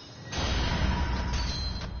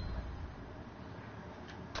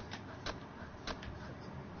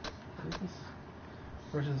 What is this?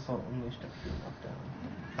 Versus assault unleashed after being knocked down.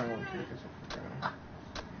 Triangle and kick us off the ground.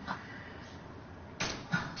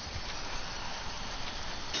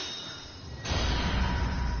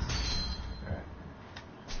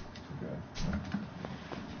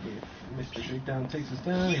 If Mr. Shakedown takes us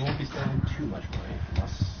down, he won't be stealing too much money from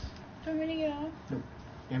us. Do you want me to get off? No.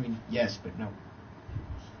 I mean, yes, but no.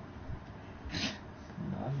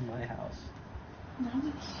 Not in my house. No,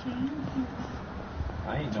 it's Shane.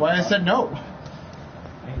 I ain't That's no why I cuck. said no.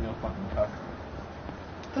 I ain't no fucking cuck.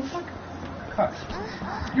 The fuck?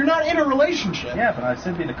 Cuck. You're not in a relationship. Yeah, but I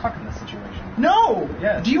said be the cuck in this situation. No!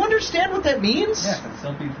 Yes. Do you understand what that means? Yes, I'd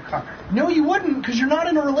still be the cuck. No, you wouldn't, because you're not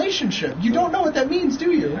in a relationship. You don't know what that means,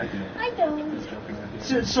 do you? I do. I don't. Just joking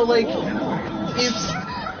with you. So like,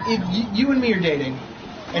 if you and me are dating,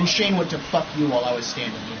 and Shane went to fuck you while I was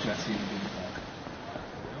standing, Let's see if we do the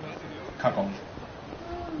cuck. Cuckold.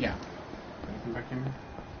 yeah. Anything back here?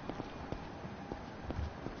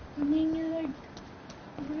 I mean, you're like,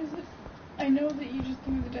 what is it? I know that you just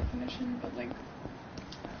gave me the definition, but like,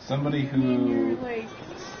 Somebody I mean, you're who... like,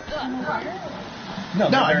 unaware? No,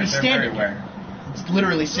 I'm they're just very standing aware. here. It's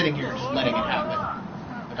literally sitting here, just letting it happen.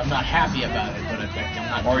 Like, I'm not happy about it, but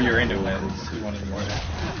I'm not. Or you're into it. It's one of the order.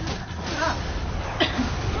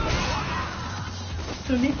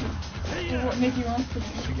 So Nikki, what Nikki wants to do.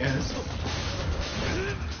 I guess.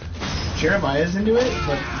 Jeremiah's into it,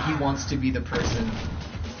 but he wants to be the person.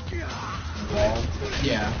 Involved.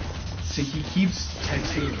 Yeah. So he keeps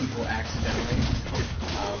texting people accidentally,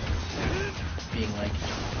 being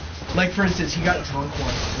like for instance, he got drunk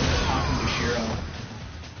once when he was talking to Shiro,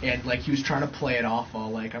 and like he was trying to play it off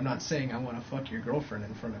all like, I'm not saying I want to fuck your girlfriend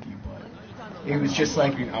in front of you, but it was just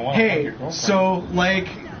like, hey, so like,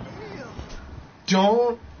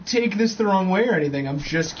 don't take this the wrong way or anything. I'm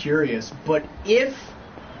just curious, but if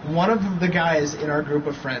one of the guys in our group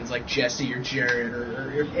of friends, like Jesse or Jared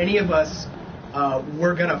or if any of us,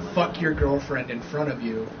 we're gonna fuck your girlfriend in front of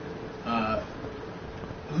you,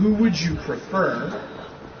 who would you prefer?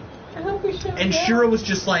 I hope we should. And Shira was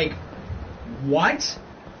just like, what?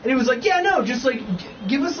 And it was like, yeah, no, just like,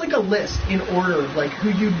 give us like a list in order of like who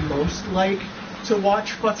you'd most like to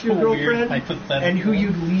watch fuck your Weird girlfriend hypothetical. and who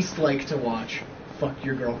you'd least like to watch fuck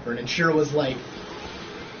your girlfriend. And Shira was like,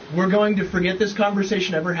 we're going to forget this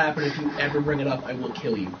conversation ever happened. If you ever bring it up, I will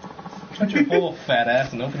kill you. Shut your full fat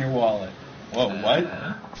ass and open your wallet. Whoa, what?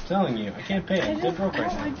 I'm telling you, I can't pay. I'm dead broke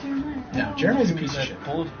right now. No, Jeremy's a piece of shit.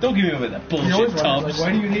 Don't give me with that bullshit, You know what's wrong? Tubbs.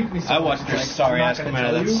 Like, why do you hate me so I much? watched your Like, sorry I'm ass not come gonna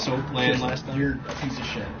out of tell that you, soap land last time. You're a piece of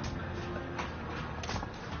shit.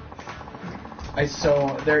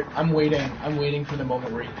 I'm waiting for the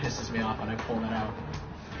moment where he pisses me off and I pull that out.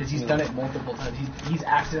 Because he's done it multiple times.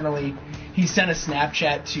 He sent a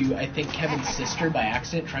Snapchat to, I think, Kevin's sister by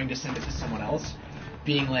accident, trying to send it to someone else,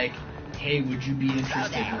 being like, hey, would you be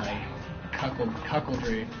interested in, like,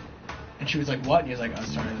 cuckoldry? And she was like, what? And he was like, oh,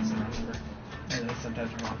 sorry, that's the wrong number. And then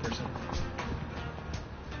sometimes the wrong person.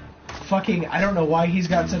 Fucking, I don't know why he's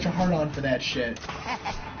got such a hard-on for that shit.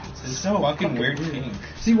 It's so fucking weird thing.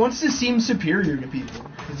 So he wants to seem superior to people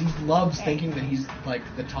because he loves thinking that he's like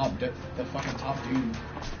the fucking top dude.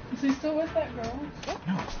 Is he still with that girl?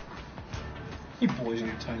 No. You boys and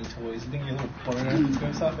your tiny toys. You think your little burner is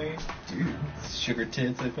going to stop me? Dude, sugar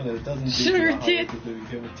tits. I feel like it doesn't do sugar tits.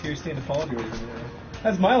 Tears stain the quality or anything.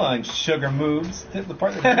 That's my line. Sugar moves. Tip the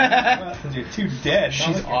part that since you're too dead.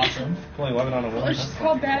 She's awesome. Only 11 on a Well, woman. she's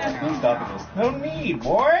called Badass Moves. Stop this. No need,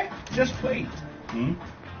 boy. Just wait.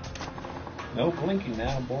 No blinking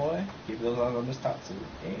now, boy. Keep those eyes on this top suit.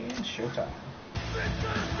 And showtime.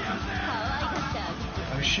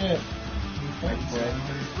 Oh shit. You fight, bro.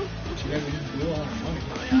 She got me just blew all her money.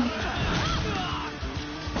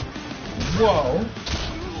 Whoa.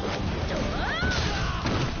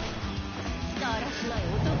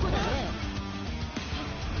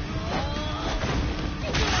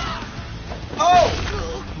 Oh!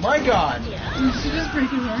 My god! Did she just break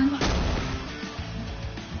his arm?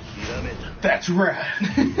 That's rad.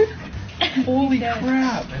 Holy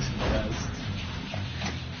crap! That's the best.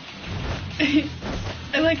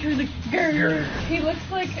 I like her, the grr. He looks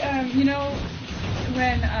like, you know,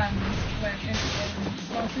 when in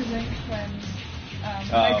Monsters Inc., when,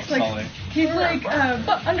 Mike's like, Sully. he's like,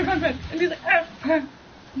 under contract, and he's like,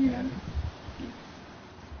 you know.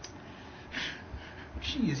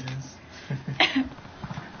 Jesus.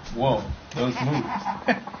 Whoa, those moves.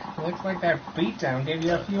 Looks like that beatdown gave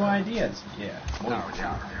you a few ideas. Yeah.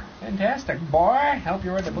 Fantastic, boy. Help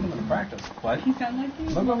you ready to put them into practice. What? He sound like you?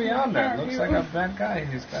 Look over yonder. Looks like a bad guy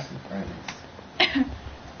who's got some friends.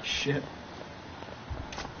 Shit.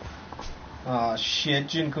 Aw, shit.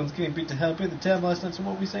 Jin-kun's getting beat to hell. Pay the tab last night, so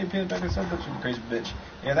what we say, pay it back or something. You crazy bitch.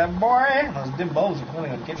 Yeah, that boy? Those dim bulbs are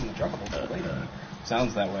planning on getting the trouble later.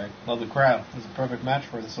 Sounds that way. Love the crowd. It's a perfect match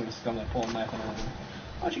for the sort of scum that pull a knife on everything.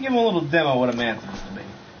 Why don't you give him a little demo of what a man's supposed to be?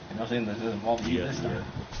 You know, saying that doesn't involve you this time.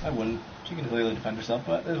 I wouldn't. She can clearly defend herself,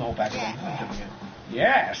 but there's a whole pack of them. I'm jumping in.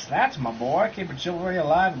 Yes, that's my boy. Keeping chivalry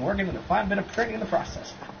alive and working with a fine bit of pretty in the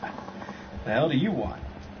process. The hell do you want?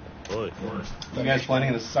 You guys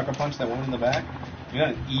planning the sucker punch that one in the back? You got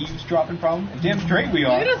an eavesdropping problem? And damn straight we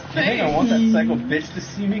are. You think I want that psycho bitch to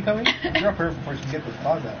see me coming? Drop her before she gets those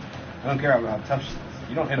claws out. I don't care about how tough she is.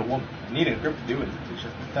 You don't hit a woman. You need a grip to do it. It's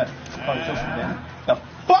just pathetic. Probably choke them down. The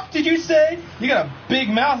fuck did you say? You got a big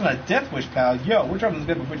mouth and a death wish, pal. Yo, we're dropping this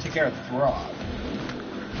bit before we take care of the throb.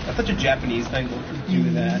 That's such a Japanese thing to do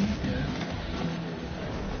that.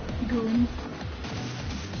 Goons.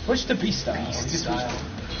 Switch to B style. Beast style.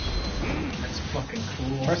 That's fucking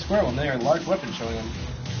cool. Press square when they are large weapons showing them.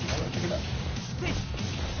 Pick it up.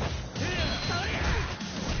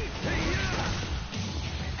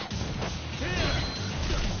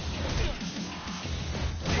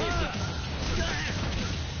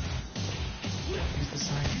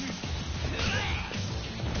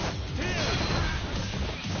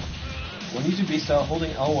 When using B-style,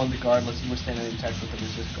 holding L1 to guard lets you withstand any attacks with the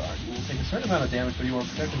resist guard. You will take a certain amount of damage, but you are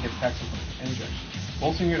protected against attacks from any direction.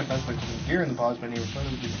 Bolstering your defense by putting gear in the pause menu will further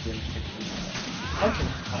reduce the damage taken from the Fucking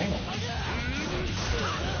final.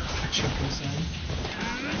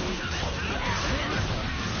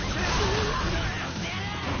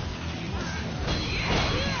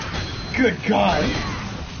 Good God!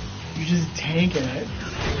 You're just tanking it.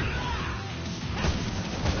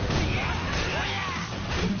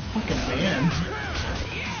 Fucking man.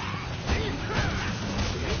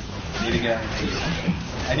 I need to get out of this.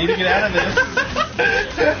 I need to get out of this.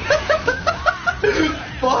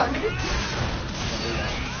 Fuck.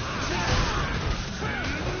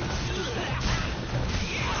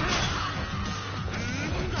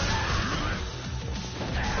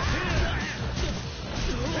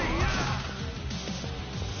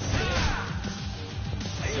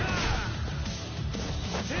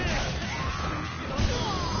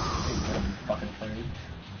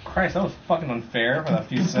 Christ, that was fucking unfair for that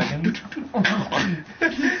few seconds.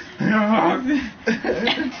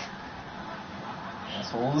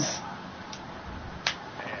 Assholes.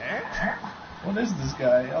 What is this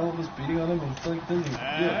guy? All of us beating on him and still doesn't do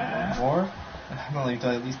it more? I'm not letting you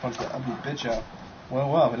at least punch that ugly bitch out.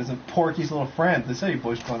 Well, if it isn't Porky's little friend. They say you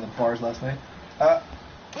boys were going to the bars last night. But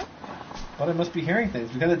I must be hearing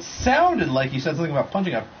things because it sounded like you said something about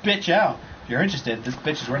punching a bitch out. If you're interested, this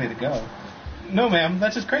bitch is ready to go. No, ma'am,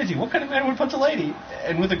 that's just crazy. What kind of man would punch a lady?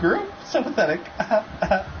 And with a group? So pathetic.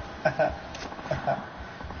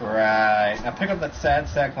 Right. Now pick up that sad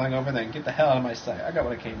sack lying over there and get the hell out of my sight. I got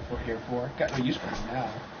what I came here for. Got no use for it now.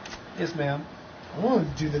 Yes, ma'am. I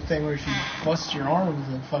want to do the thing where she busts your arms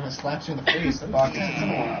and fucking slaps you in the face.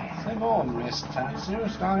 Same old Miss Tatsu,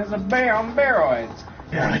 strong as a bear on steroids.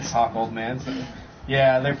 Yeah, talk, old man. So,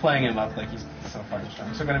 yeah, they're playing him up like he's so fucking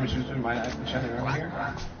strong. So, got him introduced to my Shelly over here.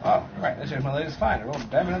 Oh, right. That's just my latest find. I rolled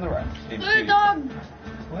Batman on the right. There's a dog.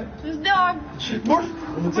 What? There's a dog. Morph.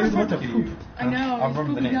 Let's say about the poop. I know. I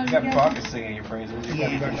remember the name. You got Bacchus singing your praises.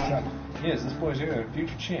 Yes, this boy's here, a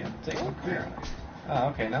future champ. Take a look here. Oh,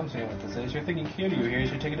 okay, now I'm seeing what this is. You're thinking Kiryu here,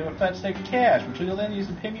 so you're taking him a fat stake of cash, which you'll then use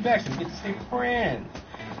to pay me back so you get to stay for friends.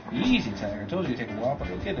 Easy, Tiger. I told you it'd take a while, but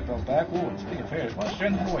you'll get it felt back. Ooh, and speaking of fairs, why don't you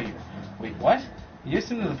join the boy here? Wait, what? You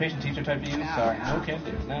assume the patient teacher type to you? Sorry, no can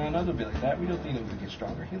do. No, don't be like that. We don't need him to get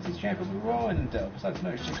stronger. He's his champion, but we're all in the dough. Besides,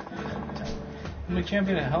 no, shit. You make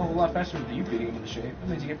champion a hell of a lot faster than you beating him into shape. That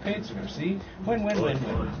means you get paid sooner, see? Win.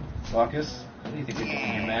 Bacchus, what do you think you're doing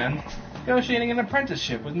here, man? Negotiating an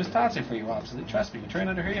apprenticeship with Miss Tatsu for you, obviously. Trust me, you train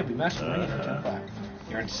under her, you'll be master ring in 10 5.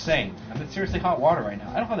 You're insane. I'm in seriously hot water right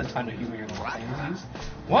now. I don't have the time to humor your little fantasies.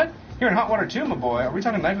 What? You're in hot water too, my boy. Are we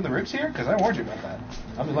talking knife in the ribs here? Because I warned you about that.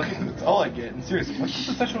 I'll be lucky if that's all I get. And seriously, what's this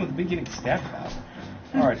obsession with me getting stabbed about?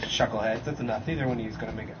 Alright, chuckleheads, that's enough. Neither one of you is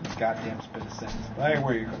going to make a goddamn spit of sense. But I hear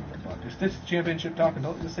where you're coming from, Bacchus. This championship talk, and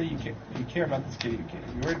don't just say you care about this kid, you care.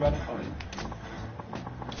 You worried about it? Oh, yeah.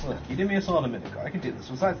 Look, you did me a solid a minute ago. I can do this.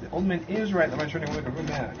 Besides, the old man is right that my training will make a good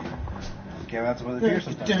man out of you. You care about some other pier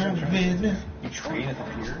sometimes. You train at the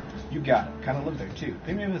pier? You got it. Kind of live there, too.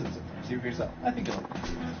 Pay me a visit sometime. See for yourself. I think you'll like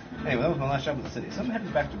it. Anyway, that was my last job in the city. So I'm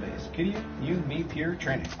headed back to base. Kitty, you, me, pier,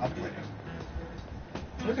 training. I'll be later.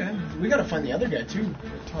 Okay, we gotta find the other guy too.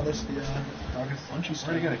 Tell us the August. I've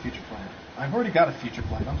already got a future plan. I've already got a future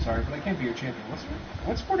plan. I'm sorry, but I can't be your champion.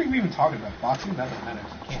 What sport are you even talking about? Boxing? That doesn't matter.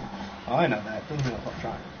 I can't. Oh, I know that. Doesn't mean I'll stop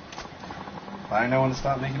trying. But I know when to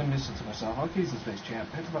stop making a nuisance of myself. I'll keep this face champ.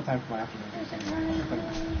 It's about time for my afternoon.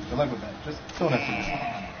 Good luck with that. Just don't have to miss it.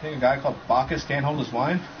 Think a guy called Bacchus can't hold his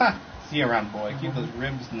wine? Ha! See you around, boy. Keep those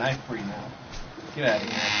ribs knife free now. Get out of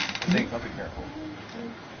here. I'll be careful.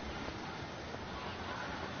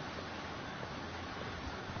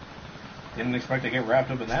 Didn't expect to get wrapped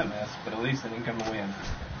up in that mess, but at least I didn't come away empty.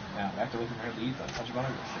 Now, back to looking for her leads on Tachibana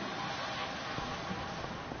Real Estate.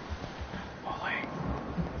 Bowling.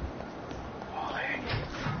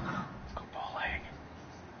 Let's go bowling.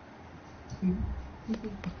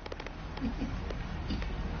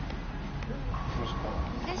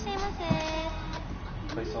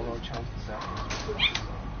 Play solo challenge this afternoon.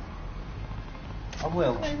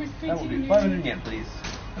 That will be 500 yen, please.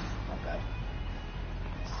 Not bad.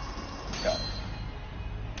 Got it.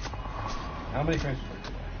 How many frames for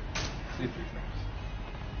today? See 3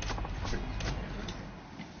 frames.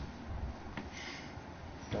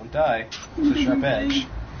 Don't die. It's a sharp edge.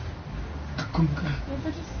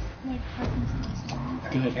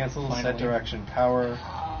 Good. Cancel, finally. Set direction, power,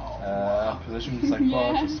 position, select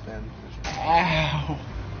ball, to spin. Ow!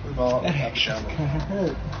 The ball, that actually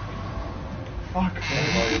hurt. Fuck,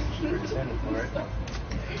 man.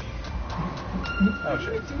 Oh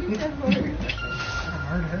shit.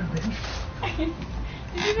 Hard head, bitch.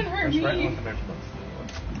 It even hurt me. Right with the measure button.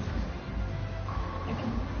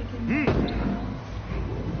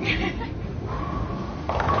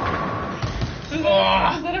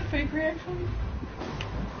 Was that a fake reaction?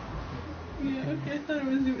 Yeah, okay, I thought it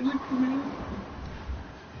was doing like a minute.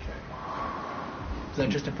 Okay. Is that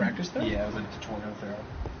just a practice though? Yeah, it was a tutorial throw.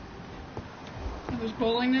 There's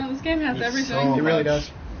bowling now. This game has everything. So it really does.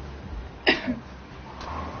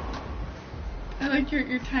 I like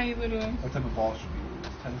your tiny little... What type of ball should we use?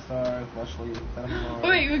 10 stars, fleshly, Oh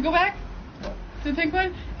wait, we go back? What? To the pink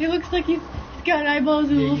one? He looks like he's got eyeballs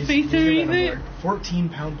and a little face underneath it.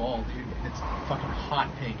 14-pound ball, dude. And it's fucking hot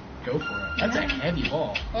pink. Go for it. That's a heavy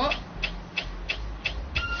ball. Oh.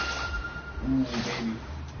 Ooh, baby.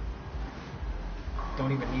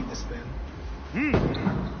 Don't even need the spin. Yeah.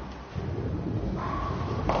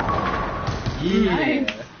 Nice.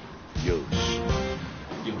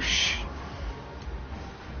 Yosh.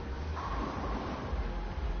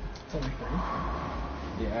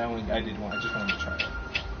 Yeah, I did one. I just wanted to try it.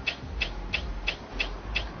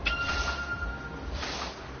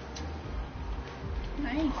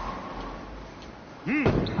 Nice.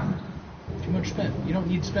 Too much spin. You don't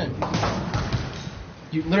need spin.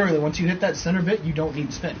 You literally, once you hit that center bit, you don't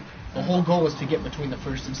need spin. The whole goal is to get between the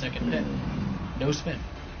first and second bit. No spin.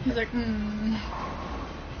 He's like,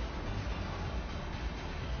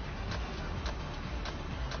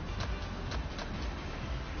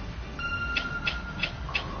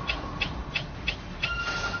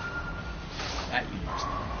 That you use.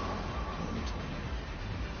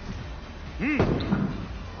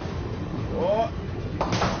 Oh.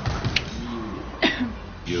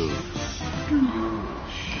 You.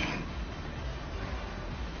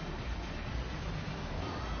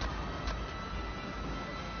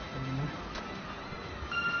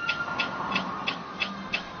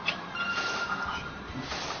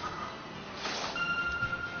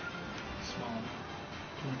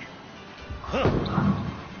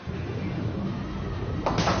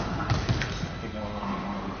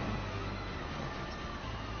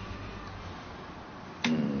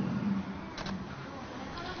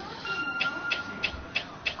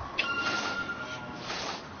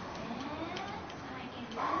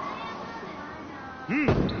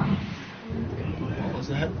 What was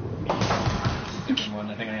that? Different one.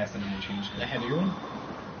 I think I asked them to change The heavier one?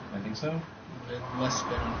 I think so. Less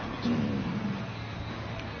spin on heavies.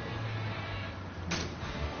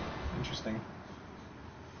 Interesting.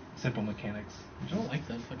 Simple mechanics. I don't like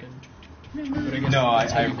that fucking... But I guess No,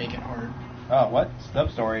 that's how I you make it hard. Oh, what? Stub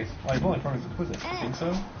stories. Well, your bowling form is exquisite. I think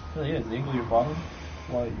so. It really is. The angle of your bottom,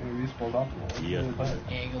 while your use pulled optimal. Yeah.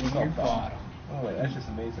 Angle of your bottom. Oh, wait, that's just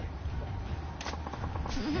amazing.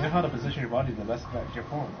 You know how to position your body to the best effect of your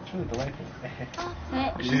form. It's really delightful.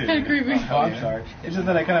 she's kind of creepy. Oh, I'm sorry. It's just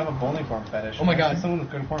that I kind of have a bowling form fetish. Oh my god. Someone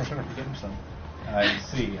with good form is trying to forget himself. I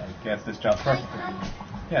see. I guess this job's perfect for you.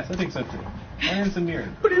 Yes, I think so too. My name's Amir.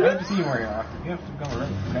 I have to see you more here often. You have to come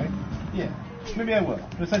around, okay? Yeah. Maybe I will.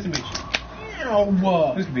 It's nice to meet you.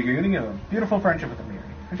 This could be good. You have a beautiful friendship with Amir.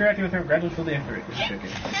 Interacting with her gradually building after it.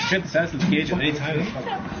 Get the sense of the gauge at any time.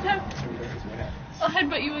 I'll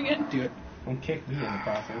headbutt you again. Do it. Don't kick me in the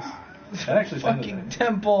process. That actually sounded Fucking nice.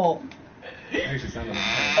 temple. That actually sounded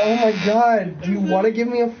nice. Oh my god. Do you want to give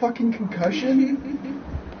me a fucking concussion?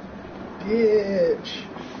 Bitch.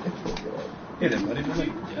 Hey there, buddy.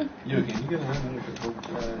 You again. You get a little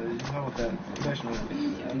bit how about that? I'm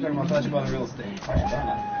talking about touching on real estate.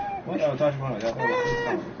 What? Oh, touching on it. Oh,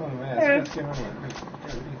 man. Let's get on it.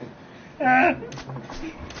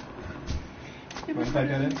 Want to pipe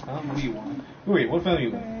that in? Huh? What do you want? Who are you? What family are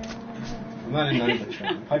you with? I'm not in none of this.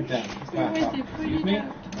 Pipe down. It's kind of Excuse me?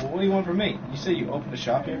 Well, what do you want from me? You say you opened a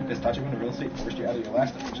shop here because touching on real estate forced you out of your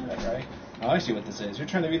last ownership, right? Oh, I see what this is. You're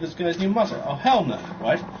trying to be this guy's new muscle. Oh, hell no.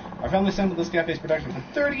 What? Our family assembled this cafe's production for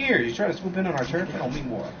 30 years. You try to swoop in on our turf? I don't mean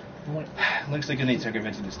more. Looks like you need to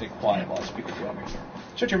convince you to stay quiet while I speak with you over here.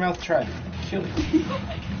 Shut your mouth, try me. Kill you.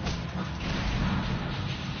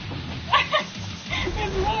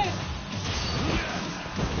 It's what?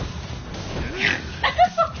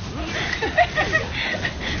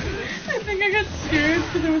 I think I got scared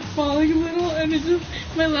because I was falling a little, and it just,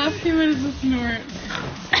 my laugh came out as a snort.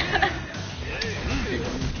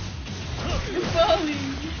 You're falling.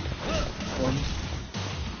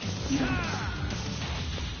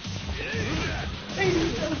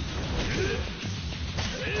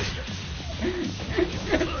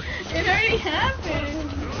 It already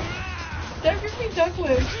happened. That gives me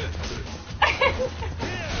ducklish.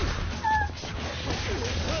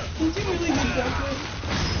 Did you really do ducklish?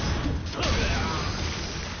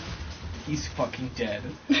 He's fucking dead.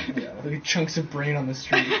 Yeah. Look at chunks of brain on the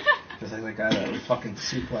street. Just like that guy that fucking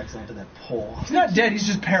suplex onto that pole. He's not dead, he's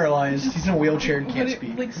just paralyzed. He's in a wheelchair and can't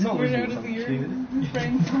speak. Like squirt out of the ear.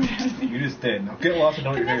 You just did. Now get lost and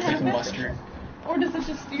don't Can your that face happen? mustard. Or does it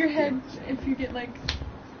just your head if you get like...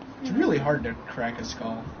 It's really hard to crack a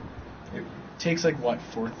skull. It takes like, what,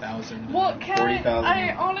 4,000? Well, can 40,000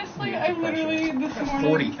 I honestly, I literally, this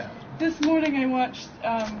morning... 40,000. This morning I watched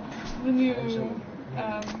the new game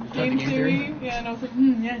Game theory. Theory? Yeah, and I was like,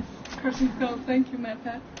 yes, crushing skulls. Thank you, Matt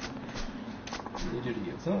Pat. They do to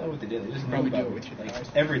you. It's not what they did. They just Probably know do about it with your like thighs.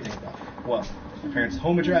 everything about it. Well, my parents'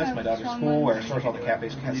 home address, my daughter's school, where I source all the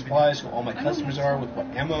cafe's supplies, who all my customers are, with what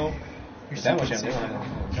ammo. With that much ammo, they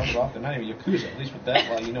don't jump it off. They're not even Yakuza. At least with that,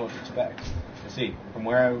 well, you know what to expect. I see. From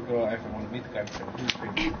where I would go, if I want to meet the guy,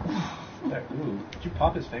 ooh, did you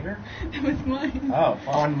pop his finger? That was mine. Oh,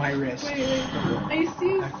 On my wrist. Wait. I used to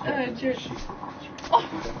use Jared. Oh,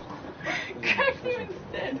 crack you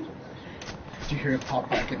instead. you hear it pop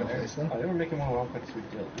back into place then. Oh, they were making one long quick sweet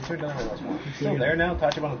deal. You turned down her last one. It's still there now.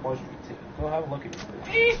 Tachibana's poison. Go have a look at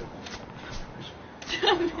it.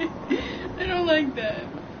 I don't like that.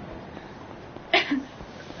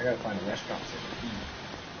 I gotta find a restaurant to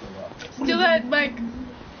eat. Steal that bike.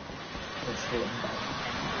 Let's steal it.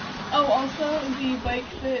 Oh, also, the bike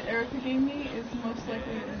that Erica gave me is most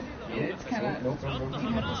likely, it's kind of, you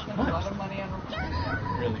have to spend a lot of money on repairing.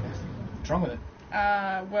 Really? What's wrong with it?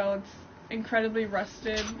 Well, it's incredibly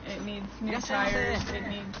rusted. It needs new tires. It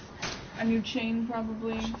needs a new chain,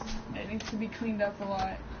 probably. It needs to be cleaned up a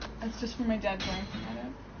lot. That's just for my dad glancing at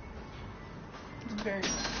it. It's very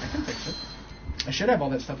good. I can fix it. I should have all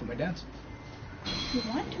that stuff at my dad's. If you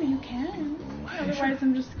want to, you can. Otherwise,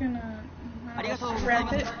 I'm just gonna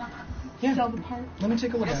scrap it. Yeah. Sell the part. Let me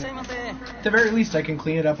take a look at it. At the very least, I can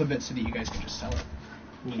clean it up a bit so that you guys can just sell it.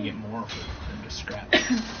 We can get more for it than just scrap.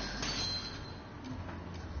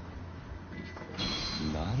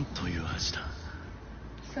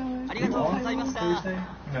 So, Thursday?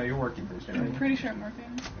 No, you're working Thursday. I'm pretty sure I'm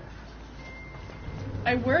working.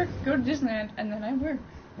 I work, go to Disneyland, and then I work.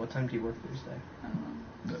 What time do you work Thursday? I don't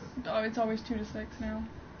know. Oh, it's always 2 to 6 now.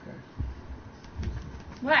 Okay.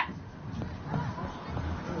 What?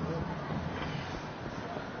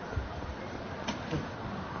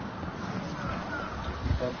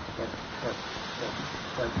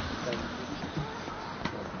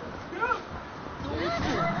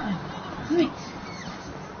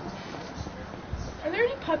 Are there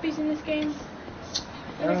any puppies in this game?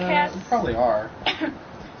 Any cats? There probably are. Go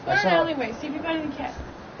down the alleyway, see if you find any cats.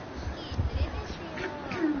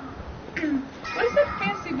 What is that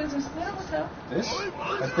fancy business? Is that a hotel? This?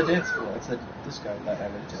 That's the dance floor. That's this guy that I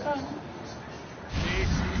went to. Oh.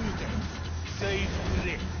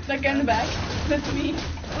 That guy in the back? That's me.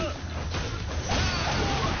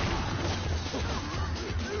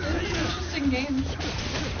 Interesting game.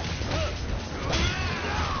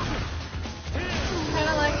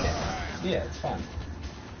 Kinda like it. Yeah, it's fun.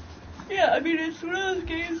 Yeah, I mean, it's one of those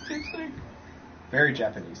games that's like... Very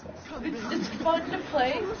Japanese, though. It's fun to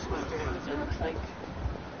play. It looks like...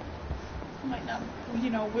 It might not,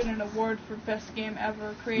 win an award for best game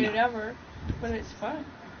ever, created ever, but it's fun.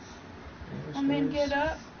 I mean, get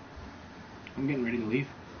up. I'm getting ready to leave.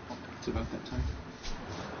 It's about that time.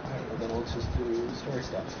 Alright, well then let's just do story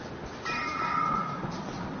stuff.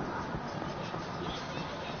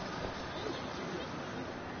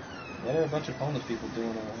 What are a bunch of homeless people doing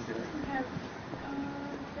around here? We have,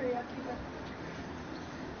 for Yakuza.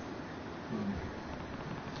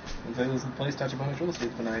 Looks like this place Tachibana's real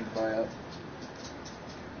estate's been eyeing to buy up.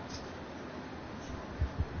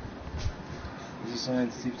 There's a sign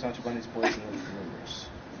to see if Tachibana's poison with rumors.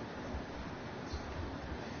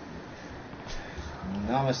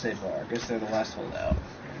 Namaste Bar. I guess they're the last holdout.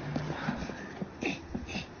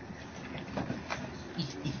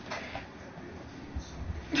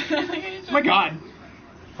 Oh my god!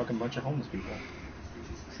 Fucking bunch of homeless people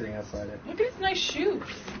sitting outside it. Look at his nice shoes.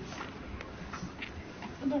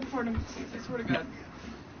 Don't fart him, please. I swear to God.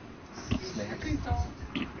 Snack. Please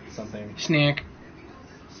don't. Something. Snack.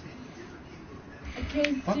 I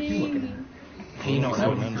can't Fuck see. you looking at? You know,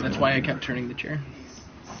 that's why I kept turning the chair.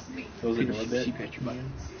 Close the door a bit. She pressed your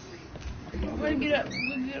button. Wanna get up?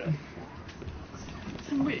 Get up.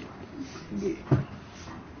 Wait.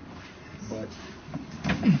 But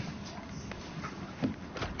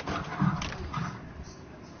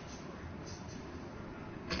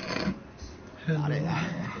あれ who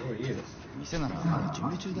are you? 店ならまだ準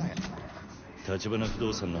備中だよ。立花不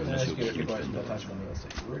動産の I'm gonna 話 ask を you 聞 a き few に来た questions んだ about Tachibana Real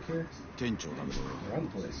Estate. You work here? 店長だけど Around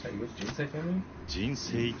the place. Are you with Jinsei family? 人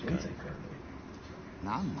生一家 Jinsei family.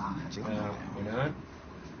 なんだ違うんだよ。 You're not?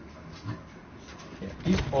 Yeah,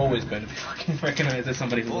 he's always going to be fucking recognized as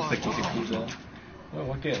somebody who looks like Yakuza. Oh,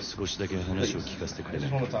 what gives? 少しだけ話を聞かせてく I れ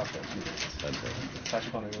just ない want to talk about you. あん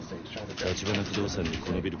Tachibana Real Estate is trying to た立花不動産に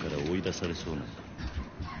このビルから追い出されそうなんだ。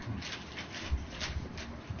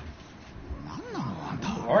なんなのあんた。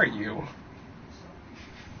 Who are you?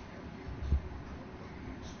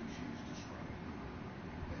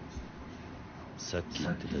 さっき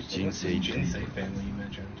言ってた人生一家 Jinsei family you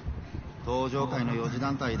mentioned. 登場会の4次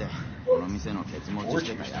団体でこの店のケツ持ち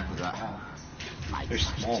してたヤクザ。毎回きっ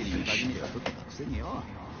ちり見限りが取ってたくせによ。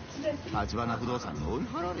立花不動産に追い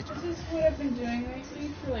払われちゃう。 This is what I've been doing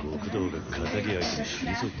lately for like 極道が仇相手に a 退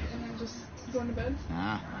snack い and then just going to bed.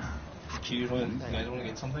 あ Do you guys want to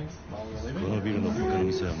get something while we're た leaving? このビルの他の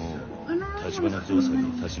店はもう立花不動産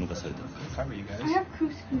に立ち退かされた Cover you guys. I have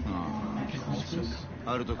couscous.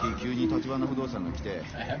 ある時急に立花不動産が来て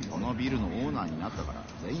このビルのオーナーになったから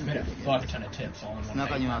全員 Made 出 a てけ fuck ton of tips all in one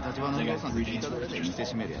中には night. 立花不動産って聞いただけで店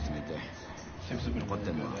閉めるやつもいて Seems to have been one of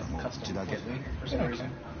the custom for me for some reason.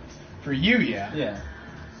 For you, yeah. Yeah.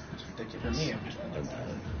 It's ridiculous. For me, I'm just like,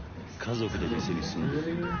 家族で店に住ん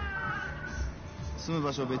でる。住む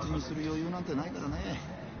場所を別にする余裕なんてないからね。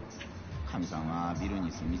かみさんはビルに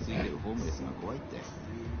住み着いてるホームレスが怖いって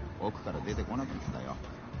奥から出てこなくなったよ。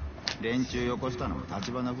連中よこしたのも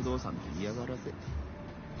橘不動産の嫌がらせ。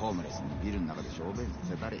ホームレスにビルの中で小便さ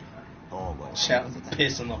せたり大声をshout and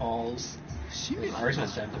piss in the halls. Where's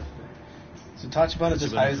his incentive? So Tachibana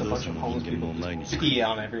just hires a bunch of homeless people to pee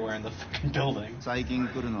on everywhere in the fucking building. 最近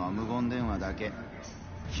来るのは無言電話だけ。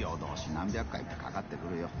夜通し何百回ってかかってく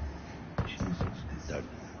るよ。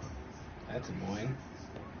That's annoying.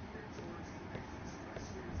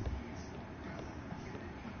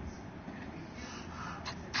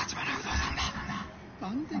 橘不動産だ。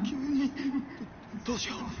なんで急に。どうし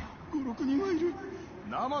よう。5、6人はいる。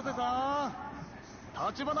生瀬さん、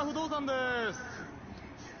橘不動産です。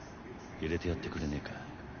入れてやってくれねえか。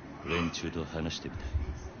連中と話してみた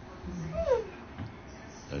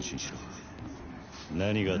い。安心しろ。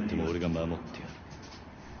何があっても俺が守ってや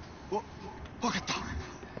る。わかった。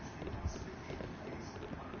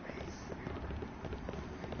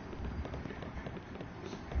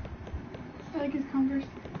I like his Converse.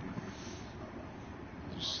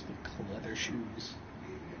 Just like leather shoes.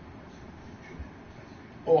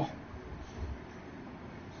 Oh.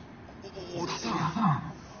 小田さ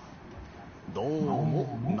ん。どう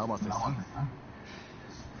も、生瀬さん。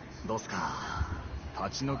どうすか、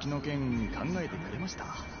立ち退きの件考えてくれました？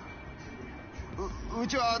う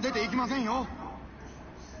ちは出て行きませんよ。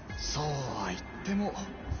そうは言っても、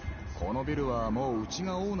このビルはもううち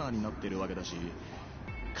がオーナーになってるわけだし、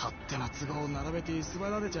勝手な都合を並べて居座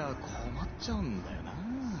られちゃ困っちゃうんだよな。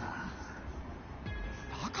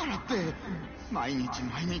だからって毎日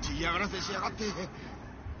嫌がらせしやがって。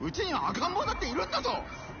うちには赤ん坊だっているんだぞ。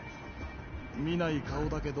見ない顔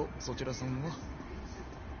だけど、そちらさんは。ね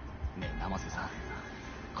え生瀬さん、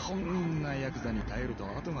こんなヤクザに頼ると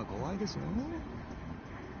後が怖いですよ。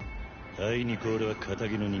あいにく俺は堅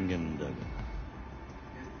気の人間だが、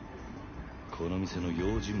この店の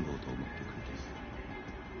用心棒と思って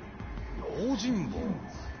くれ。用心棒？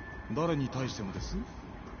誰に対してもです？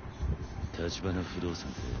橘不動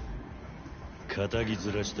産で堅気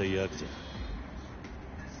ずらしたヤクザ。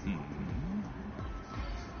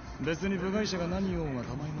別に部外者が何をが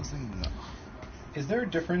構いませんが。Is there a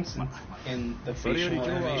difference in the facial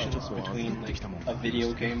animations between like a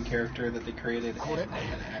video game character that they created and like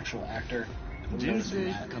an actual actor? Between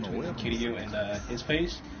Kiryu and his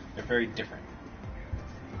face, they're very different.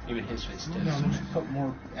 Even his face did. No, just put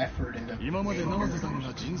more effort into. 今まで生瀬さん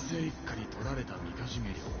が人生一家に取られたみかじめ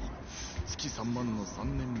料、月3万の3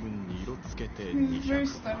年分に色つけてHe's very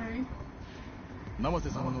 200万。stuttery. 生瀬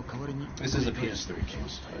さんの代わりに This is a PS3 game.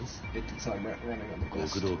 It's not running on the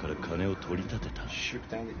Quest. 極道から金を取り立てた。 Shoot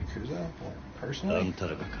down the Yakuza? Well, あ personally? んた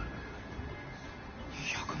らがか。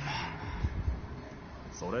200万。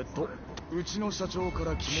それとうちの社長か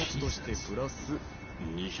ら気持ちとしてプラス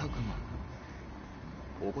200万。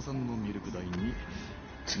お子さんのミルク代にも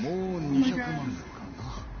う200万かな。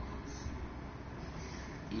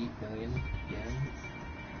8 million yen?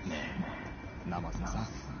 ねえ生瀬さ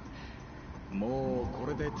ん、もうこ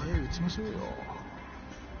れで手打ちましょうよ。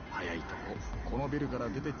早いとここのビルから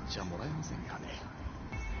出てっちゃもらえませんかね。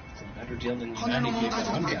金の問題じ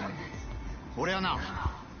ゃなくて、俺はな、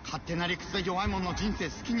勝手な理屈で弱い者の人生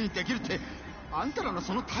好きにできるってあんたらの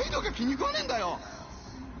その態度が気に食わねえんだよ。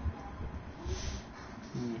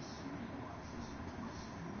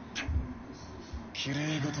綺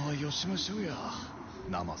麗事はよしましょうや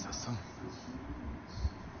生瀬さん。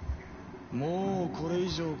もうこれ以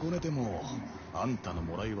上こねてもあんたの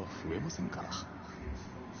もらいは増えませんから。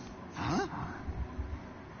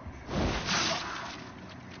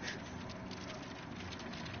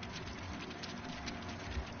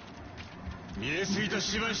見えすぎた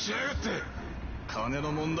芝居しやがって。金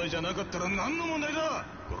の問題じゃなかったら何の問題だ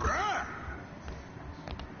こら。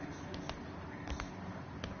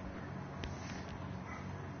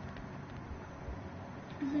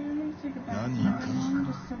何か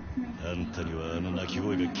あんたにはあの鳴き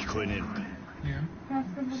声が聞こえねえのか。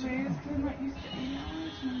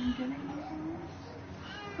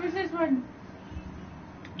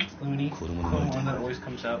子供の前で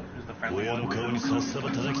親の顔にさっさば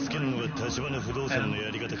叩きつけるのが橘不動産のや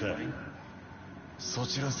り方か。そ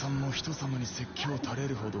ちらさんも人様に説教垂れ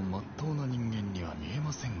るほど真っ当な人間には見え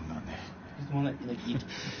ませんがね。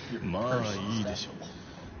まあいいでしょう。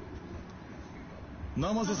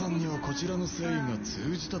生瀬さんにはこちらの誠意が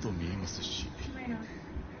通じたと見えますし。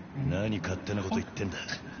何勝手なこと言ってんだ。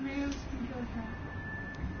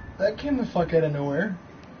That came the fuck out of nowhere.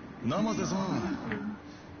 I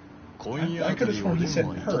could have sworn he said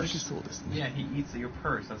purse. Yeah, he eats your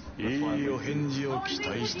purse. That's why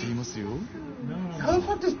How the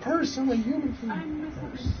fuck does purse sound like human food?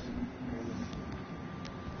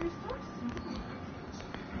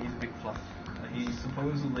 He's big fluff. He's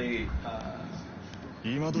supposedly,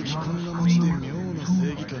 North America.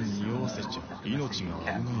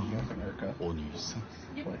 That's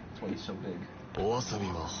why he's so big. Norwegian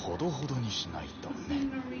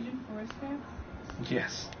forest cat?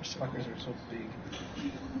 Yes, those fuckers are so big.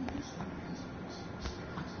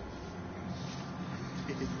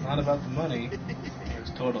 It's not about the money.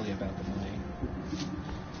 It's totally about the money.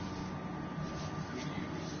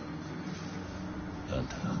 あん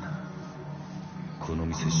たこの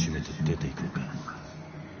店閉めて出ていくのか。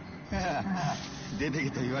出て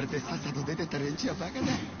けと言われてさっさと出てった連中はバカだ。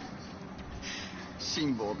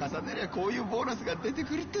辛抱を重ねりゃこういうボーナスが出て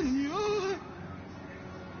くるってのによ。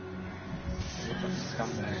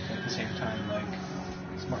Scumbag at the same time, like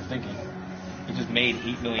smart thinking. He just made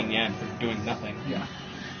 8 million yen for doing nothing. Yeah.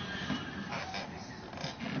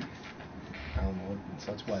 I don't know.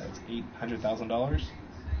 So that's what? It's $800,000.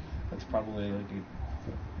 That's probably like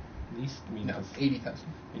at least. I mean, No, 80,000.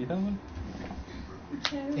 80,000.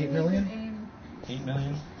 8 million? 8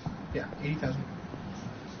 million. Yeah, 80,000.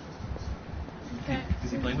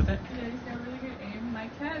 Does he play with it? Yeah, he's got really good aim. My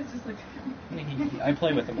cat is just like... I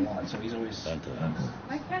play with him a lot, so he's always...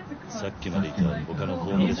 My cat's a klutz. さっきまでいた他の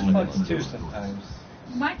ホームレ He's スの klutz too sometimes.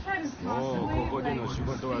 My cat is constantly like... He'll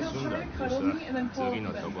try to cuddle me and then pull up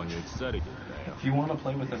with it. If you want to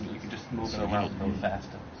play with him, you can just move it around real fast.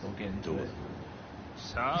 He'll get into it.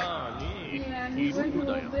 Yeah, he's like a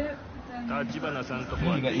little bit...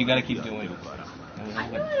 You gotta keep doing it. I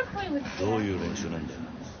know how to play with どういう練習なんだよ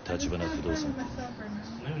立花不動産。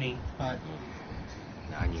 Looney.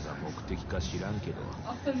 何が目的か知らんけど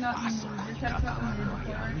Also not あそこに関わるのは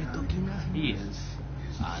やめときな。 He is.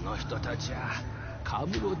 あの人たちはカ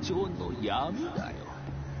ムロ町の闇だよ。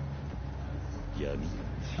闇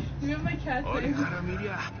You know my cat's 俺 name? から見り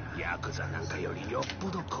ゃヤクザなんかよりよっぽ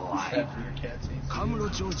ど怖 That い。 for your cat's name. カムロ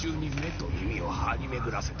町中に目と耳を張り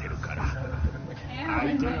巡らせてるから。 And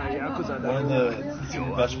相手 my がヤクザ One だ of ろう the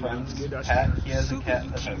super best friends, Pat, he has a cat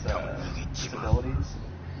that has disabilities.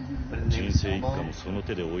 But his name 人 is 生一家 Elmo. もその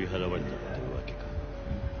手で追い払われたってわけか。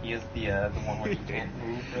 He is the one where you can't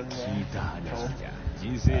move really 聞いた well. 話じゃ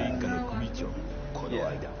人生一家の組長この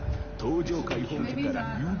間登場解放時か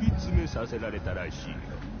ら指詰めさせられたらしいよ。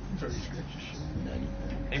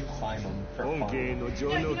 They climb him for 本 fun. 家の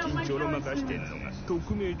上納金ちょろまかしてんのが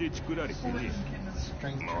匿名で作られてね。も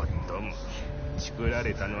っとも作ら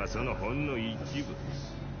れたのはそのほんの一部。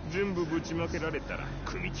全部ぶちまけられたら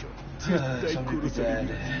組長絶対殺される。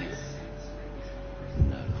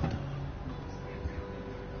なるほ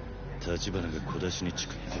ど。立花が小出しにチ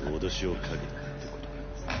クって脅しをかけたってこと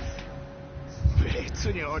か。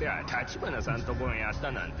別に俺は立花さんとこがやっ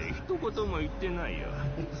たなんて一言も言ってないよ。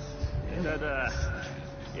ただ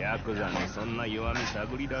ヤクザのそんな弱み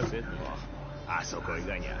探り出せとあそこ以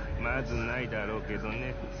外にはまずないだろうけど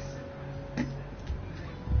ね。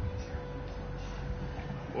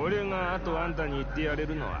俺があとあんたに言ってやれ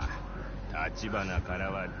るのは立花か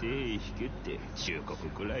らは手引けって忠告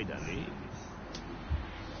くらいだね。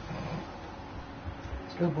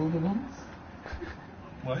 Kill both of them?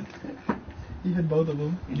 What? You hit both of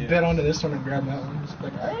them. You bet onto this one and grab that one. Just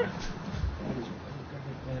like, ah.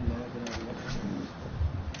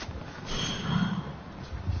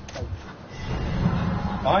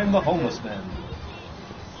 I'm the homeless man.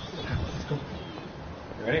 Let's go.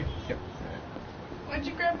 You ready? Yep. Why'd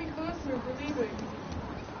you grab me closer? We're leaving.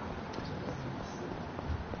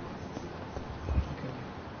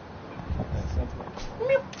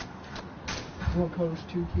 What color's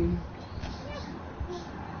 2 key?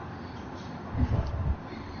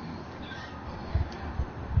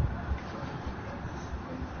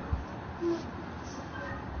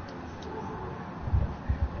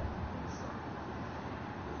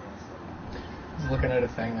 Looking at a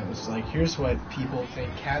thing that was like, here's what people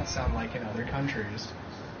think cats sound like in other countries.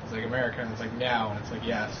 It's like America, and it's like meow, and it's like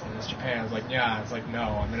yes, and it's Japan, it's like yeah, it's like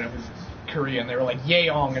no, and then it was Korea, and they were like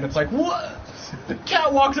yaong, and it's like what? The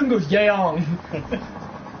cat walks in and goes yaong.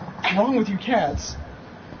 What's wrong with you cats?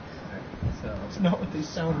 So, It's not what they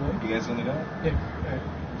sound like. you guys gonna go? Yeah.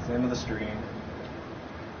 It's the end of the stream.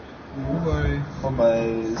 Bye.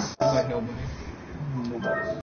 Bye-bye. Bye, nobody. Nobody.